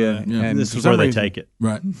did. I He remember did. that. Yeah. And This for is where some they reason- take it.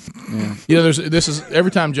 Right. This is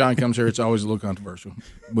every time John comes here, it's always a little controversial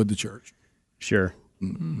with the church. Sure.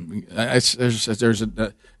 There's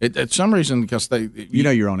at some reason because they You know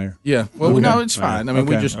you're on air. yeah well no it's fine I mean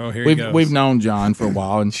Okay. we Oh, here he goes. we've known John for a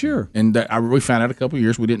while and Sure. and we found out a couple of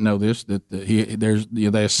years we didn't know this that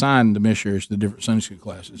they assigned the missionaries to different Sunday school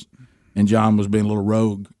classes and John was being a little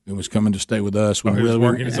rogue and was coming to stay with us when he was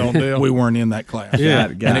working his own deal? we weren't in that class Got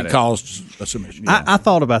and it it. caused a submission. I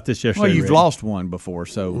thought about this yesterday. Well, you've Rick. lost one before,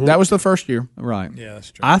 so That was the first year. right. Yeah,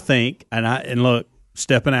 that's true. I think, and look,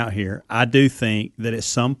 stepping out here, I do think that at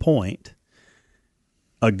some point,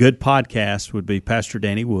 a good podcast would be Pastor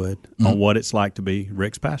Danny Wood on what it's like to be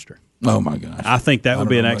Rick's pastor. Oh my gosh! I think that would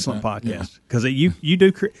be an excellent podcast because you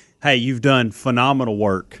do. Hey, you've done phenomenal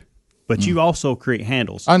work, but you also create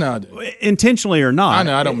handles. I know I do, intentionally or not. I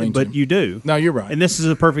know I don't mean but to. you do. No, you're right. And this is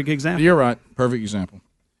a perfect example. You're right. Perfect example.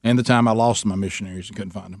 And the time I lost my missionaries and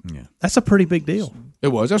couldn't find them. Yeah, that's a pretty big deal. It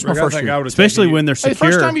was. That's my first year. Especially when they're secure. Hey,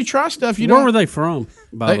 first time you try stuff, you Where don't. were they from?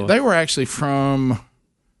 By the way? They were actually from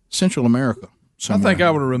Central America. I think I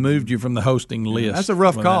would have removed you from the hosting list. That's a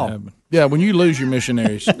rough call. Yeah, when you lose your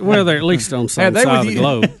missionaries. Well, they're at least on some side of the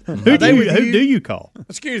globe. Who do you call?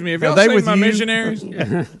 Excuse me, if y'all seen my missionaries,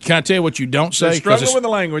 Can I tell you what you don't say? they're struggling with the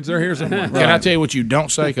language. They're here somewhere. Can I tell you what you don't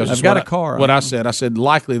say? Because I've got a car. What I said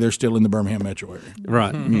likely they're still in the Birmingham metro area.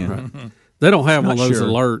 Right. Yeah. Right. They don't have one of those sure.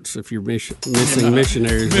 alerts if you're missing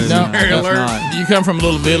missionaries. No, alert. You come from a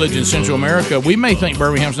little village in Central America. We may think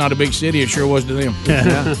Birmingham's not a big city. It sure was to them.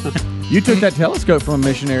 Yeah. You took that telescope from a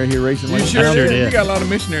missionary here recently. You sure did. You got a lot of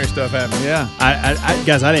missionary stuff happening. Yeah.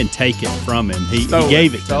 Guys, I didn't take it from him. He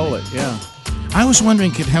gave it. Stole it. Yeah. I was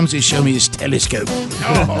wondering, could Helmsy show me his telescope?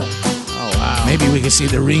 Oh, wow. Maybe we could see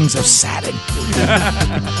the rings of Saturn.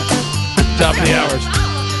 Top of the hours.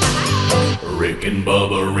 Rick and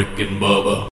Bubba, Rick and Bubba.